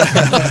us.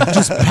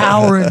 Just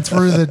powering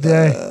through the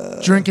day,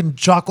 drinking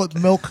chocolate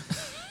milk,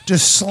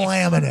 just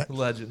slamming it.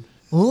 Legend.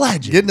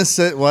 Legend. Getting to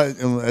sit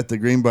at the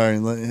Green Bar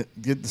and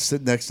get to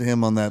sit next to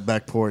him on that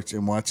back porch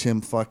and watch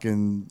him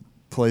fucking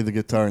play the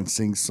guitar and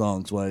sing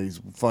songs while he's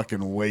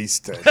fucking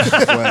wasted.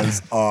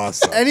 Was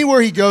awesome. Anywhere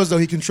he goes, though,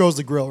 he controls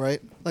the grill,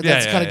 right? Like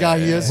that's the kind of guy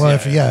he is. Well,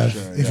 if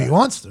he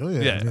wants to, I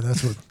mean,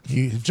 that's what.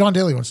 If John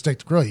Daly wants to take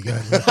the grill, you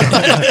got. Hey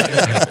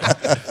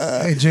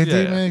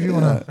JD, man, if you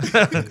want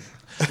to,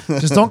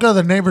 just don't go to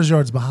the neighbors'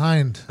 yards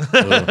behind.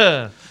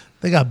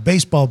 They got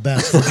baseball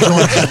bats for joints.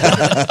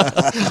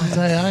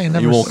 I ain't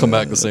never. You won't come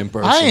back the same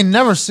person. I ain't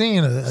never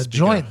seen a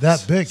joint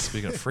that big.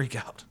 Speaking of freak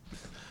out.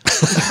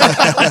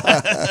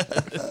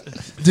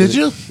 Did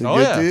you? Oh,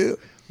 Good yeah. to you?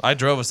 I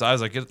drove us. I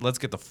was like, let's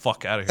get the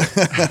fuck out of here.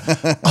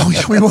 Oh,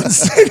 we wouldn't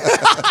say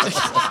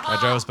that. I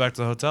drove us back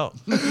to the hotel.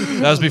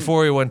 That was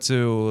before we went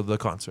to the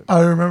concert.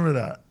 I remember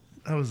that.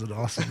 That was an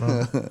awesome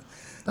moment.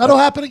 That'll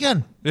happen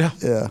again Yeah.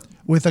 Yeah.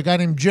 with a guy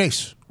named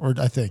Jace, or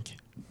I think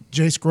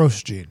Jace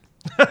Grosjean.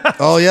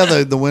 Oh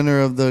yeah, the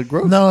winner of the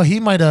growth. No, he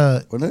might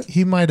have. Wasn't it?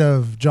 He might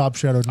have job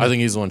shadowed. I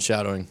think he's the one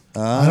shadowing.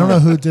 I don't know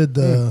who did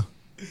the.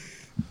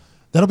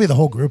 That'll be the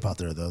whole group out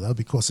there, though. That'll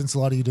be cool. Since a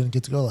lot of you didn't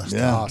get to go last time.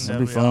 Yeah, That'd that'd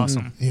be be fun.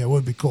 awesome. Yeah, it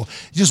would be cool.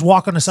 You just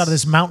walk on the side of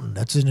this mountain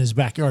that's in his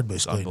backyard,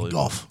 basically, and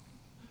Unbelievable. golf.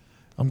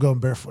 I'm going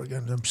barefoot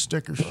again. Them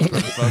stickers.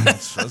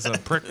 Those are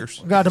prickers.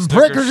 Got them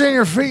Stickers. prickers in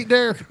your feet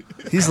there.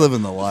 He's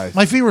living the life.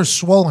 My feet were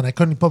swollen. I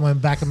couldn't put my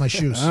back in my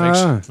shoes.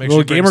 Little you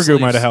bring gamer goo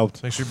sleeves. might have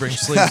helped. Make sure you bring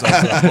sleeves up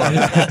to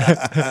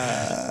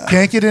the bar.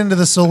 Can't get into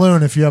the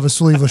saloon if you have a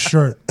sleeveless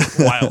shirt.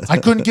 Wild. I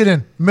couldn't get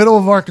in. Middle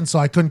of Arkansas,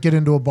 I couldn't get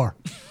into a bar.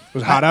 It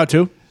was hot out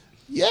too.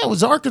 Yeah, it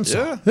was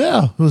Arkansas.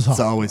 Yeah, it was hot. It's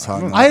always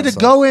hot. in I had to Arkansas.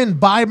 go in,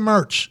 buy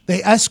merch.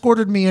 They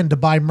escorted me in to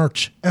buy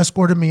merch.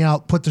 Escorted me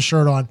out, put the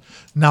shirt on.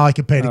 Now I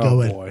can pay to Oh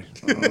go in. boy.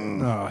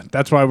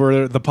 That's why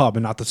we're the pub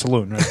and not the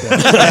saloon right there.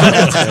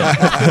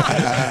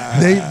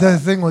 The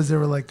thing was, they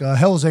were like,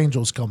 Hell's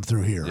Angels come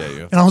through here.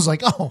 Yeah. And I was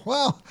like, oh,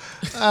 well,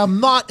 I'm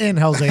not in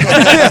Hell's Angels.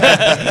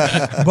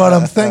 But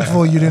I'm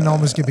thankful you didn't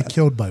almost get me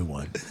killed by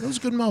one. It was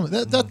a good moment.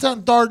 That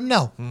town,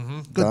 Dardanelle.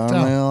 Good town.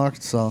 Darnell,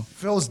 Arkansas.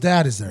 Phil's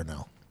dad is there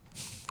now.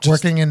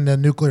 Working in the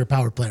nuclear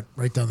power plant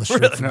right down the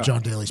street from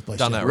John Daly's place.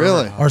 Down Yeah. that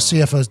Really? river. Our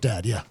CFO's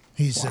dad, yeah.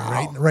 He's there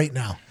right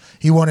now.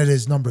 He wanted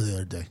his number the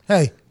other day.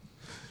 Hey,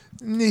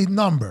 need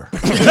number.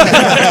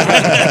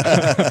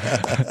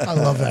 I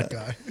love that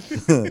guy.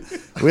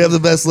 We have the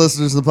best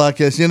listeners in the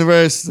podcast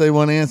universe. They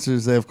want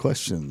answers. They have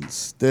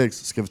questions. Diggs,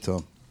 let's give it to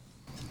them.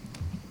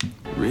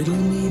 Riddle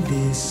me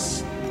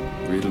this,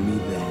 riddle me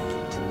that.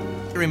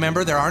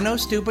 Remember, there are no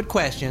stupid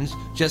questions,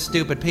 just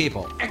stupid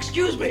people.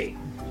 Excuse me.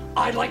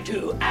 I'd like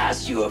to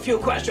ask you a few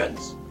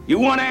questions. You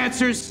want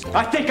answers?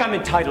 I think I'm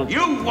entitled.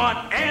 You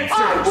want answers?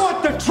 I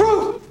want the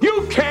truth.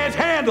 You can't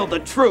handle the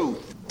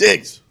truth.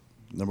 Diggs,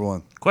 number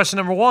one. Question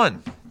number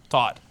 1.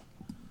 Todd.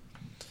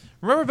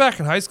 Remember back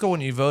in high school when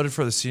you voted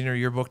for the senior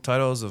yearbook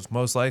titles of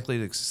most likely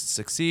to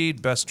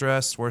succeed, best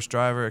dressed, worst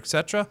driver,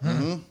 etc.?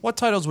 What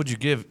titles would you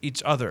give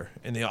each other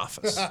in the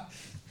office?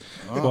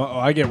 Well,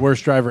 I get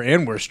worst driver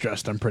and worst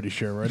dressed. I'm pretty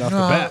sure right off the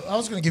bat. I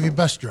was going to give you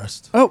best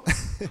dressed. Oh,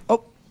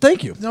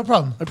 thank you. No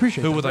problem. I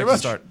appreciate. Who that would very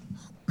like to much. start?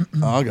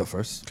 I'll go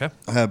first. Okay.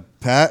 I have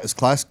Pat as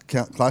class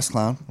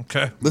clown.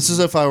 Okay. This is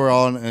if I were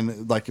on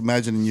and like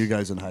imagining you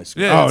guys in high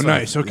school. Yeah, Oh, that's right.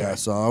 nice. Okay. Yeah,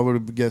 so I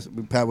would guess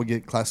Pat would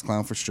get class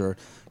clown for sure.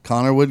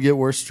 Connor would get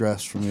worst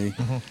dressed for me.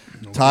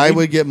 Ty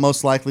would get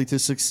most likely to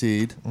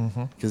succeed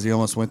because he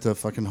almost went to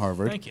fucking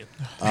Harvard. Thank you.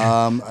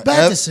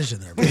 Bad decision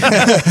there.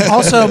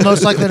 Also,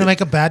 most likely to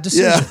make a bad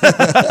decision.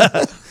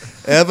 Yeah.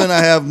 Evan, I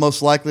have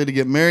most likely to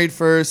get married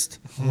first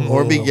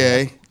or be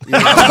gay.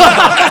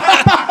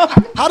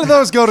 How do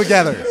those go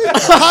together?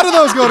 How do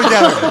those go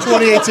together?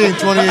 2018,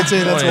 that's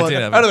 2018, what.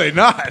 Evan. How do they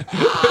not?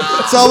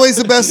 It's always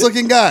the best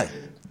looking guy.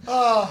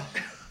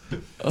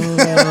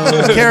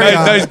 Carry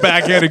on. Nice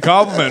backhanded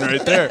compliment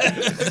right there.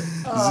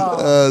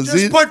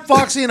 Just put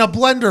Foxy in a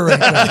blender right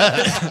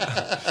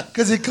there.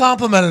 Because he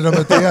complimented him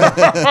at the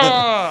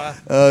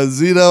end.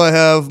 Zito, I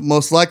have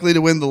most likely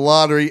to win the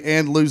lottery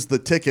and lose the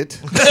ticket.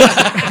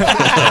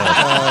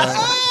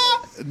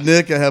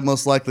 Nick, I have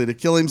most likely to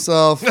kill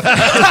himself.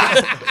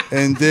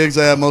 And Diggs,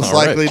 I have most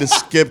likely to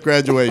skip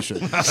graduation.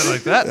 I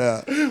like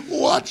that.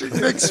 What? watching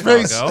Nick's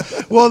face.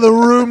 Well, the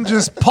room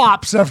just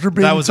pops after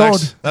being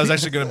told. That was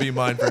actually going to be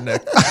mine for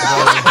Nick.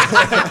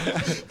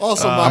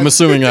 Also, I'm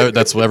assuming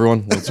that's what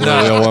everyone. That's what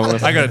we all went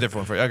with. I got a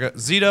different one for you. I got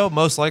Zito,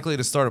 most likely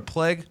to start a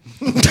plague.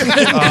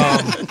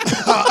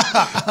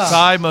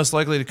 Ty, most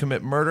likely to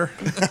commit murder.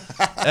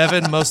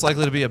 Evan, most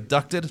likely to be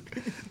abducted.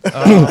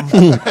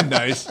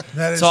 Nice.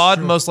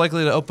 Todd, most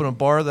likely to open a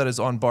bar that is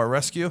on bar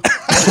rescue.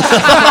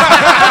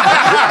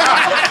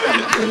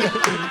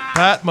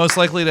 Pat, most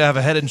likely to have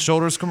a Head and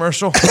Shoulders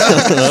commercial.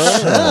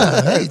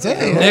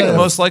 Nick,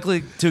 most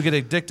likely to get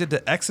addicted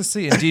to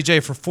ecstasy and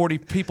DJ for 40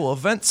 people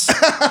events.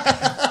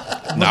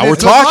 Now we're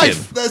talking.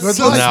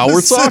 Now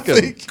we're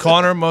talking.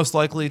 Connor, most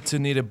likely to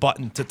need a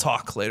button to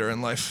talk later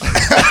in life.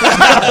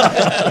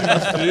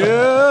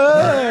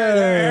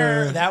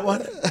 That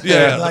one?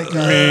 Yeah. Like,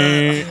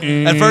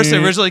 At first,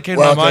 it originally came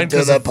to my mind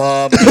because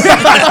pub.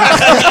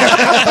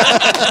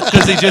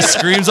 he just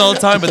screams all the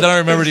time, but then I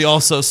remembered he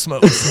also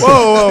smokes.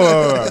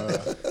 Whoa.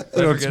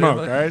 We don't smoke,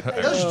 all right?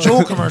 those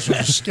Juul commercials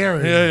are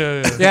scary.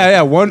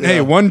 Yeah. One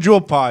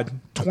Juul pod,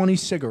 20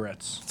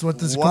 cigarettes. That's what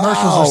these commercials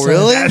are saying.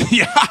 Really?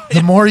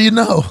 The more you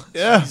know.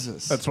 Yeah.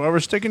 That's why we're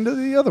sticking to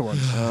the other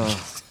ones.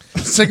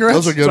 Cigarettes?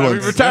 Those are good So we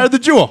ones. retired the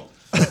Juul.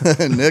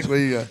 Nick, what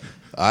do you got?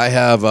 I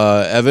have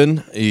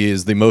Evan. He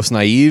is the most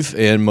naive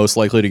and most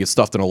likely to get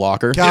stuffed in a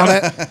locker. Count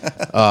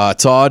it.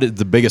 Todd,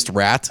 the biggest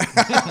rat.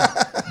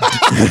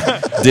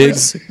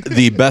 Diggs,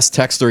 the best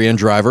texter and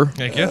driver.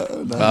 Thank you.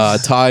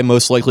 Ty,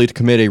 most likely to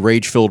commit a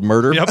rage-filled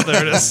murder. Yep,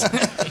 there it is.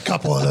 A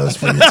couple of those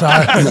for your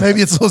time.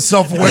 Maybe it's a little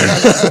self-aware.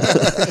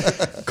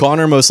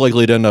 Connor, most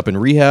likely to end up in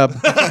rehab.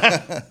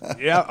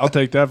 Yeah, I'll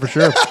take that for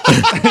sure.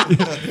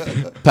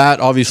 Pat,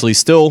 obviously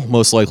still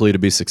most likely to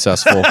be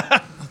successful.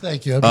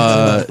 Thank you.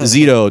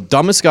 Zito,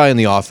 dumbest guy in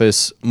the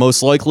office,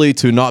 most likely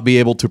to not be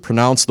able to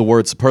pronounce the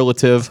word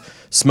superlative,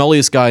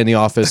 smelliest guy in the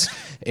office,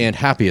 and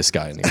happiest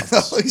guy in the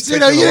office. You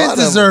didn't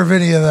deserve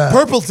any of that.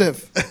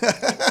 Purplative.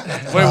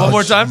 Wait, one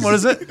more time. What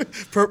is it?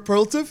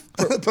 Perlative?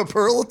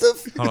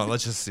 Superlative? Hold on.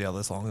 Let's just see how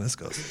long this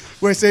goes.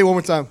 Wait, say it one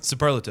more time.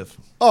 Superlative.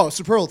 Oh,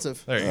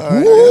 superlative. There you go.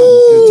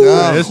 Good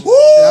job.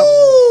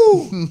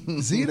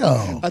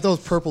 Zito. I thought it was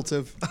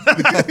purplative.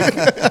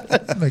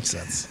 That makes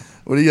sense.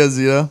 What do you got,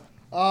 Zito?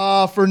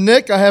 For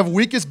Nick, I have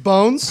weakest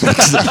bones.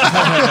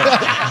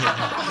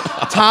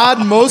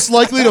 Todd, most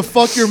likely to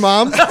fuck your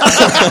mom.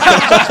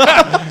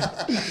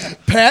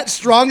 Pat,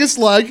 strongest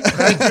leg.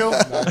 Thank you.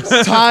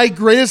 Ty,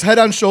 greatest head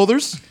on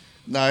shoulders.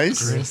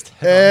 Nice.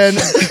 And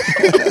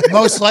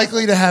Most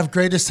likely to have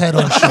greatest head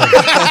on shoulder.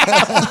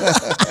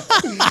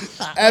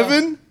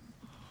 Evan,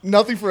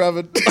 nothing for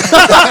Evan.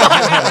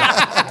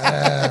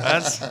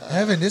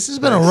 Evan, this has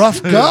been a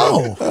rough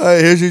go. All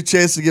right, here's your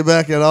chance to get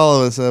back at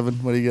all of us, Evan.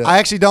 What do you got? I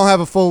actually don't have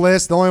a full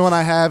list. The only one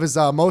I have is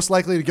most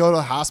likely to go to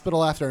the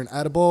hospital after an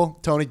edible,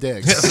 Tony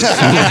Diggs.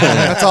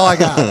 That's all I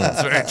got.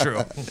 That's very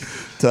true.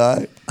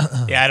 Ty?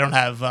 Yeah, I don't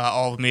have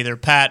all of them either.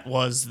 Pat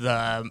was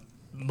the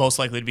most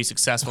likely to be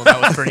successful. That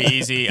was pretty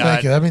easy.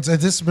 Thank you. That means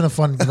this has been a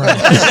fun round.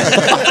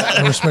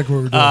 I respect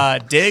what we're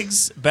doing.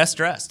 Diggs, best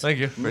dressed. Thank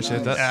you.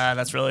 Appreciate that.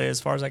 That's really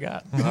as far as I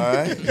got. All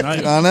right.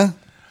 Anna?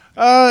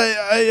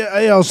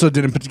 I also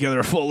didn't put together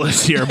a full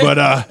list here, but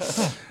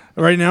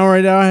right now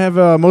I have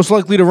most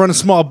likely to run a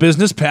small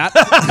business, Pat.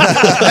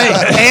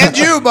 Hey, and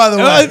you, by the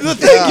way.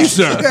 Thank you,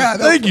 sir.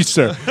 Thank you,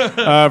 sir.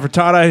 For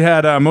Todd, I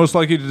had most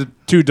likely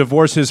to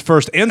divorce his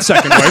first and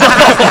second wife.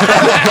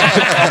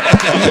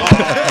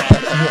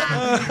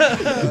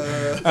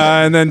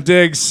 And then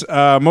Diggs,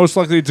 most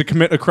likely to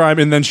commit a crime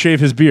and then shave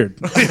his beard.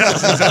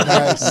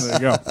 Nice. There you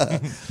go.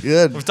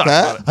 Good.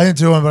 Pat? I didn't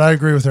do one, but I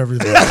agree with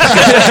everything.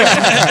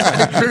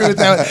 I agree with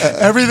that.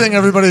 Everything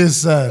everybody has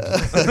said.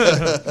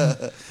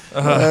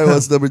 All right,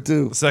 what's number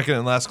 2? Second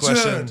and last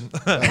question.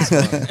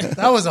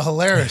 That was a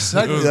hilarious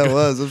segment. That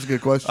was a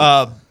good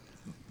question.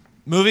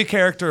 Movie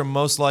character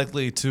most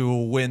likely to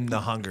win the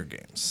Hunger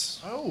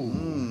Games.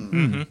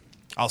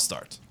 I'll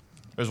start.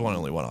 There's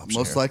only one option.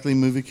 Most here. likely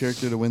movie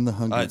character to win the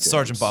Hunger Games.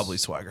 Sergeant Bob Lee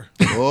Swagger.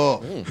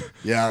 Oh,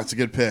 yeah, that's a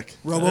good pick.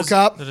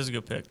 RoboCop. That is a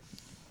good pick.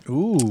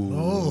 Ooh.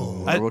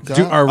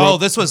 RoboCop?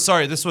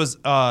 This was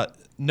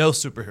no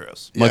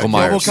superheroes. Michael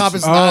Myers. RoboCop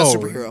is not a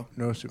superhero.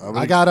 No superhero.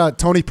 I got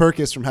Tony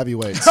Perkins from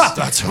Heavyweights.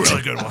 That's a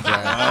really good one.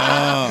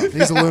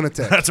 He's a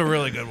lunatic. That's a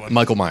really good one.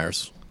 Michael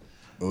Myers.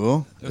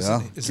 Oh, yeah.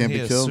 Isn't Can't he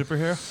be a killed.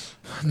 superhero?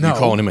 You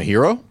calling him a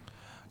hero?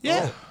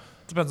 Yeah.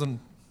 Depends on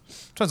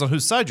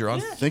whose side you're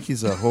on. I think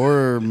he's a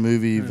horror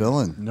movie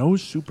villain. No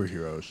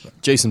superheroes.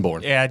 Jason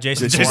Bourne. Yeah,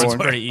 Jason Bourne. Bourne's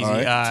pretty easy. All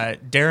right.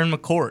 Darren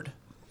McCord.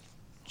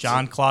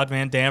 John Claude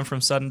Van Damme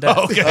from Sudden Death.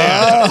 Okay.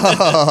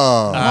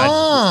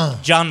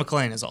 John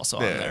McClane is also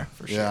on there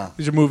for sure. Yeah,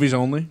 These are movies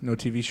only, no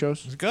TV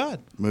shows. Good.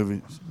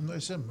 movie. I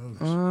said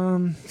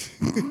movies.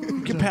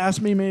 You can pass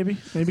me, maybe.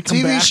 Maybe come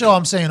TV back. show,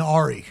 I'm saying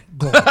Ari.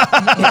 Gold.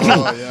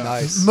 Oh, yeah.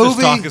 Nice.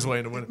 Movie, Talk his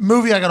way to win it.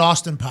 movie, I got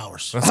Austin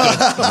Powers.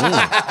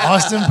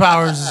 Austin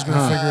Powers is going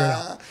to figure it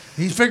out.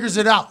 He figures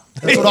it out.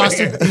 That's what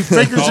Austin. He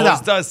figures it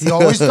out. Does. He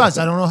always does.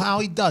 I don't know how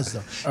he does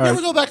though. You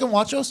ever go back and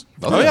watch those?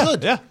 Oh yeah,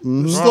 good. yeah.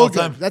 Still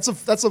good. That's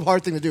a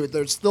hard thing to do.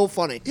 They're still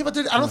funny. Yeah, but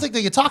I don't think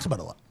they get talked about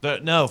a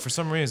lot. No, for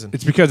some reason.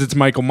 It's because it's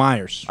Michael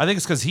Myers. I think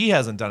it's because he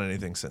hasn't done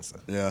anything since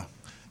then. Yeah.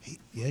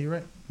 Yeah, you're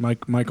right.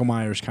 Michael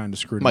Myers kind of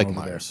screwed Mike him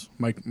over Myers.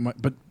 there.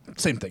 but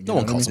same thing. No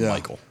one calls him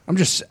Michael. I'm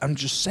just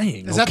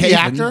saying. Is that the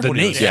actor? The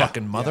name.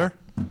 Fucking mother.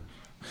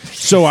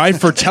 So I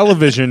for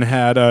television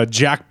had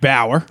Jack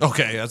Bauer,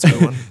 Okay, that's a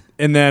good one.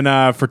 and then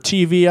for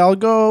TV I'll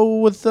go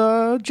with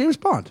James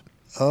Bond.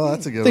 Oh,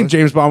 that's a good I think one.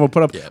 James Bond will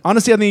put up.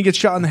 Honestly, I think he gets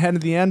shot in the head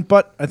at the end,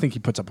 but I think he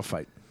puts up a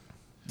fight.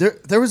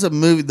 There was a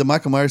movie, the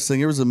Michael Myers thing.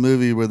 There was a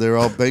movie where they were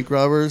all bank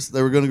robbers.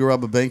 They were going to go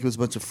rob a bank. It was a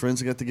bunch of friends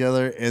that got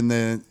together, and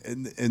then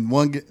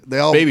they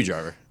all Baby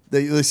Driver.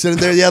 They sit in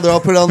there. Yeah, they're all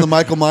put on the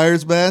Michael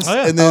Myers mask,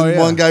 and then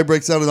one guy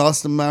breaks out an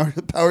Austin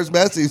Powers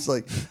mask. And he's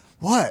like,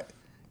 "What?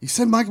 You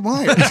said Michael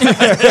Myers?" It's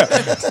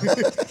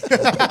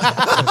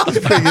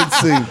a pretty good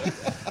scene.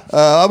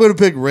 I'm going to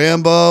pick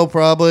Rambo,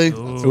 probably.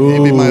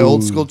 Maybe my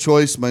old school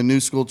choice. My new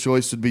school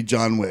choice would be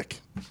John Wick.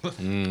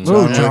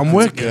 John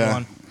Wick.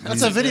 Yeah.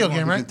 That's a video game,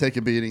 You right? can take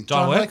a beating.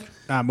 John Wick?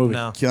 Movie.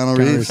 No. Keanu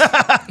Reeves.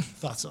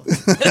 Thought so.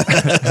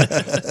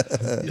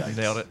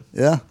 Nailed it.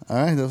 Yeah.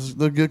 All right.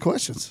 They're good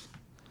questions.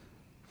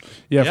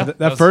 Yeah,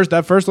 Yeah, for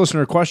that first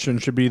listener question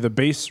should be the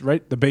base,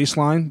 right? The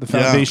baseline, the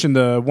foundation,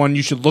 the one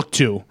you should look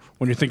to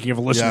when you're thinking of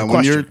a listener Yeah, when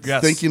question. you're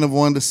thinking of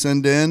one to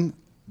send in,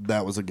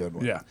 that was a good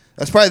one. Yeah.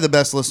 That's probably the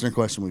best listener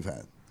question we've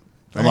had.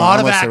 A lot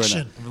of I must say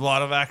right action. A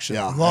lot of action.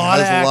 now. Yeah, Lot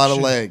it of has a lot of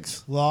action.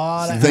 legs.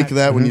 Lot of Think of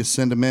that when you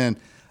send them in.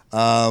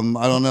 I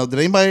don't know.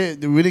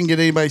 We didn't get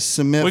anybody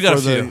submit We got for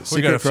a few. the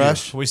Secret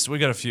Crush? We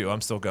got a few.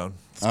 I'm still going.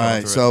 All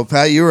right. So,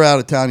 Pat, you were out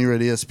of town. You were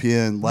at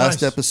ESPN.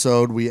 Last Nice.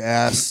 episode, we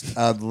asked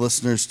the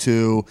listeners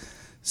to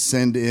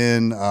send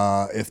in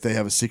if they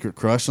have a secret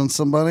crush on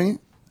somebody,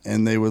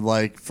 and they would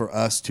like for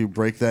us to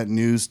break that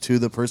news to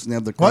the person they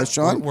have the crush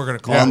on. We're gonna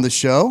call on them. the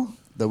show.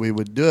 That we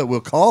would do it. We'll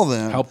call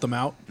them. Help them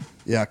out.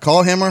 Yeah,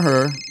 call him or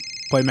her,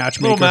 Play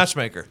matchmaker. Little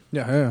matchmaker.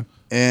 Yeah.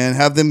 and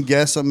have them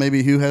guess on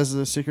maybe who has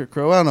the secret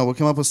crow. I don't know. We'll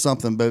come up with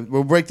something, but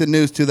we'll break the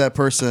news to that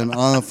person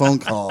on a phone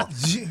call.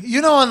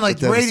 You know, on like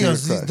But that was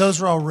radios, secret crush.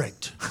 those are all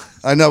rigged.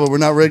 I know, but we're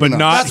not rigging But them.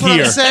 not That's what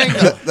here. I'm saying.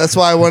 Though. That's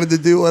why I wanted to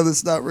do one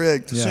that's not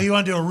rigged. So you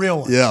want to do a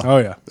real one? Yeah. Oh,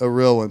 yeah. A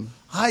real one.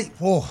 I'm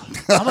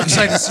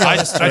excited to see how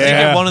this I turns think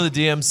out. one of the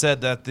DMs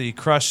said that the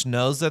crush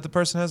knows that the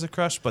person has a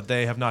crush, but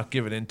they have not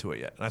given into it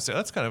yet. And I say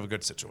that's kind of a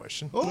good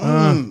situation.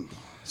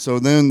 So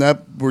then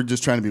we're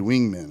just trying to be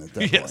wingmen at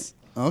that Yes.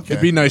 point. Okay.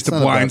 It'd be nice to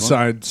That's not a bad one.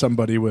 blindside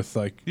somebody with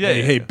like, Yeah,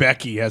 hey, yeah.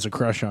 Becky has a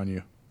crush on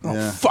you. Oh,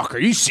 Yeah. fuck, are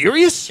you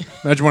serious?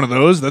 Imagine one of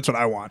those. That's what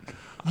I want.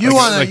 You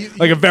want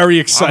like a very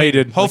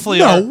excited. Hopefully,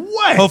 no our,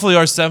 way. Hopefully,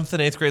 our 7th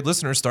and 8th grade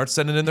listeners start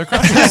sending in their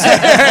crushes.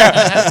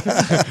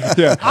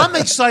 I'm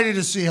excited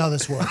to see how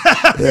this works.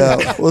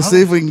 Yeah, we'll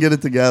see if we can get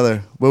it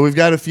together. Well, we've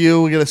got a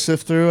few. We got to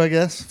sift through, I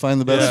guess. Find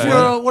the best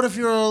one. What if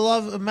you're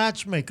a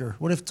matchmaker?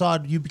 What if,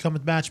 Todd, you become a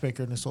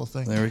matchmaker in this whole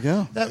thing? There we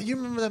go. You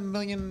remember that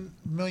million?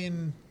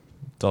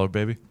 Dollar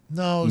baby.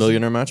 No, it was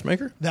Millionaire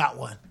Matchmaker? that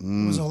one.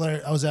 It was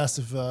hilarious. I was asked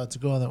if to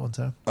go on that one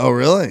time. Oh,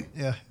 really?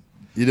 Yeah.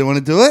 You didn't want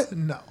to do it?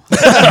 No.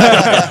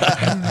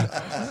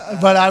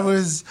 But I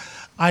was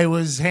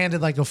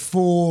handed like a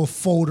full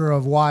folder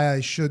of why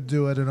I should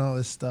do it and all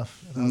this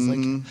stuff. And I was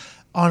like,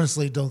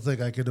 honestly, don't think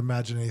I could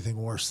imagine anything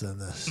worse than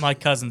this. My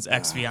cousin's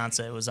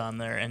ex-fiance was on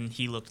there, and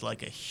he looked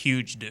like a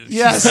huge douche.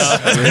 Yes.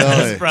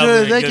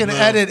 Really? Dude, they can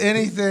edit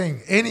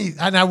anything.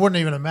 And I wouldn't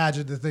even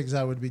imagine the things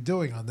I would be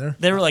doing on there.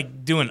 They were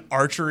like doing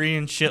archery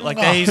and shit like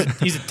that.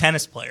 He's a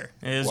tennis player.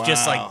 It was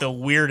just like the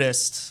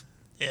weirdest.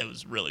 It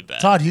was really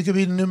bad. Todd, you could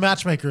be the new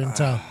matchmaker in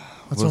town.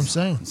 That's what I'm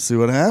saying. Let's see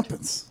what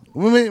happens.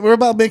 We're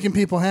about making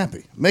people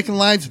happy, making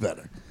lives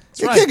better.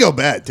 It right. could go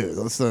bad, too.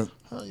 Let's not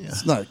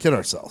kid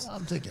ourselves.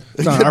 I'm thinking.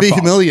 It not could our be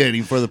fault.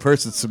 humiliating for the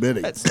person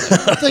submitting. I'm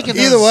thinking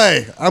Either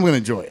way, I'm going to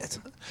enjoy it.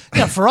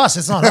 Yeah, for us,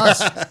 it's not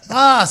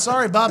us.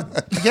 Sorry, Bob.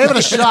 You gave it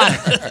a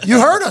shot. You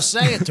heard us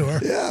say it to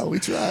her. Yeah, we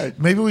tried.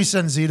 Maybe we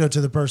send Zito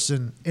to the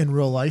person in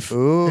real life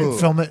Ooh. and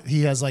film it.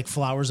 He has like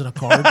flowers and a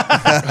card.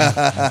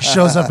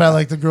 Shows up at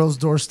like the girl's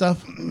doorstep.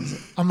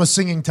 I'm a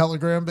singing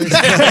telegram, baby.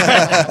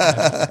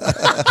 I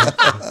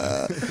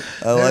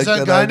There's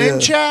like a that guy idea.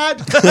 named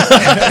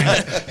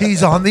Chad.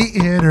 He's on the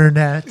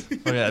internet.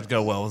 Oh yeah, it'd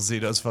go well with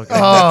Zito's fucking.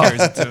 Oh. That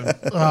carries it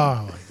tune.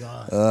 Oh my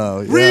god.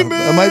 Oh, yeah.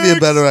 That might be a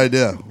better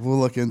idea. We'll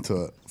look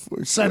into it.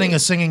 For Sending sure. a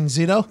singing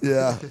Zito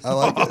Yeah, I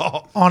like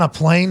it. on a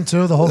plane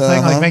too. The whole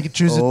thing, like make it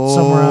choose it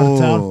somewhere out of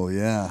town. Oh,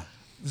 yeah.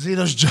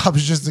 Zito's job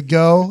is just to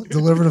go,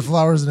 deliver the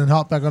flowers, and then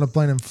hop back on a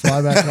plane and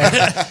fly back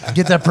up.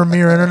 Get that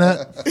premier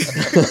internet.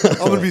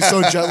 I'm gonna be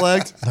so jet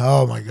lagged.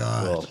 Oh my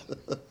god.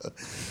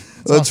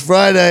 Well, it's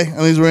Friday. That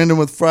means we're ending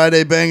with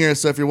Friday Bangerz.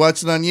 So if you're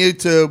watching on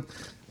YouTube,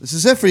 this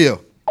is it for you.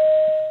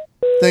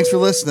 Thanks for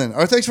listening.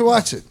 Or thanks for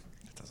watching.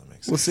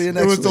 We'll see you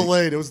next It was week.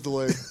 delayed. It was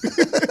delayed.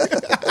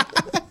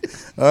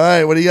 All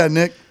right. What do you got,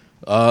 Nick?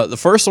 The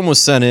first one was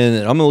sent in,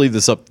 and I'm gonna leave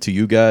this up to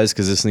you guys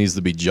because this needs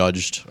to be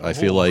judged. I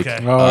feel like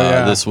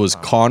this was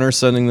Connor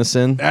sending this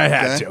in. I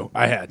had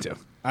to.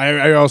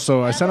 I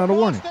also sent out a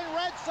warning.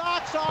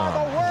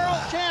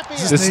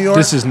 This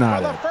is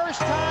not it.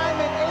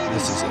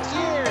 This is it.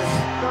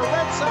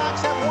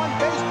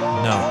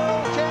 No.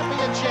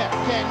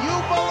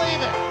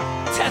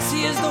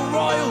 Tessie is the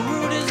royal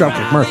root is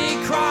Dropkick Murphy.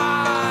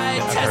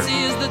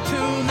 Tessie is the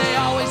tune they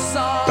always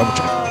sung. Double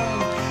check.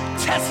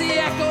 Tessie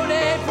echoed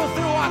April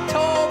through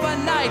October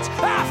nights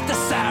after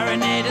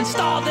serenade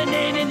installed in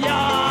Neil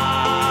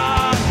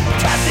Young.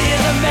 Tessie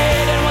is a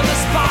maiden with a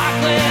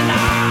sparkling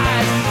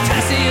eyes.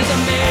 Tessie is a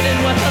maiden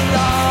with a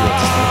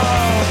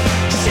love.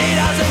 She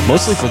doesn't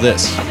Mostly for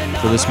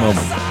this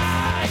moment.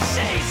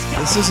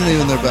 This isn't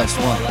even their best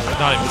one.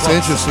 It's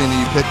interesting that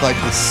you picked like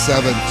the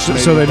seventh.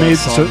 So they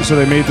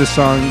made this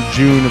song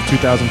June of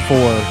 2004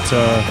 to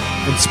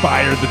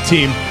inspire the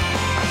team.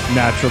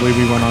 Naturally,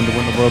 we went on to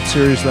win the World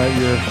Series that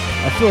year.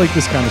 I feel like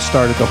this kind of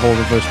started the whole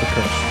reverse the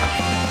curse.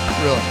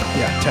 Really?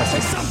 Yeah, Tessie.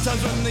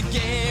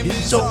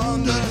 This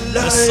song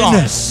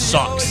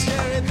sucks.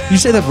 You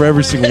say that for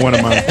every single one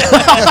of mine.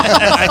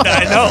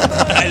 I know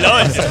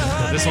it.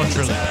 This one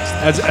truly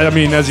does.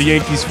 As a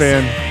Yankees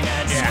fan,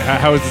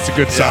 how is this a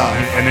good song?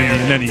 And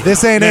then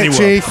This ain't it,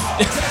 Chief.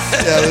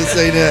 Yeah, this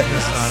ain't it.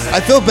 I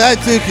feel bad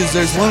too because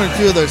there's one or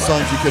two of their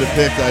songs you could have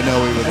picked. I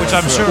know we would. Which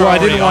I'm sure. Well, I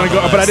didn't want to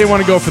go, but I didn't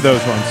want to go for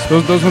those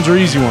ones. Those ones are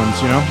easy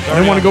ones, you know. I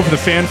didn't want to go for the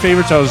fan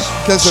favorites. I was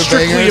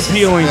strictly bangers?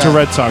 appealing to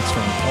Red Sox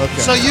fans.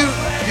 Okay. So you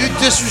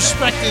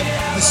disrespected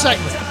the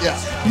segment. Yeah.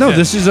 No,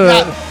 this is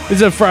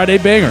a Friday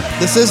banger.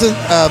 This isn't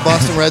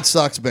Boston Red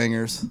Sox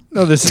bangers.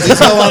 No, this is These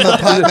go on the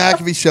Pat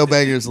McAfee Show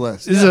bangers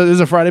list. This is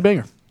a Friday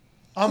banger.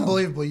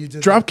 Unbelievable, you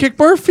did. Dropkick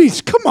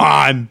Murphys, come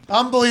on.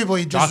 Unbelievable,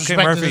 you disrespected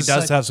Dropkick Murphy this does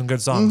segment. have some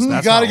good songs. You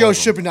That's got to not go one of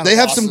them. shipping down. They to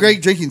have Boston. some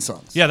great drinking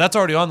songs. Yeah, that's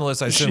already on the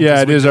list. I assume.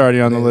 Yeah, it is already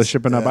on the list.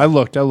 Shipping up. I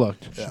looked.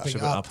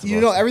 Shipping up to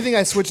You know, everything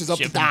I switch is up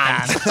to Don.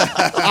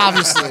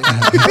 Obviously.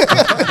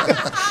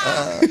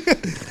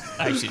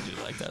 I actually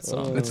do like that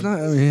song. It's not.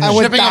 I went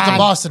Shipping up to Don.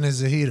 Boston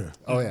is a heater.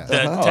 Oh yeah.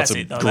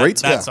 Tessie, a though, great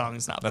that song. song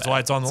is not That's bad. why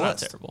it's on the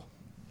Not list. terrible.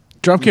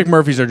 Dropkick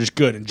Murphys are just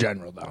good in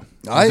general, though.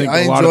 I think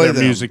a lot enjoy of their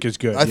them. music is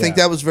good. I think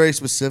yeah. that was very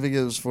specific.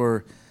 It was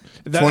for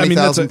That-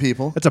 20,000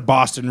 people. That's a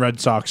Boston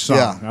Red Sox song.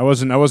 Yeah. I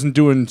wasn't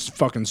doing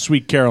fucking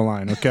Sweet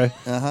Caroline. Okay.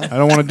 I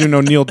don't want to do no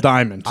Neil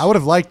Diamond. I would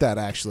have liked that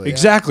actually.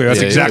 Exactly.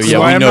 That's Yeah, exactly yeah,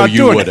 why we I'm know not you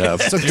doing would it. have.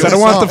 Because I don't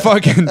want the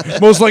fucking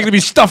most likely to be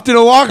stuffed in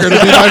a locker to be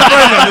my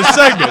friend on this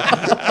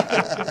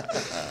segment.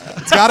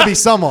 It's got to be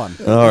someone.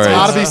 All right.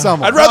 Got to be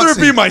someone. I'd rather it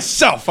be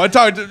myself. I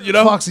talked to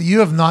Foxy, you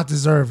have not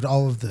deserved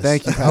all of this.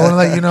 Thank you, Pat. I want to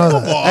let you know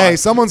that. Hey,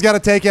 someone's got to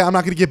take it. I'm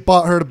not going to get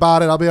butthurt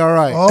about it. I'll be all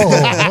right. Oh,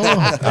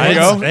 There you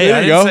go. I There you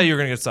didn't go. say you were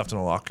going to get stuffed in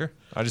a locker.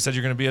 I just said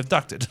you're going to be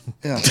abducted.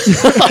 Yeah.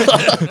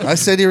 I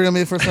said you were going to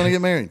be the first one to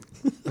get married.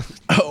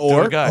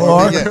 Or a guy.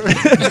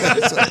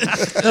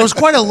 Yeah. there was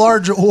quite a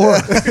large or.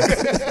 What's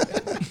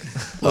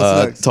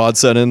next? Todd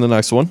sent in the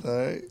next one. All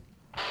right.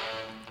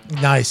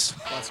 Nice.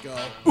 Let's go.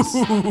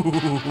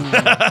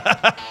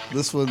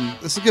 This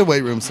is a good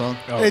weight room song.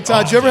 Hey,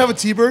 Todd, did you ever have a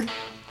T-Bird?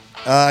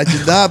 I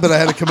did not, but I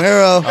had a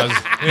Camaro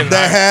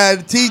that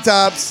had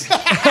T-tops.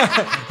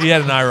 He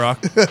had an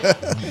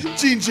IROC.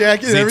 Jean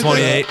jacket and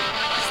everything.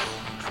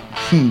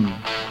 Z28.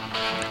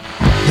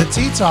 The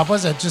T-top,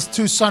 was that just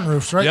two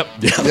sunroofs, right? Yep.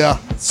 Yeah.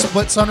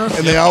 Split sunroof?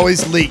 And they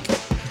always leak.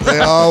 They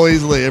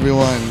always leak.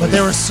 Everyone. But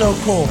they were so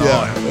cool.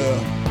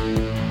 Yeah.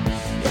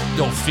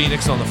 The old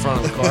Phoenix on the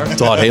front of the car.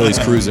 Todd Haley's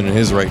cruising in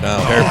his right now.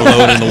 Hair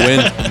blowing in the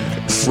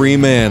wind. Free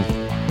man.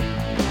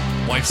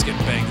 Wife's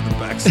getting banged in the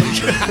back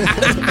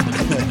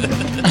seat.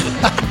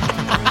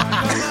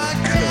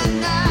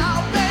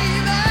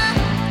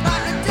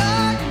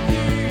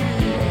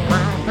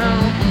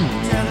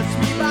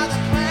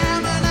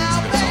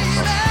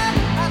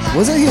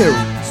 Wasn't he a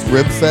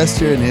Rib Fest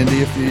here in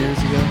Indy a few years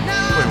ago?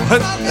 Wait,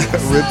 what?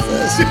 Rib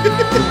Fest.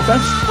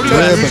 What are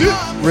you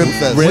asking? Rib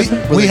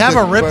Fest. We have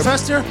a Rib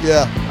Fest here?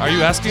 Yeah. Are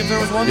you asking if there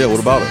was one? Yeah, what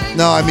about it?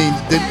 No, I mean,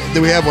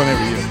 we have one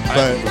every year.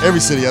 But every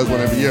city has one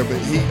every year. But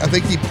I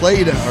think he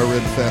played at our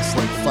Rib Fest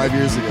like 5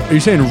 years ago. Are you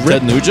saying Rip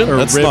Ted Nugent? or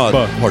That's Rip not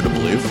Buck? hard to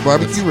believe.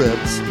 Barbecue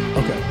ribs.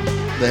 Okay.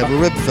 They have a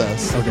Rib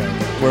Fest. Okay.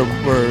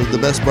 Where the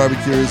best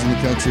barbecuers in the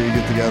country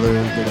get together.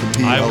 They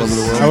compete I all over was-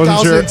 the I world.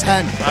 wasn't sure.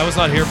 2010. I was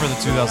not here for the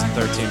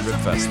 2013 Rib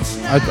Fest.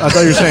 I thought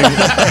you were saying.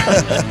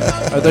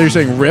 I thought you were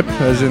saying rip,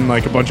 as in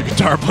like a bunch of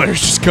guitar players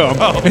just come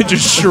and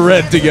just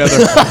shred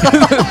together.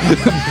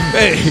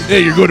 hey,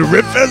 you're going to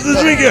Rip Fest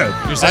this weekend?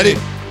 You're saying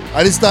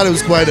I just thought it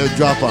was quite a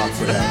drop off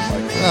for him.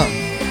 Like, oh,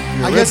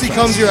 I guess he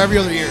comes here every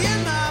other year.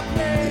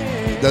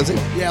 Does he?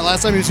 Yeah,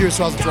 last time he was here was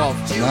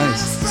 2012.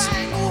 Nice.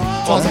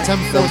 2010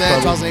 before that,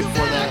 2008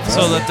 before that.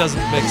 so that doesn't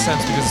make sense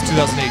because it's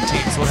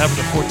 2018. So what happened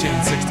to 14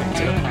 and 16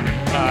 too?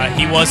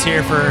 He was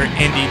here for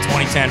Indy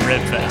 2010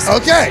 Rib Fest.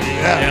 Okay.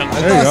 Yeah. Yep.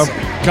 That's There you go. awesome.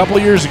 A couple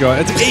of years ago.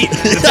 It's 8.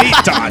 It's 8,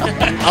 Todd.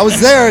 I was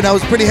there and I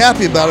was pretty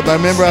happy about it, but I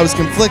remember I was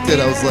conflicted.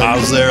 I was like, I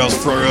was there. I was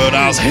front row.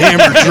 I was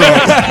hammered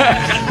drunk.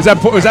 Is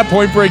that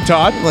Point Break,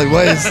 Todd? Like,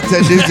 why is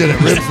Ted Nugent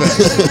at Rib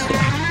Fest?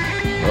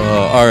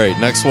 All right,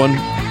 next one.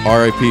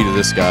 R.I.P. to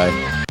this guy.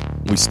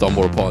 We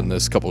stumbled upon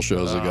this a couple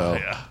shows ago.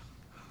 Yeah.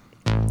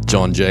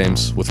 John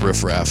James with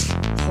Riff Raff.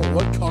 Oh,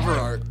 what cover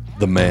art?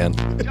 The man.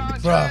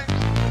 Bro.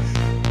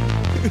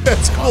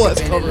 That's cool.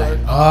 That's cover art.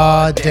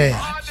 Oh, damn.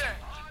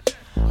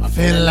 I'm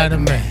feeling like a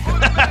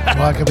man.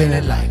 Walk up in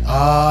it like,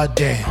 oh,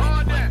 damn.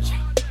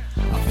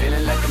 I'm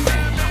feeling like a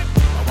man.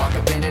 I walk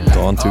up in it like,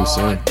 Gone too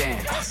soon.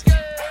 damn.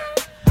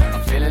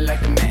 I'm feeling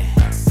like a man.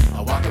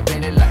 I walk up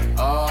in it like,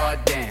 oh,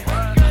 damn.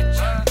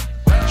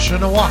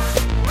 Shouldn't have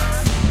walked.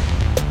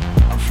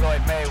 I'm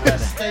Floyd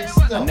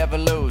Mayweather. I never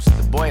lose.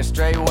 The boy a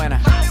straight winner.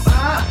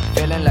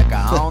 Feeling like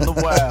I own the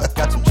world.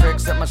 Got some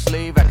tricks up my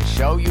sleeve I can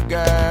show you,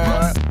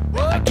 girl.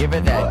 I give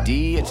it that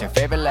D. It's your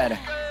favorite letter.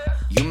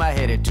 You might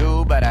hit it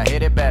too, but I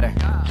hit it better.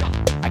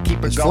 I keep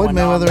it Has going Floyd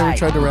Mayweather all ever night.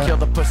 tried to rap? Kill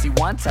the pussy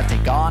once, I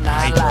take all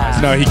night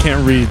live. No, he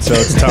can't read, so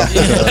it's tough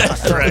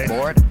Right.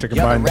 to Y'all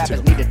combine the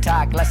rappers two. need to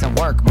talk less and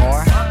work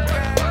more.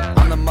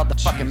 I'm the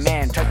motherfucking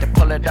man, tried to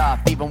pull it off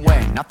even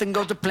when nothing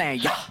goes to plan.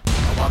 Yeah,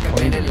 I walk up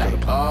in it like,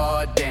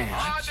 oh damn.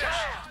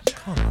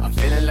 I'm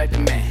feeling like the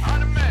man.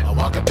 I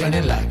walk up in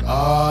it like,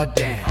 oh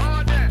damn.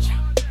 I'm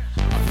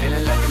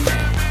feeling like the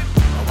man.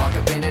 I walk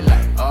up in it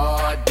like,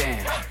 oh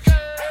damn.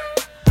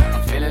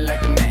 I'm feeling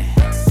like the man.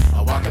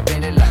 I walk up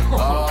in it like,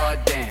 oh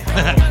damn.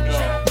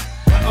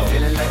 I'm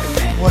feeling like the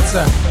man. What's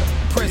that?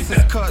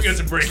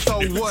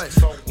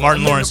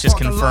 Martin Lawrence just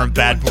confirmed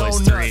Bad Boys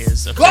 3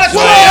 is a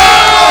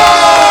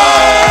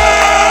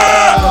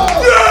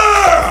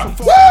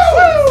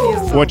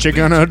What you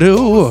gonna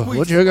do?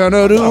 What you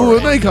gonna do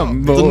when they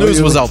come? The boy?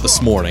 news was out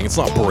this morning. It's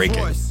not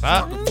breaking.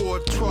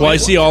 Well, I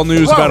see all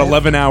news about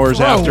 11 hours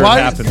Bro, after why,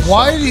 it happened.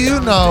 Why do you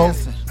know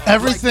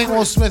everything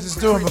Will Smith is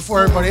doing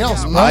before everybody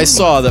else? Bro? I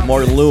saw that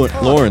Martin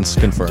Lawrence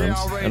confirmed,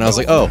 and I was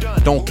like, oh,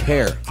 don't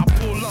care.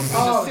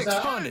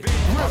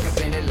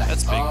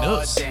 That's big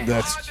news.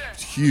 That's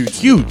huge.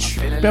 Huge.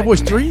 Bad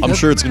Boys 3? I'm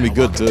sure it's going to be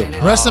good, too.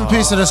 Rest in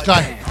peace to this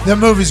guy. That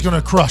movie's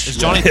gonna crush. Is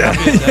Johnny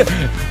Tapia dead?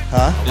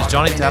 Huh? Is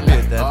Johnny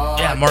Tapia dead?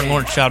 Yeah, Martin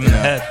Lawrence shot him in the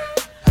head.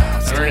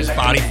 Where his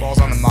body falls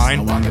on the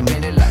mine.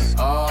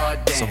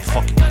 Some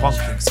fucking punk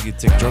thinks he could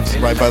take drugs.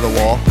 Right by the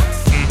wall.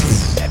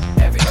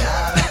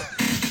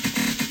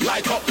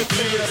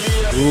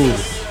 Ooh.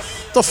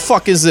 The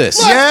fuck is this?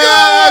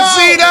 Yeah,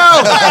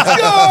 Zito! Let's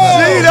go!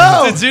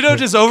 Zito! Did Zito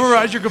just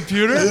override your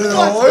computer? I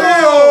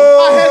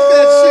hate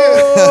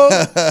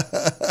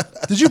that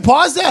shit. Did you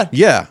pause that?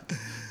 Yeah.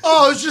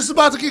 Oh, it's just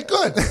about to get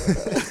good.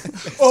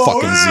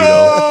 Fucking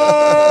Zito.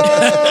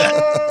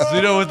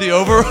 Zito with the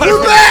override.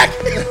 You're back!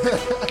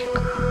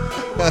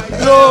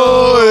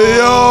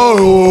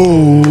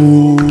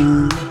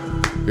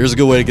 Here's a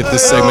good way to get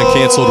this segment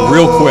canceled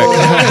real quick.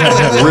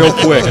 Real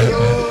quick.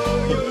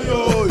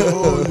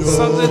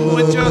 Something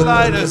with your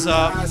lighters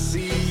up.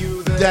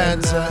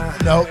 Dance.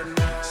 Nope.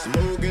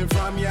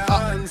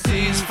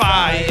 He's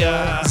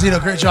fire. Zito,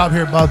 great job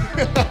here, bub.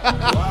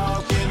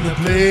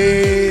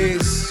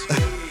 Please.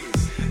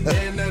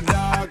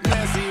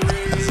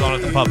 It's on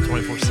at the pub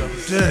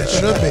 24/7. Dude, it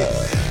should be.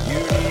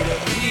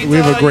 We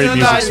have a great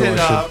music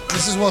selection.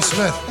 This is Will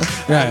Smith.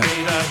 Yeah. I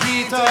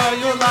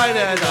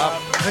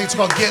think it's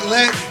called Get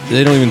Lit.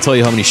 They don't even tell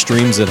you how many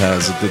streams it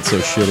has. It did so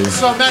shitty.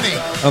 So many.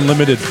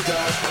 Unlimited.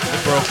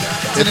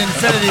 It's an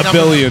infinity number.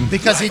 billion.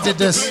 Because he did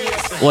this.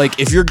 Like,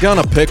 if you're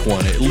gonna pick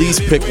one, at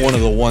least pick one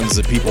of the ones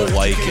that people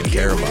like and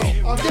care about.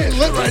 I'm getting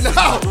lit right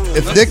now.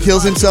 If Nick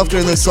kills himself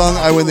during this song,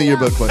 I win the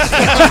yearbook question.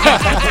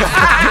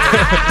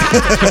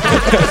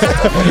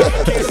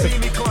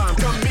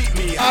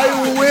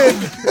 I win.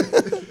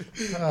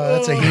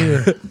 That's a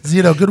heater.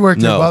 Zito, good work,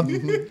 No. bub.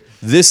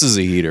 This is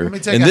a heater. Let me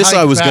take And a this hike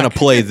I was back. gonna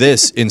play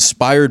this,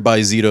 inspired by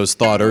Zito's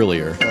thought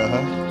earlier. I'm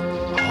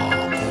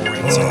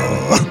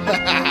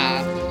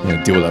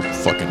gonna deal with that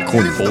fucking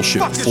corny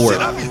bullshit before it.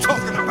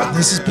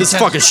 This is This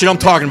fucking shit I'm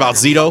talking about,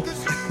 Zito.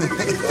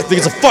 Think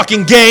it's a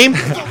fucking game?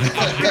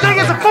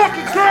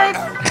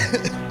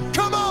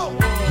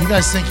 You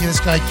guys think this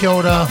guy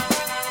killed, Not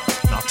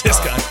this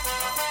guy.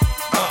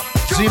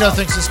 Zito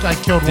thinks this guy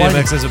killed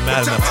DMX Whitey. isn't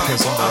mad enough to kill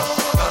somebody.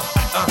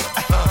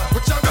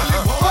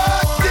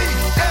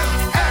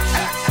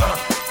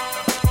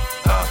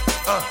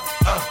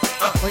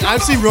 Like,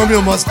 I've seen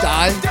Romeo Must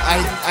Die.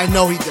 I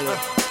know he did it.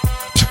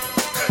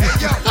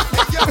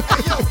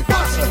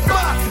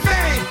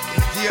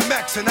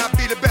 DMX and I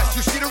be the best.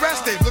 You see the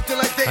rest, they looking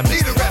like they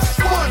need the rest.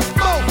 One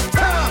more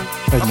time.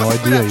 I had no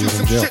idea he was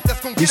in jail.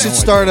 You should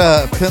start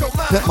a pimp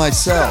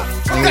myself,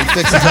 and he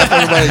fixes up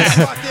everybody's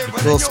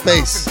little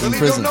space in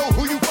prison.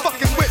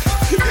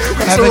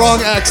 It's the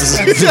wrong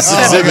accent. This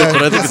is it,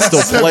 but I think it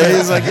still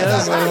plays, I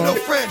guess. I don't know.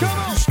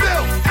 You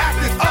still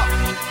acting up,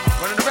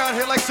 running around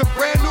here like some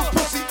brand new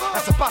pussy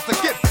that's about to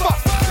get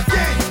fucked. The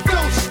game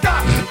don't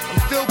stop. I'm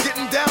still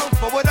getting down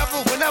for whatever,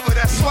 whenever.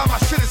 That's why my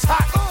shit is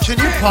hot. Can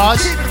you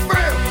pause? Keep it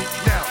real.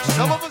 Now,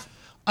 some of us.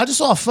 I just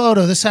saw a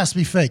photo. This has to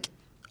be fake.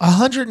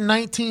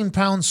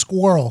 119-pound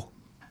squirrel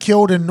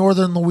killed in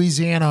northern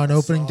Louisiana on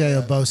opening day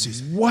of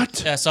Bosie's.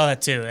 What? Yeah, I saw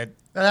that too. That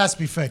has to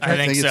be fake. I Right?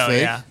 think it's so,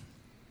 fake? yeah.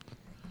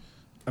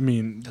 I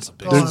mean, That's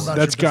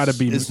that's got to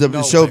be. Is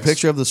the show a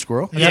picture of the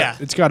squirrel? Yeah.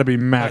 It's got to be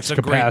max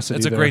capacity.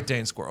 It's a there. Great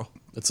Dane squirrel.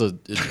 It's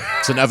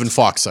an Evan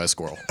Fox size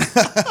squirrel.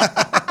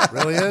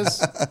 Really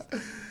is.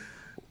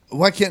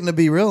 Why can't it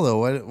be real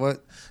though?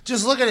 What?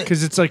 Just look at it.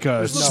 Because it's like a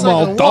looks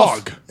small like a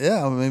dog.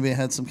 Yeah, maybe it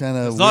had some kind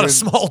of. It's not a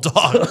small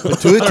dog.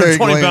 Pituitary 120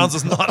 gland. pounds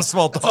is not a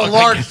small dog. It's a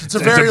large. It's a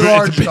very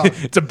large dog.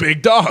 It's a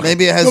big dog.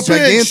 Maybe it has The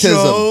Big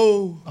gigantism.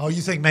 Show. Oh,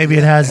 you think maybe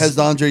it has? It has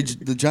Andre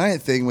the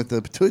Giant thing with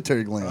the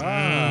pituitary gland.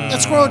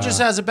 That squirrel just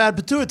has a bad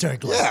pituitary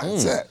gland. Yeah,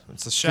 that's it.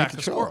 It's a shack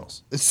of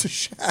squirrels. It's a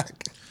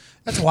shack.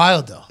 That's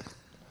wild, though.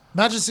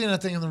 Imagine seeing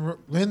that thing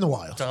in the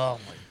wild. Oh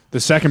my. The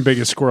second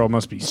biggest squirrel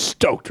must be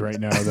stoked right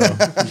now, though.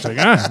 He's like,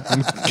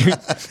 I'm king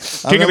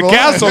of the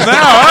castle now.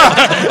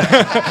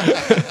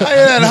 I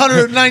had that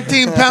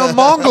 119-pound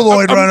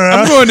mongoloid running around.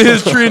 I'm going to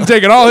his tree and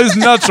taking all his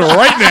nuts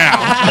right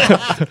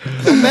now.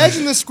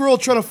 Imagine this squirrel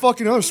trying to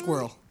fuck another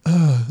squirrel.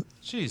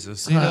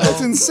 Jesus,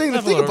 That's insane to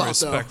have a think little about,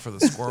 though. respect for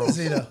the squirrels.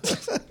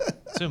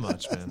 Too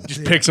much, man.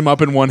 Just picks him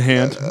up in one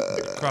hand.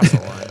 Cross the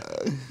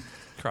line.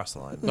 Cross the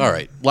line. All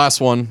right, last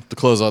one to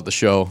close out the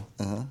show.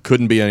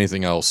 Couldn't be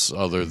anything else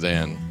other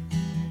than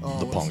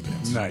the pong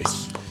dance.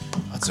 Nice.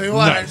 I'll tell you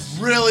what, Nice.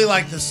 I really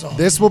like this song.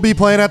 This will be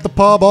playing at the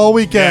pub all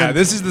weekend. Yeah,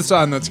 this is the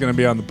song that's going to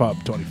be on the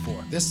pub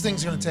 24. This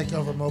thing's going to take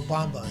over Mo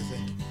Bamba, I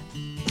think.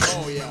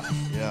 Oh, yeah.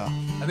 Yeah.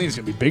 I think it's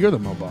going to be bigger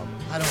than Mo Bamba.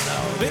 I don't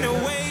know.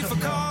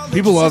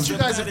 People love. You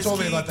guys have told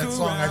me about that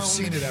song. I've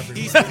seen it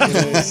everywhere.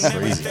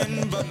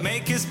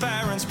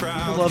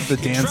 People love the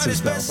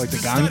dances though, like the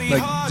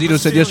like Zito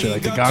said yesterday,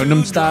 like the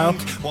Gangnam style.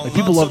 Like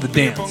people love the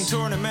dance.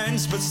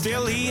 Tournaments, but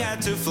still he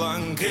had to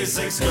flunk. His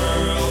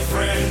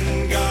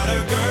ex-girlfriend got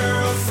a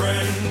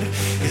girlfriend.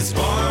 His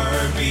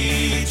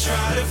Barbie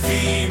tried a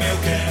female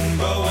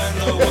Kenbo,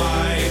 and the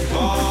white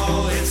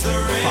ball hits the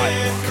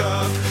red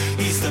cup.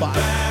 He's the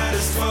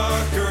baddest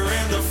fucker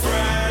in the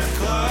frat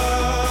club.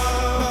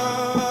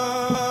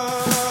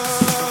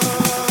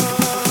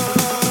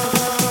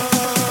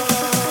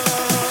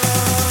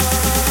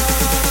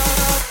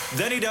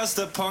 Then he does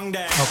the pong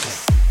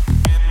dance.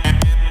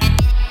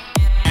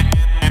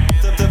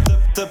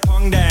 The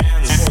pong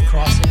dance. 4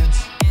 cross hands.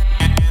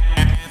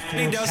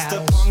 He does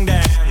the pong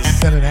dance.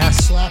 Then an ass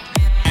slap.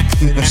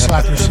 Then you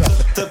slap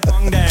yourself. The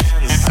pong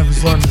dance. I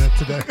was learning that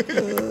today.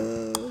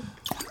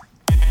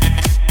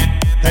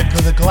 That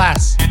to the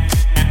glass.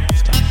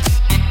 It's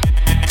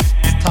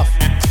tough.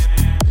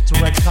 It's a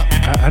red cup.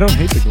 I don't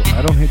hate the glass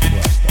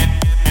though.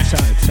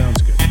 It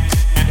sounds good.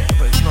 Yeah,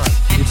 but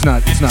it's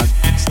not. It's not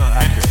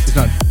accurate. It's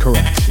not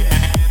correct.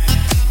 Yeah.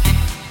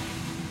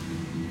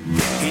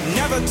 He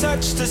never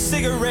touched a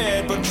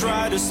cigarette, but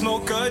tried to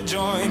smoke a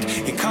joint.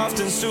 He coughed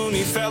and soon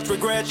he felt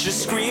regret,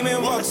 just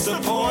screaming, "What's the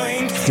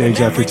point?" Digs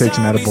after he takes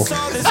an edible. What's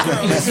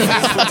the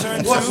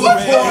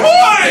point?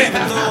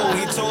 Even though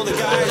he told the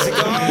guys he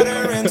got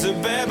her into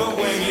bed, but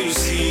when you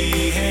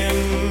see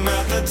him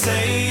at the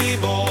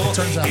table,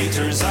 he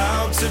turns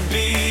out to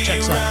be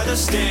rather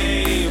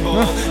stable.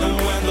 And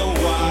when the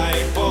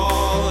white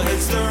ball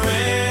hits the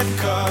red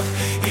cup,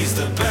 he's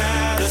the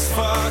baddest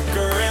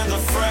fucker in the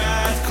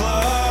frat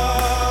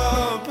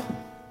club.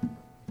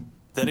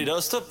 Then he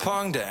does the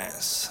pong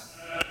dance.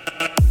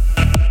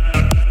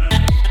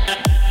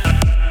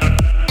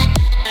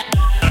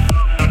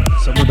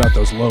 Something about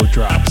those low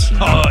drops.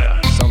 Oh yeah.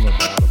 Something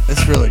about them.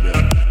 It's really good.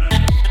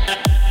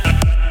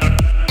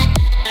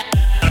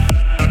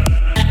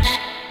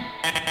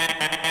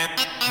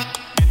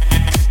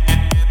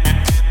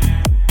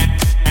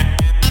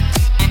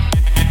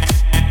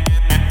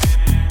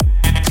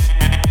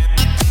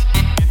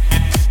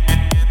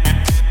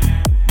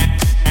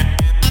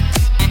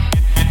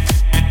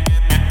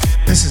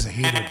 This is a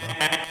heater, bro.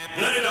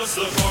 Then he does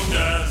the pong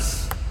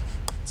dance.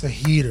 It's a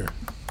heater.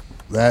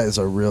 That is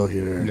a real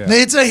heater. Yeah.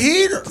 It's a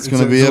heater. It's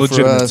going to be It's a it for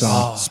legitimate us.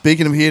 song.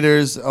 Speaking of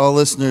heaters, all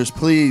listeners,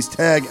 please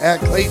tag at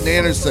Clayton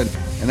Anderson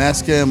and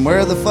ask him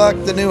where the fuck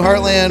the new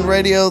Heartland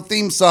Radio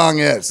theme song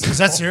is. Is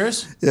that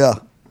serious? Yeah.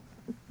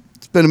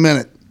 It's been a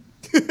minute.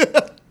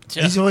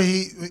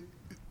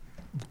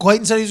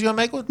 Clayton said he was going to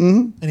make one,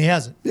 and he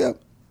hasn't. Yeah.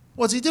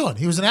 What's he doing?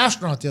 He was an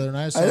astronaut the other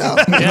night. I know.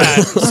 Yeah,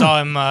 I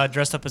saw him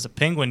dressed up as a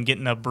penguin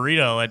getting a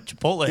burrito at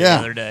Chipotle the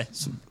other day.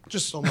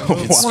 Just what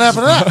happened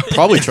to that?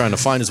 Probably trying to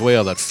find his way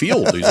out of that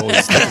field. He's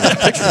always taking those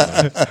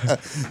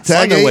pictures.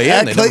 Tag their way in,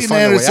 at they never Clayton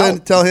find their way Anderson.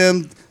 out. Tell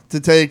him to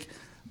take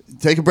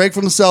a break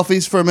from the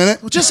selfies for a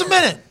minute. Just a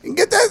minute. And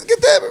get that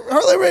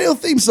Heartland Radio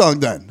theme song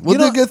done. We'll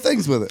do good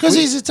things with it. Because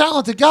he's a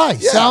talented guy.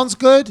 Yeah. Sounds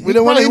good. We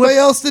don't want anybody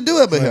else to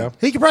do it but him.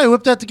 He could probably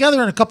whip that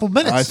together in a couple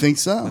minutes. I think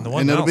so.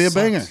 And it'll be a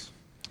banger.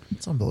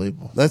 It's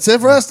unbelievable. That's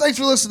it for us. Thanks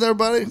for listening,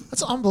 everybody.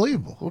 That's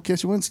unbelievable. We'll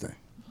catch you Wednesday.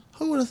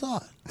 Who would have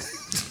thought?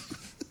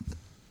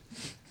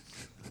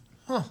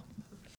 Huh.